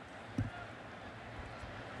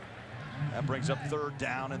 That brings up 3rd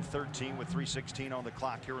down and 13 with 3:16 on the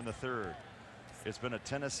clock here in the 3rd. It's been a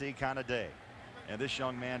Tennessee kind of day. And this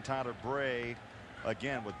young man, Tyler Bray,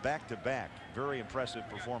 again with back-to-back very impressive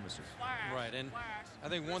performances. Right, and I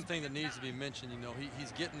think one thing that needs to be mentioned, you know,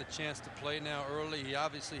 he's getting the chance to play now early. He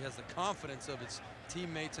obviously has the confidence of his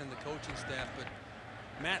teammates and the coaching staff, but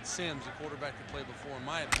Matt Sims, the quarterback that played before, in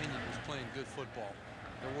my opinion, was playing good football.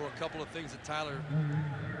 There were a couple of things that Tyler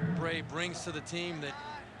Bray brings to the team that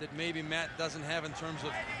maybe Matt doesn't have in terms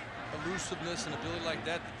of elusiveness and ability like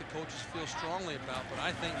that the coaches feel strongly about. But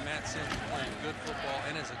I think Matt Sims is playing good football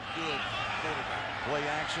and is a good quarterback. Play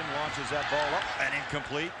action, launches that ball up and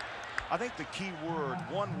incomplete. I think the key word,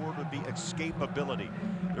 one word, would be escapability.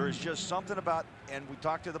 There is just something about, and we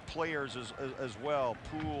talked to the players as well,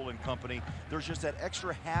 Poole and company, there's just that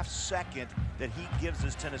extra half second that he gives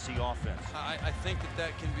his Tennessee offense. I think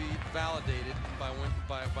that can be validated by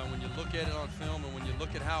when you look at it on film and when you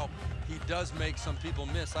look at how he does make some people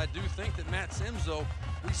miss. I do think that Matt Sims, though,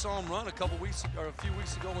 we saw him run a few weeks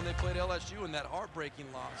ago when they played LSU in that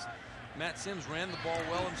heartbreaking loss. Matt Sims ran the ball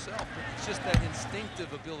well himself, but it's just that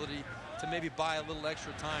instinctive ability to maybe buy a little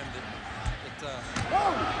extra time that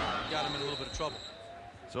got him in a little bit of trouble.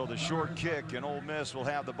 So the short kick, and Ole Miss will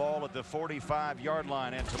have the ball at the 45-yard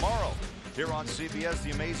line. And tomorrow, here on CBS,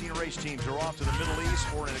 the Amazing Race teams are off to the Middle East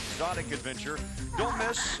for an exotic adventure. Don't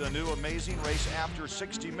miss a new Amazing Race after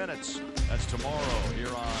 60 minutes. That's tomorrow here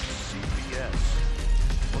on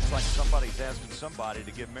CBS. Looks like somebody's asking somebody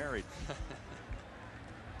to get married.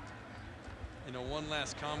 You know, one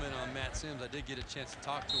last comment on Matt Sims. I did get a chance to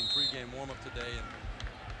talk to him pregame warm-up today and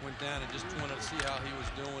went down and just wanted to see how he was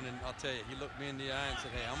doing. And I'll tell you, he looked me in the eye and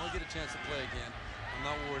said, hey, I'm going to get a chance to play again. I'm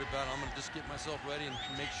not worried about it. I'm going to just get myself ready and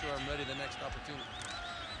make sure I'm ready the next opportunity.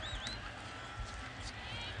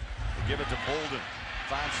 They give it to Bolden.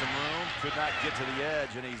 Finds some room. Could not get to the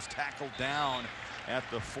edge, and he's tackled down at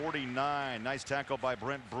the 49. Nice tackle by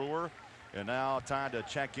Brent Brewer. And now time to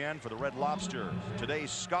check in for the Red Lobster.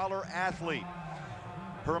 Today's scholar athlete,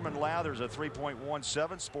 Herman Lathers, a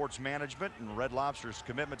 3.17 sports management, and Red Lobster's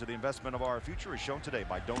commitment to the investment of our future is shown today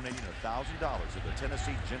by donating $1,000 to the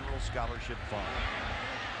Tennessee General Scholarship Fund.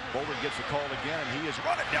 Bolden gets the call again, and he is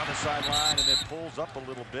running down the sideline and then pulls up a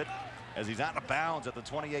little bit as he's out of bounds at the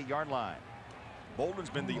 28-yard line. Bolden's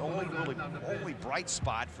been the only bright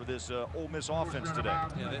spot for this Ole Miss offense today.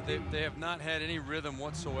 Yeah, they have not had any rhythm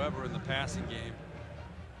whatsoever in the passing game.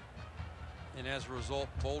 And as a result,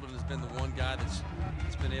 Bolden has been the one guy that's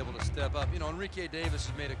been able to step up. You know, Enrique Davis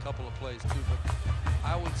has made a couple of plays too, but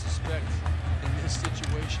I would suspect in this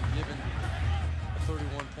situation, given a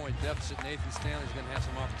 31-point deficit, Nathan Stanley's going to have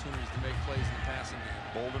some opportunities to make plays in the passing game.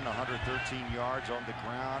 Bolden 113 yards on the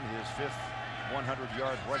ground, his 5th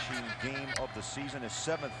 100-yard rushing game of the season, his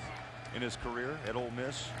 7th in his career at Ole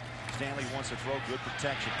Miss. Stanley wants to throw, good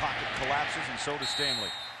protection. Pocket collapses, and so does Stanley.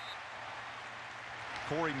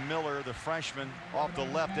 Corey Miller, the freshman, off the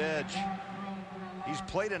left edge. He's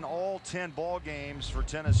played in all 10 ball games for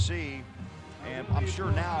Tennessee, and I'm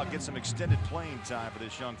sure now get some extended playing time for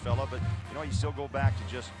this young fella, but you know, you still go back to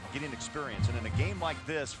just getting experience. And in a game like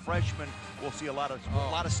this, freshmen will see a lot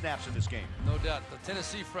of snaps in this game. No doubt. The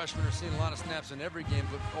Tennessee freshmen are seeing a lot of snaps in every game,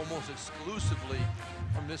 but almost exclusively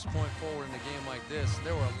from this point forward in a game like this.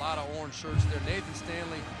 There were a lot of orange shirts there. Nathan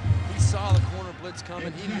Stanley, he saw the corner blitz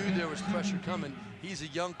coming. He knew there was pressure coming. He's a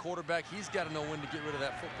young quarterback. He's got to know when to get rid of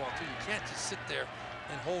that football, too. You can't just sit there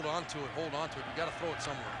and hold on to it. You got to throw it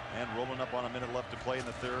somewhere. And rolling up on a minute left to play in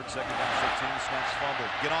the 3rd. 2nd down, 15, snaps fumble.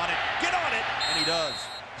 Get on it, and he does.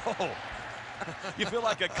 Oh, you feel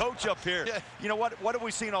like a coach up here. Yeah. You know what have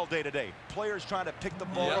we seen all day today? Players trying to pick the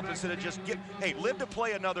ball up instead of just live to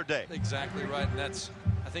play another day. Exactly right, and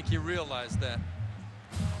I think he realized that.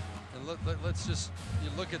 And let's just,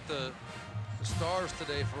 you look at the stars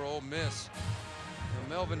today for Ole Miss.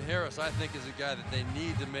 Melvin Harris, I think, is a guy that they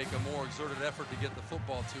need to make a more exerted effort to get the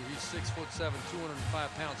football to. He's 6'7",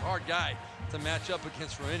 205 pounds. Hard guy to match up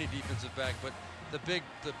against for any defensive back. But the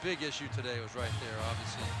big issue today was right there,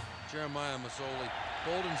 obviously. Jeremiah Masoli.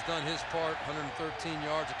 Bolden's done his part, 113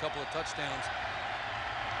 yards, a couple of touchdowns.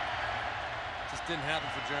 Just didn't happen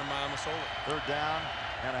for Jeremiah Masoli. 3rd down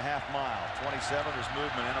and a half mile. 27, there's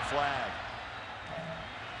movement and a flag.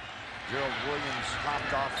 Gerald Williams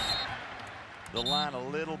hopped off the line a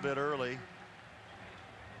little bit early.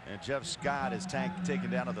 And Jeff Scott is taken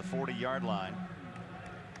down to the 40-yard line.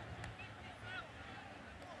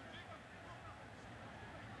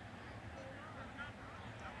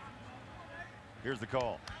 Here's the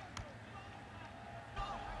call.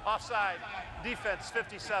 Offside, defense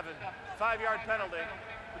 57, 5-yard penalty.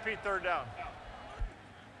 Repeat, third down.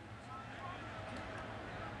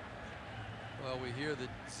 Well, we hear that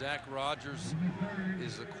Zach Rogers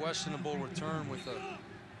is a questionable return with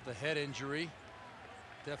the head injury.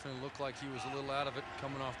 Definitely looked like he was a little out of it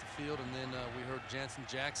coming off the field. And then we heard Jansen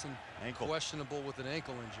Jackson ankle questionable with an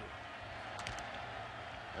ankle injury.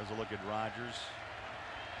 There's a look at Rogers.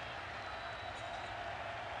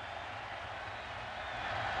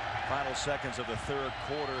 Final seconds of the third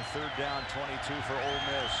quarter. Third down, 22 for Ole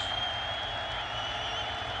Miss.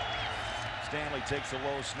 Stanley takes the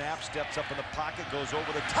low snap, steps up in the pocket, goes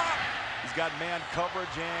over the top. He's got man coverage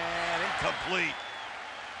and incomplete.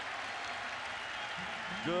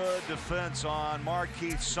 Good defense on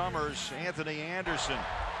Markeith Summers. Anthony Anderson.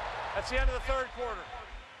 That's the end of the third quarter.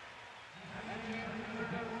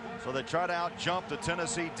 So they try to out-jump the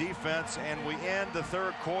Tennessee defense, and we end the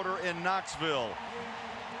third quarter in Knoxville.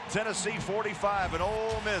 Tennessee 45 and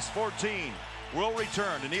Ole Miss 14. We'll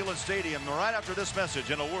return to Neyland Stadium right after this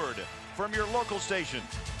message and a word from your local station.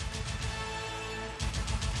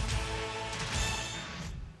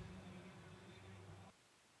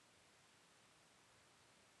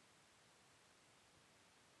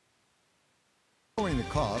 Lowering the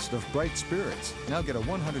cost of Bright Spirits. Now get a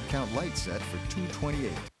 100-count light set for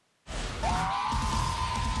 $2.28.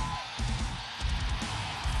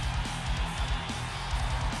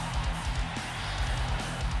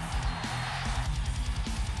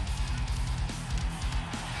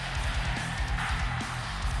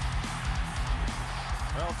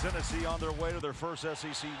 Tennessee on their way to their first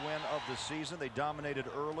SEC win of the season. They dominated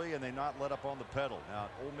early and they not let up on the pedal. Now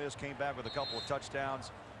Ole Miss came back with a couple of touchdowns,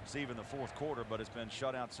 Steve, in the fourth quarter, but it's been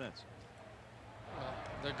shut out since.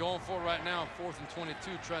 They're going for it right now, 4th and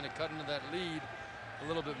 22, trying to cut into that lead a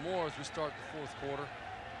little bit more as we start the fourth quarter.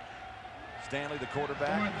 Stanley, the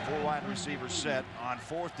quarterback, 4 wide receivers set on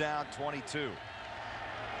 4th down, 22.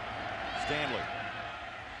 Stanley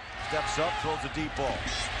steps up, throws a deep ball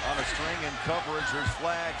on a string in coverage. There's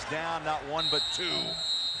flags down, not 1 but 2.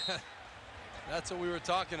 That's what we were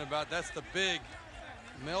talking about. That's the big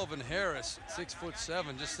Melvin Harris,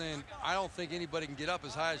 6'7", just saying, I don't think anybody can get up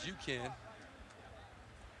as high as you can.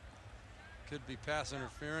 Could be pass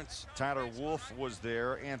interference. Tyler Wolf was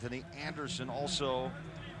there. Anthony Anderson also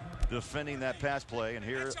defending that pass play. And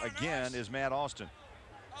here again is Matt Austin.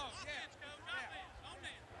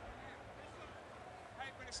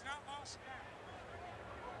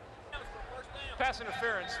 Pass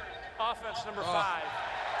interference, offense number 5.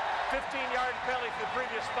 15-yard penalty for the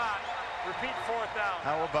previous spot. Repeat, 4th down.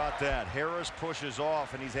 How about that? Harris pushes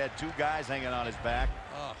off, and he's had 2 guys hanging on his back.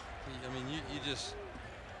 Oh, I mean, you just,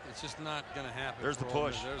 it's just not going to happen. There's the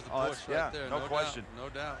push. There's the push right there. No question. Doubt, no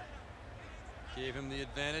doubt. Gave him the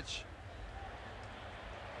advantage.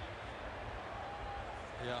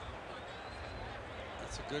 Yeah.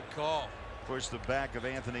 That's a good call. Push the back of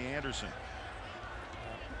Anthony Anderson.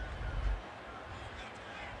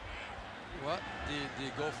 What? Do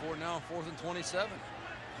you go for it now on 4th and 27?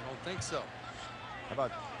 I don't think so. How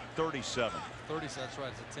about 37? 30, that's right.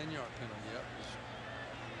 It's a 10-yard penalty. Yep.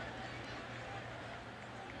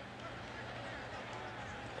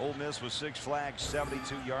 Ole Miss with 6 flags,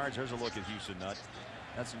 72 yards. There's a look at Houston Nutt.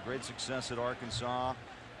 Had some great success at Arkansas.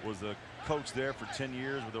 Was the coach there for 10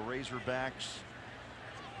 years with the Razorbacks.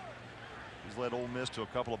 He's led Ole Miss to a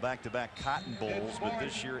couple of back-to-back Cotton Bowls, but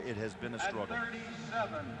this year it has been a struggle.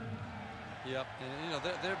 Yep, and you know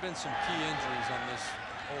there have been some key injuries on this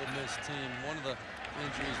Ole Miss team. One of the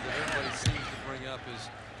injuries that everybody seems to bring up is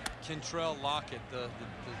Kentrell Lockett, the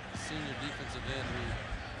senior defensive end,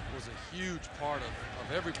 who was a huge part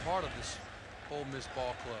of every part of this Ole Miss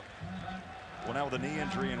ball club. Well, now with a knee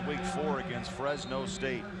injury in week 4 against Fresno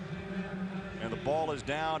State. And the ball is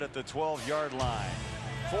down at the 12-yard line.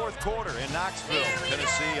 Fourth quarter in Knoxville.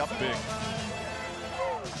 Tennessee up big.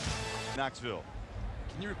 Knoxville.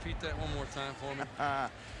 Can you repeat that one more time for me?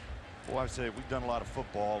 Well, I would say we've done a lot of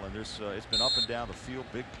football, and there's it's been up and down the field,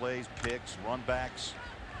 big plays, picks, run backs.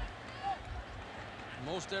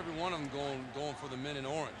 Most every one of them going for the men in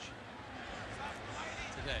orange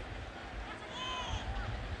today.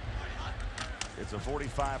 It's a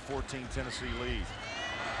 45-14 Tennessee lead.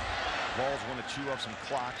 Vols want to chew up some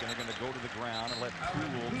clock, and they're going to go to the ground and let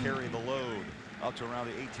Poole carry the load up to around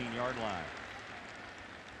the 18-yard line.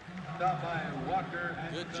 Stop by Walker.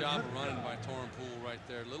 Good job of running by Torin Poole right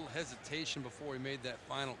there. A little hesitation before he made that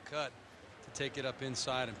final cut to take it up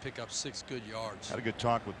inside and pick up 6 good yards. Had a good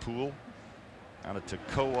talk with Poole out of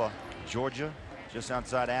Toccoa, Georgia, just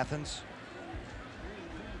outside Athens.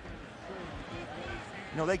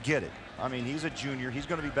 You know, they get it. I mean, he's a junior. He's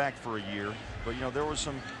going to be back for a year. But, you know, there was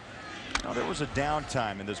a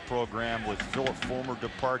downtime in this program with Philip Fulmer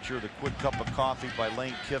departure, the quick cup of coffee by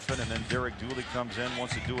Lane Kiffin, and then Derek Dooley comes in,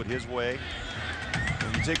 wants to do it his way.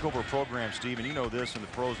 When you take over a program, Steve, and you know this in the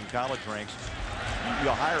pros and college ranks, you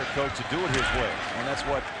hire a coach to do it his way. And that's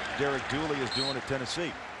what Derek Dooley is doing at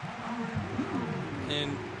Tennessee.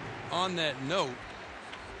 And on that note,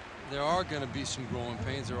 there are going to be some growing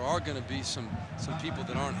pains. There are going to be some people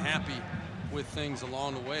that aren't happy with things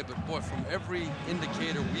along the way. But boy, from every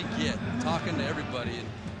indicator we get, talking to everybody, and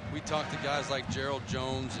we talk to guys like Gerald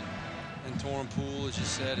Jones and Torin Poole, as you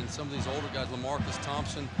said, and some of these older guys, LaMarcus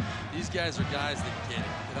Thompson. These guys are guys that get it,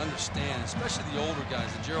 that understand, especially the older guys,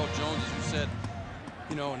 the Gerald Jones, who said,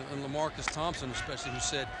 you know, and LaMarcus Thompson especially, who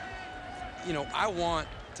said, you know, I want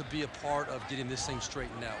to be a part of getting this thing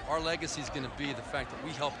straightened out. Our legacy is going to be the fact that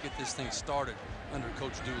we helped get this thing started under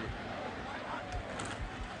Coach Dooley.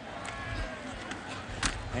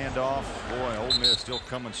 Handoff, boy, Ole Miss still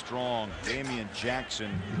coming strong. Damian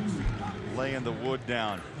Jackson laying the wood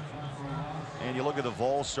down. And you look at the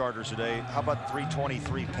Vol starters today. How about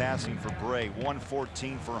 323 passing for Bray,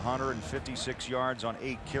 114 for Hunter, and 56 yards on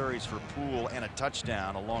 8 carries for Poole, and a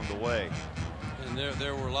touchdown along the way. And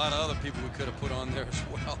there were a lot of other people we could have put on there as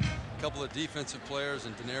well. A couple of defensive players,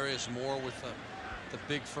 and Denarius Moore with the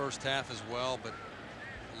big first half as well. But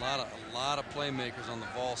a lot of playmakers on the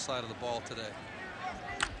Vol side of the ball today.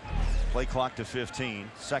 Play clock to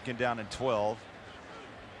 15. 2nd down and 12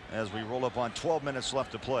 as we roll up on 12 minutes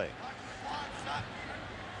left to play.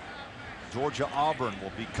 Georgia Auburn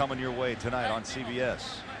will be coming your way tonight on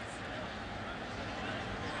CBS.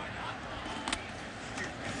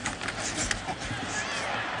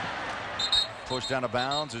 Push down of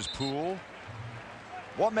bounds is Poole.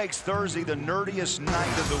 What makes Thursday the nerdiest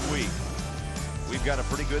night of the week? We've got a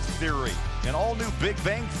pretty good theory. An all-new Big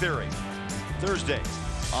Bang Theory. Thursday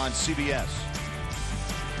on CBS.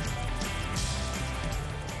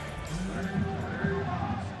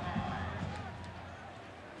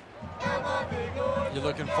 You're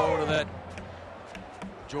looking forward to that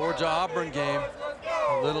Georgia-Auburn game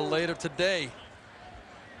a little later today.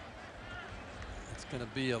 It's going to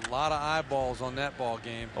be a lot of eyeballs on that ball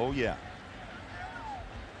game. Oh, yeah.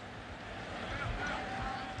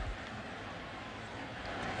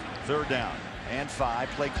 Third down and 5.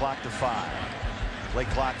 Play clock to 5. Play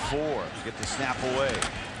clock 4. Get the snap away.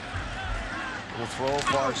 Little throw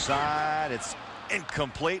far side. It's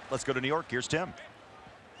incomplete. Let's go to New York. Here's Tim.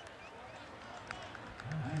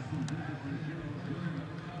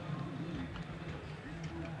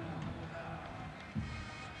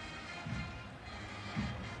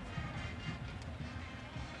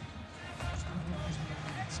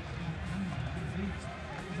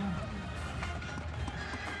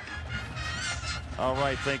 All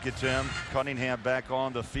right, thank you, Tim. Cunningham back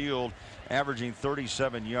on the field, averaging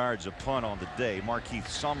 37 yards a punt on the day. Markeith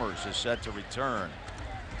Summers is set to return.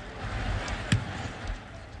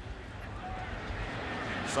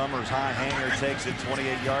 Summers high hanger takes it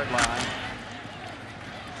 28-yard line.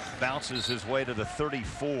 Bounces his way to the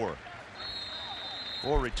 34.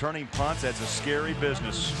 Boy, returning punts, that's a scary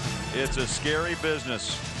business. It's a scary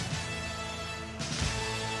business.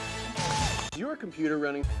 Your computer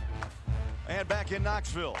running. And back in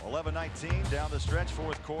Knoxville, 11-19 down the stretch,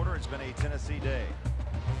 4th quarter. It's been a Tennessee day.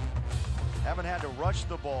 Haven't had to rush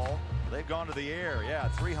the ball. They've gone to the air. Yeah,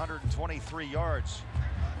 323 yards.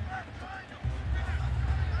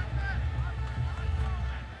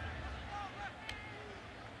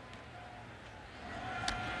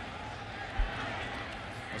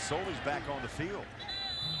 Masoli's back on the field.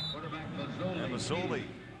 And Masoli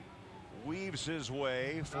weaves his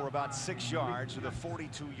way for about 6 yards to the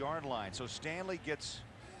 42-yard line. So Stanley gets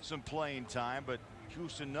some playing time, but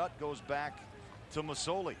Houston Nutt goes back to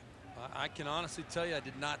Masoli. I can honestly tell you I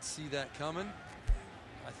did not see that coming.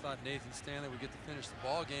 I thought Nathan Stanley would get to finish the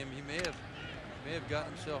ball game. He may have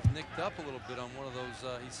gotten himself nicked up a little bit on one of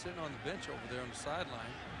those. He's sitting on the bench over there on the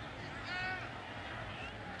sideline.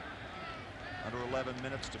 Under 11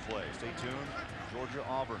 minutes to play. Stay tuned. Georgia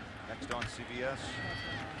Auburn next on CBS.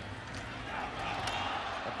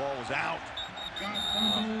 That ball was out.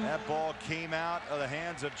 That ball came out of the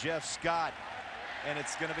hands of Jeff Scott, and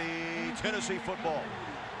it's going to be Tennessee football.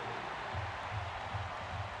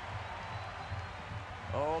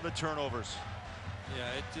 Oh, the turnovers.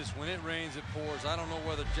 Yeah, it just, when it rains, it pours. I don't know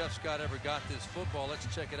whether Jeff Scott ever got this football. Let's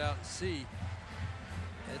check it out and see.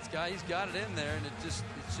 He's got it in there, and it's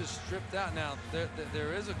just stripped out. Now,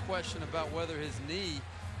 there is a question about whether his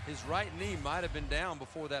right knee might have been down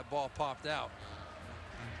before that ball popped out.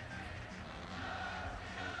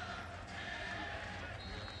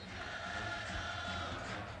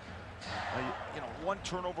 You know, one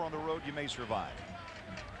turnover on the road, you may survive.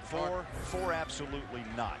 Four, absolutely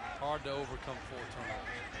not. Hard to overcome 4 turnovers.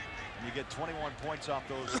 And you get 21 points off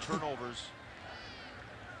those turnovers.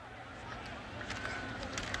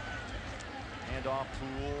 Hand off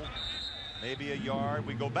Poole, maybe a yard.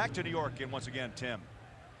 We go back to New York, and once again, Tim.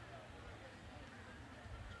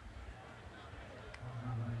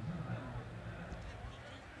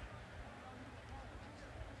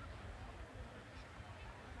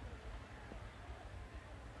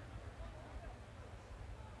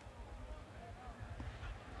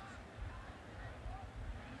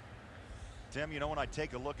 Tim, you know, when I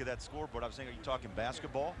take a look at that scoreboard, I was thinking, are you talking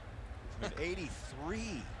basketball? I mean,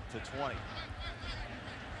 83-20.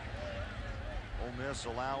 Ole Miss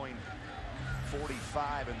allowing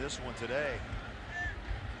 45 in this one today.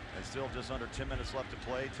 And still just under 10 minutes left to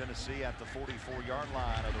play. Tennessee at the 44-yard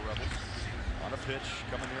line of the Rebels. On a pitch,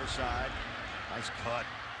 coming near side. Nice cut.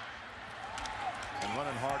 And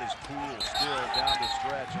running hard is Poole, still down the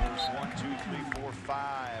stretch. And there's 1, 2, 3, 4,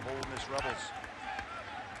 5 Ole Miss Rebels.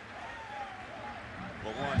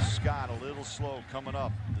 Lawan Scott a little slow coming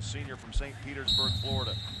up, the senior from St. Petersburg,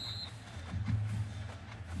 Florida.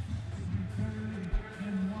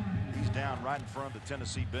 He's down right in front of the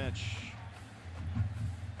Tennessee bench.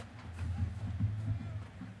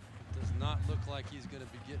 It does not look like he's going to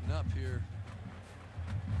be getting up here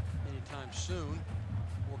anytime soon.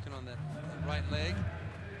 Working on that right leg.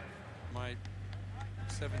 My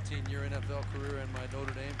 17-year NFL career and my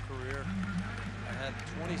Notre Dame career, I had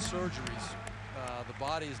 20 surgeries. The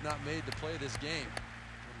body is not made to play this game.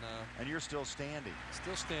 And you're still standing.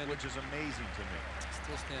 Still standing. Which is amazing to me.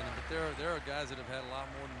 Still standing. But there are guys that have had a lot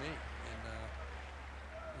more than me. And,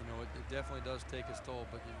 you know, it definitely does take its toll.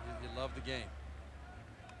 But you love the game.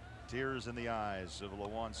 Tears in the eyes of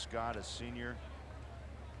Lawan Scott, a senior.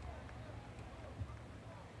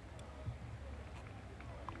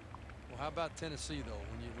 Well, how about Tennessee, though?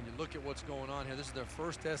 When you look at what's going on here, this is their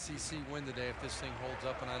first SEC win today if this thing holds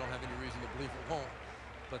up, and I don't have any reason to believe it won't.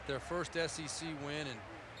 But their first SEC win, and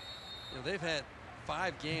you know, they've had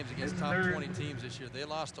 5 games against top 20 teams this year. They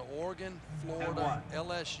lost to Oregon, Florida,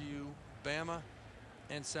 LSU, Bama,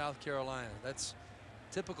 and South Carolina. That's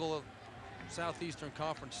typical of Southeastern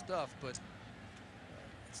Conference stuff, but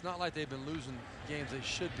it's not like they've been losing games they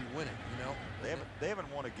should be winning, you know? They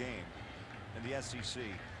haven't won a game in the SEC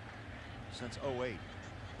since 08,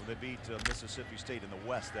 when they beat Mississippi State in the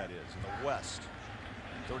West, that is, in the West,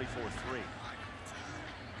 34-3.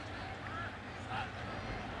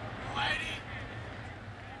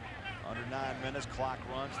 Under 9 minutes, clock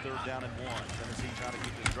runs, 3rd down and 1. Tennessee trying to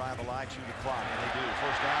keep this drive alive, shoot the clock, and they do.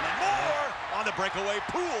 1st down and more on the breakaway.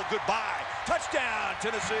 Poole, goodbye. Touchdown,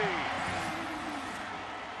 Tennessee.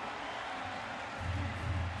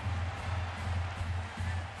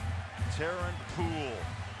 Terran Poole.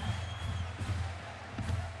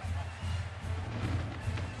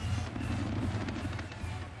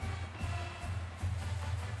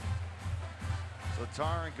 So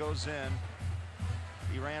Tarrant goes in.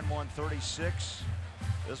 He ran 136.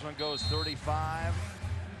 This one goes 35.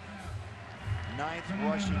 9th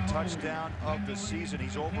rushing touchdown of the season.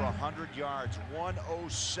 He's over 100 yards,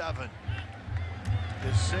 107.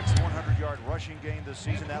 His 6th 100-yard rushing game this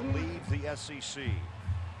season. That leads the SEC.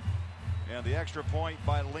 And the extra point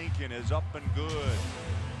by Lincoln is up and good.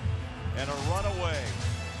 And a runaway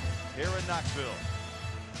here in Knoxville.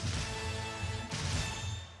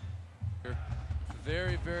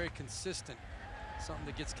 Very, very consistent. Something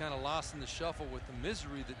that gets kind of lost in the shuffle with the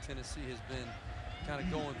misery that Tennessee has been kind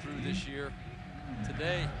of going through this year.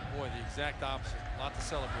 Today, boy, the exact opposite. A lot to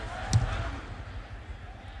celebrate.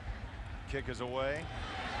 Kick is away.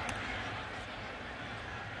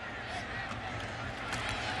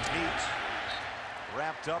 Heat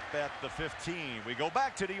wrapped up at the 15. We go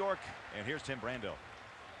back to New York, and here's Tim Brando.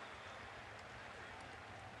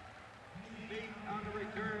 On the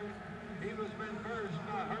return, he was reversed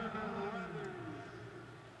by Herman Leather.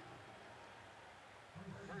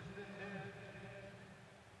 1st and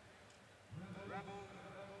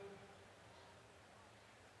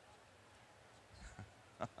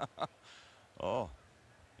 10. Oh,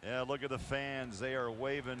 yeah, look at the fans. They are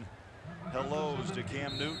waving hellos to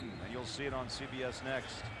Cam Newton, and you'll see it on CBS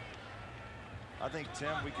next. I think,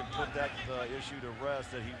 Tim, we can put that issue to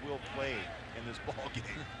rest, that he will play in this ball game.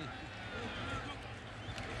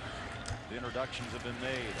 The introductions have been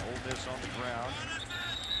made. Ole Miss on the ground.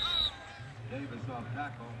 Davis off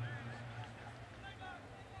tackle.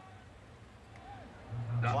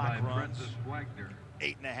 Clock runs. Francis Wagner.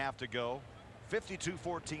 8.5 to go.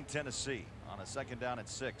 52-14 Tennessee on a 2nd down and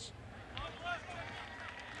 6.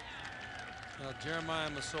 Now, Jeremiah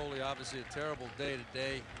Masoli, obviously a terrible day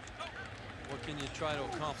today. What can you try to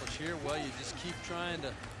accomplish here? Well, you just keep trying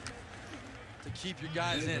to keep your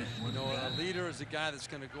guys in it. You know, a leader is a guy that's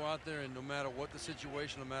going to go out there, and no matter what the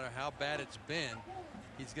situation, no matter how bad it's been,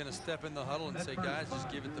 he's going to step in the huddle and say, guys, just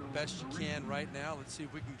give it the best you can right now. Let's see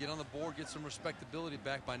if we can get on the board, get some respectability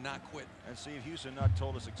back by not quitting. And Steve, Houston Nutt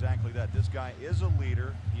told us exactly that. This guy is a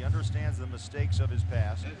leader. He understands the mistakes of his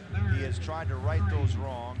past. He has tried to right those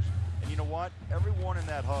wrongs. And you know what? Everyone in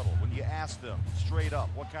that huddle, when you ask them straight up,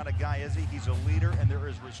 what kind of guy is he? He's a leader, and there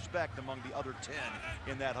is respect among the other 10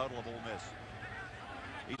 in that huddle of Ole Miss.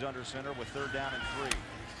 He's under center with 3rd down and 3.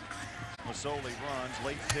 Masoli runs,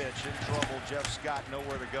 late pitch, in trouble. Jeff Scott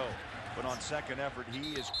nowhere to go. But on 2nd effort,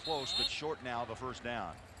 he is close but short now of a 1st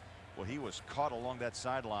down. Well, he was caught along that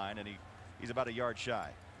sideline, and he's about a yard shy.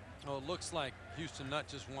 Oh, it looks like Houston Nutt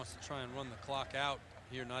just wants to try and run the clock out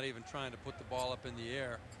here, not even trying to put the ball up in the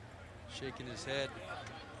air, shaking his head.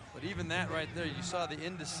 But even that right there, you saw the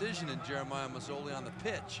indecision in Jeremiah Masoli on the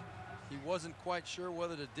pitch. He wasn't quite sure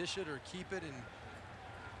whether to dish it or keep it, and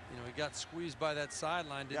you know, he got squeezed by that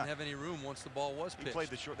sideline, didn't have any room once the ball was pitched.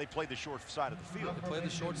 They played the short side of the field. They played the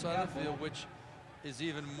short side of the field, which is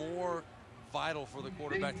even more vital for the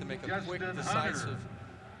quarterback to make a quick, decisive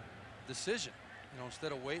decision. You know,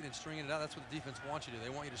 instead of waiting and stringing it out, that's what the defense wants you to do.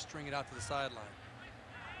 They want you to string it out to the sideline.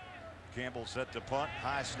 Campbell set to punt.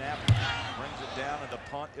 High snap. Brings it down, and the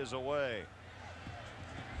punt is away.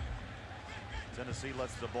 Tennessee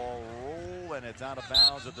lets the ball roll, and it's out of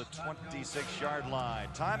bounds at the 26-yard line.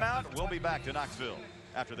 Timeout. We'll be back to Knoxville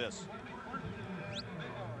after this.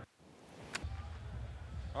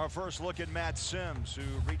 Our first look at Matt Sims, who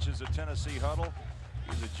reaches the Tennessee huddle.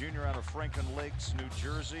 He's a junior out of Franklin Lakes, New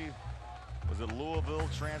Jersey. Was at Louisville,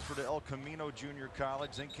 transferred to El Camino Junior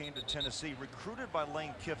College, then came to Tennessee, recruited by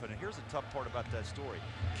Lane Kiffin. And here's the tough part about that story.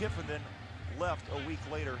 Kiffin then left a week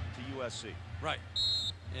later to USC. Right.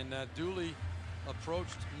 And Dooley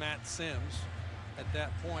approached Matt Sims at that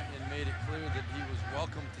point and made it clear that he was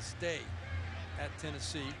welcome to stay at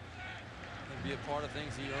Tennessee and be a part of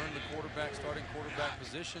things. He earned the starting quarterback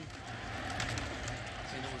position,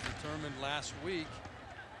 and it was determined last week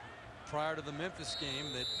prior to the Memphis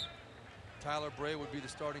game that Tyler Bray would be the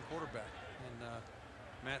starting quarterback. And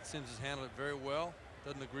Matt Sims has handled it very well.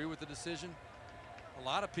 Doesn't agree with the decision. A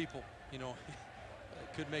lot of people, you know,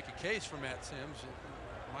 could make a case for Matt Sims,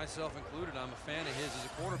 myself included. I'm a fan of his as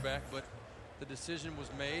a quarterback, but the decision was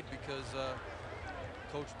made because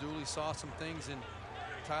Coach Dooley saw some things in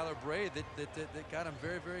Tyler Bray that got him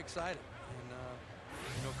very, very excited. And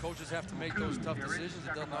you know, coaches have to make those tough decisions.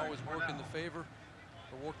 It doesn't always work in the favor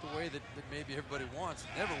or work the way that maybe everybody wants.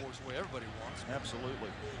 It never works the way everybody wants. Absolutely.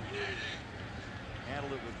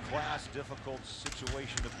 Handled it with class. Difficult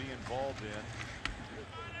situation to be involved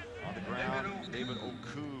in. On the ground, David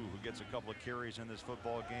Oku, who gets a couple of carries in this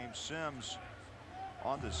football game. Sims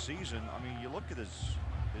on the season, I mean, you look at his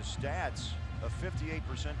stats, a 58%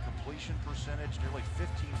 completion percentage, nearly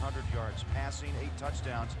 1,500 yards passing, 8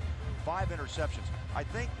 touchdowns, 5 interceptions. I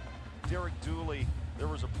think Derek Dooley, there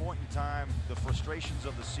was a point in time, the frustrations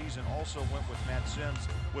of the season also went with Matt Sims,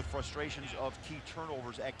 with frustrations of key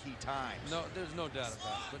turnovers at key times. No, there's no doubt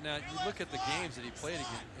about it. But now you look at the games that he played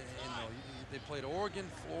against. They played Oregon,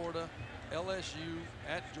 Florida, LSU,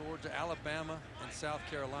 at Georgia, Alabama, and South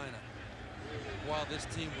Carolina. While this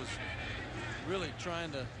team was really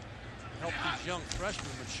trying to help these young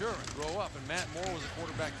freshmen mature and grow up, and Matt Moore was a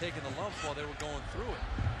quarterback taking the lumps while they were going through it.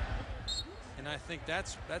 And I think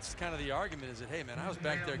that's kind of the argument, is that, hey man, I was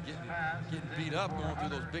back there getting beat up going through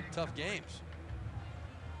those big tough games.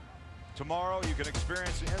 Tomorrow you can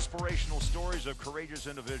experience the inspirational stories of courageous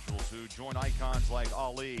individuals who join icons like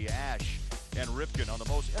Ali, Ash, and Ripken on the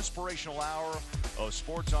most inspirational hour of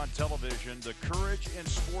sports on television, the Courage in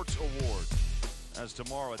Sports Award. That's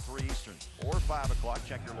tomorrow at 3 Eastern or 5 o'clock.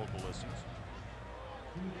 Check your local listings.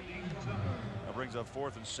 That brings up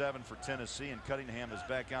 4th and 7 for Tennessee, and Cunningham is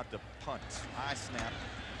back out to punt. High snap.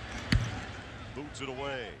 Boots it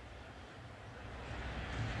away.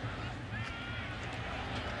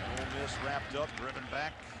 Ole Miss wrapped up, driven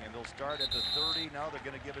back, and they'll start at the 30. Now they're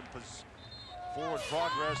going to give him forward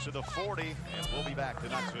progress to the 40, and we'll be back to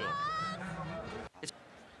Knoxville.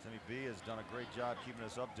 Timmy B has done a great job keeping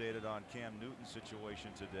us updated on Cam Newton's situation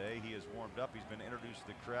today. He has warmed up. He's been introduced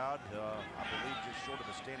to the crowd. I believe just short of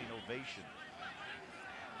a standing ovation.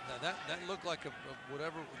 Now that looked like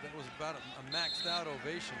whatever that was about a maxed out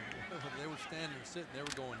ovation. They were standing and sitting. They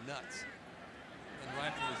were going nuts, and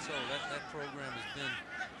rightfully so. That program has been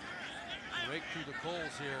raked through the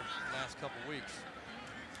coals here last couple weeks.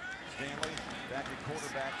 Stanley back at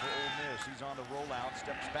quarterback for Ole Miss. He's on the rollout,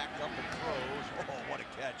 steps back up and throws. Oh, what a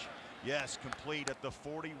catch. Yes, complete at the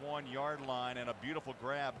 41-yard line, and a beautiful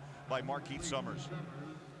grab by Marquise Summers.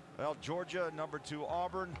 Well, Georgia #2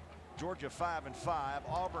 Auburn. Georgia 5-5.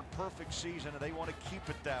 Auburn perfect season, and they want to keep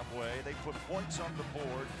it that way. They put points on the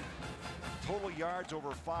board. Total yards over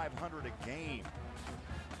 500 a game.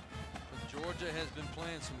 Georgia has been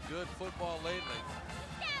playing some good football lately.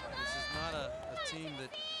 This is not a team that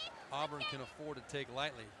Auburn can afford to take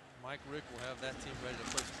lightly. Mike Rick will have that team ready to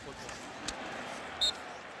play some football.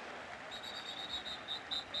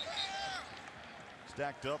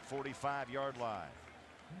 Stacked up 45-yard line.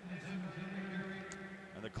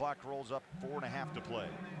 And the clock rolls up 4.5 to play.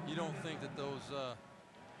 You don't think that those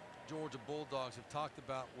Georgia Bulldogs have talked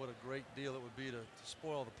about what a great deal it would be to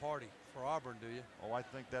spoil the party for Auburn, do you? Oh, I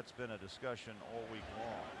think that's been a discussion all week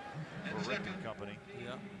long for Rick and company.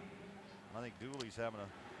 Yeah. I think Dooley's having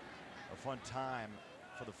a fun time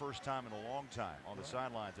for the first time in a long time on the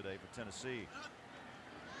sideline today for Tennessee.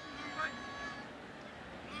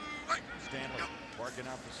 Stanley barking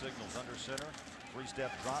out the signals under center.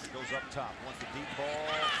 3-step drop, goes up top. Wants the deep ball,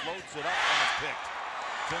 floats it up, and it's picked.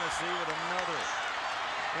 Tennessee with another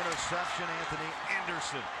interception. Anthony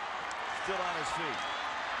Anderson still on his feet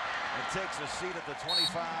and takes a seat at the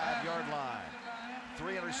 25-yard line.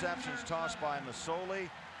 3 interceptions tossed by Masoli.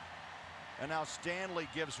 And now Stanley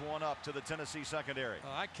gives one up to the Tennessee secondary.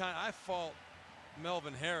 I fault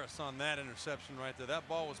Melvin Harris on that interception right there. That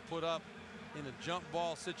ball was put up in a jump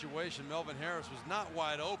ball situation. Melvin Harris was not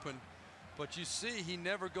wide open, but you see he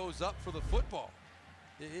never goes up for the football.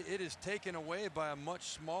 It is taken away by a much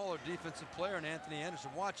smaller defensive player in Anthony Anderson.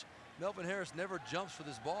 Watch, Melvin Harris never jumps for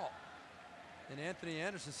this ball. And Anthony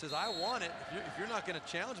Anderson says, I want it. If you're not going to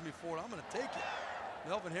challenge me for it, I'm going to take it.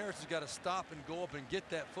 Melvin Harris has got to stop and go up and get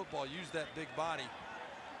that football, use that big body.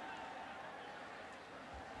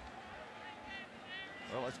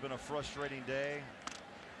 Well, it's been a frustrating day.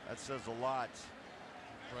 That says a lot.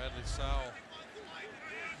 Bradley Sowell.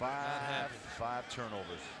 5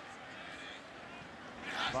 turnovers.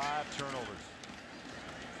 5 turnovers.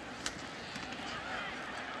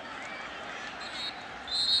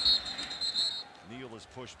 Neal is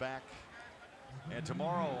pushed back. And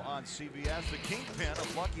tomorrow on CBS, the kingpin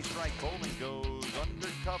of Lucky Strike Bowling goes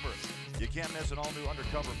undercover. You can't miss an all-new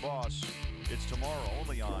Undercover Boss. It's tomorrow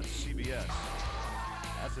only on CBS.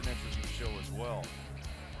 That's an interesting show as well.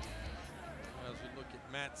 As we look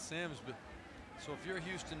at Matt Sims, but so if you're a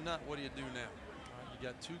Houston Nut, what do you do now? You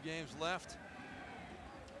got 2 games left.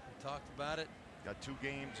 We talked about it. Got 2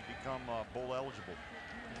 games to become bowl eligible.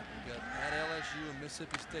 You got at LSU and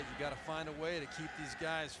Mississippi State. You got to find a way to keep these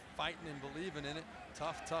guys fighting and believing in it.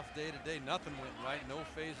 Tough day to day. Nothing went right. No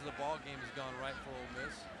phase of the ball game has gone right for Ole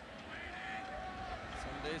Miss.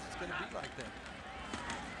 Some days it's going to be like that.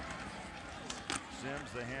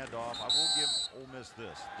 Sims the handoff. I will give Ole Miss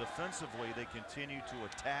this. Defensively, they continue to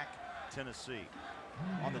attack Tennessee.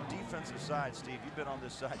 On the defensive side, Steve, you've been on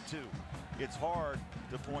this side too. It's hard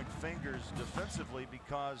to point fingers defensively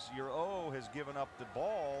because your O has given up the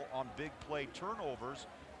ball on big play turnovers.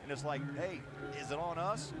 And it's like, hey, is it on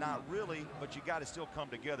us? Not really, but you got to still come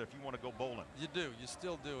together if you want to go bowling. You do. You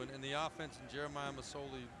still do. And the offense and Jeremiah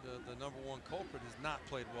Masoli, the #1 culprit, has not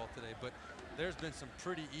played well today. But there's been some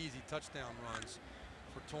pretty easy touchdown runs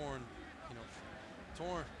for Torn. You know,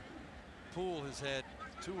 Torn Poole has had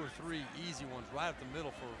 2 or 3 easy ones right up the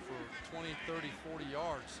middle for 20, 30, 40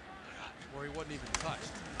 yards where he wasn't even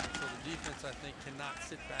touched. So the defense, I think, cannot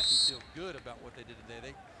sit back and feel good about what they did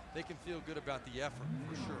today. They can feel good about the effort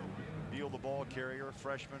for sure. Neal, the ball carrier,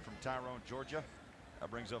 freshman from Tyrone, Georgia.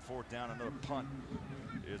 That brings up 4th down. Another punt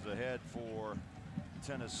is ahead for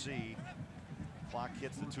Tennessee. Clock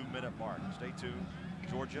hits the 2-minute mark. Stay tuned.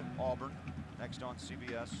 Georgia, Auburn, next on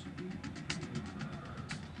CBS.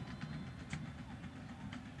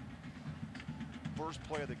 First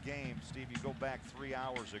play of the game, Steve, you go back 3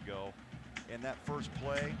 hours ago, and that first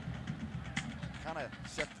play kind of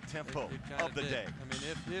set the tempo of the day. I mean,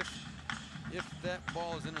 if that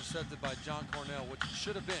ball is intercepted by John Cornell, which it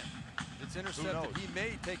should have been, if it's intercepted, he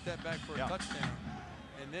may take that back for a touchdown,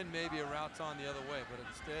 and then maybe a route's on the other way. But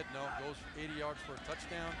instead, no, it goes 80 yards for a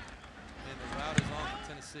touchdown, and the route is on for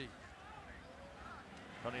Tennessee.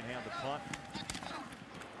 Cunningham the punt.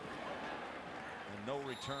 no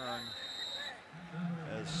return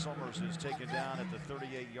as Summers is taken down at the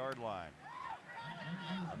 38-yard line.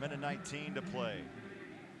 A minute 19 to play.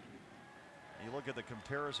 You look at the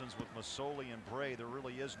comparisons with Masoli and Bray, there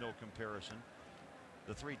really is no comparison.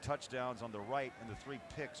 The 3 touchdowns on the right and the 3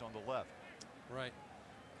 picks on the left. Right.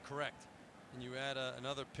 Correct. And you add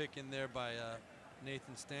another pick in there by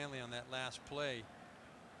Nathan Stanley on that last play.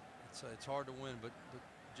 It's hard to win, but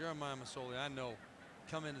Jeremiah Masoli, I know,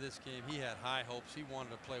 come into this game, he had high hopes. He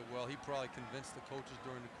wanted to play well. He probably convinced the coaches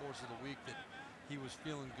during the course of the week that he was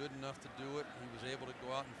feeling good enough to do it. He was able to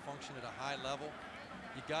go out and function at a high level.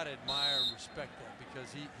 You got to admire and respect that,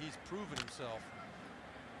 because he's proven himself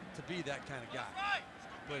to be that kind of guy.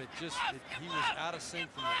 But he was out of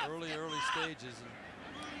sync from the early stages, and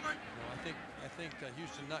I think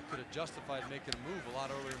Houston Nutt could have justified making a move a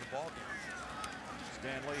lot earlier in the ball game.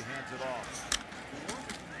 Stanley hands it off.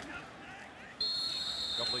 A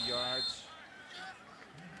couple of yards.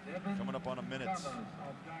 Coming up on a minute.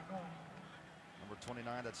 Number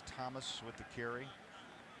 29, that's Thomas with the carry.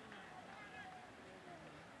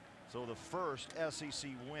 So the first SEC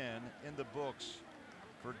win in the books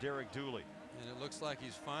for Derek Dooley. And it looks like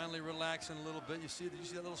he's finally relaxing a little bit. Did you see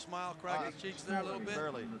that little smile crack his cheeks there a little bit?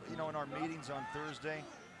 Barely. You know, in our meetings on Thursday,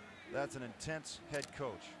 that's an intense head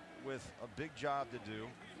coach with a big job to do.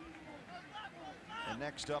 And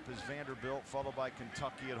next up is Vanderbilt, followed by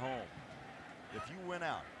Kentucky at home. If you win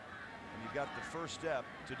out and you've got the first step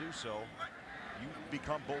to do so, you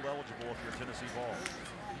become bowl eligible if you're Tennessee Vols.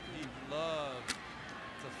 He'd love to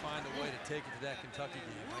find a way to take it to that Kentucky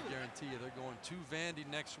game. I guarantee you they're going to Vandy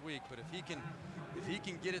next week. But if he can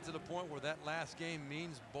get it to the point where that last game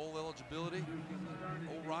means bowl eligibility,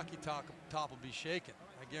 old Rocky Top will be shaking.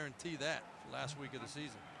 I guarantee that for last week of the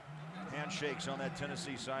season. Handshakes on that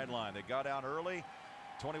Tennessee sideline. They got out early,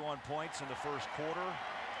 21 points in the first quarter,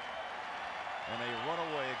 and they run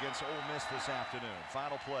away against Ole Miss this afternoon.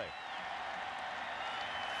 Final play.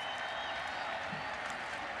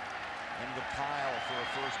 Into the pile for a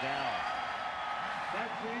first down.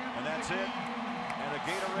 And that's it. And a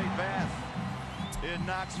Gatorade bath in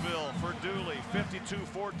Knoxville for Dooley.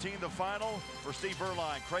 52-14 the final for Steve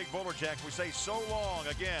Beuerlein. Craig Bolerjack, we say so long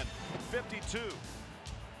again.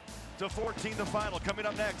 52-14 the final. Coming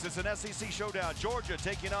up next, it's an SEC showdown. Georgia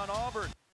taking on Auburn.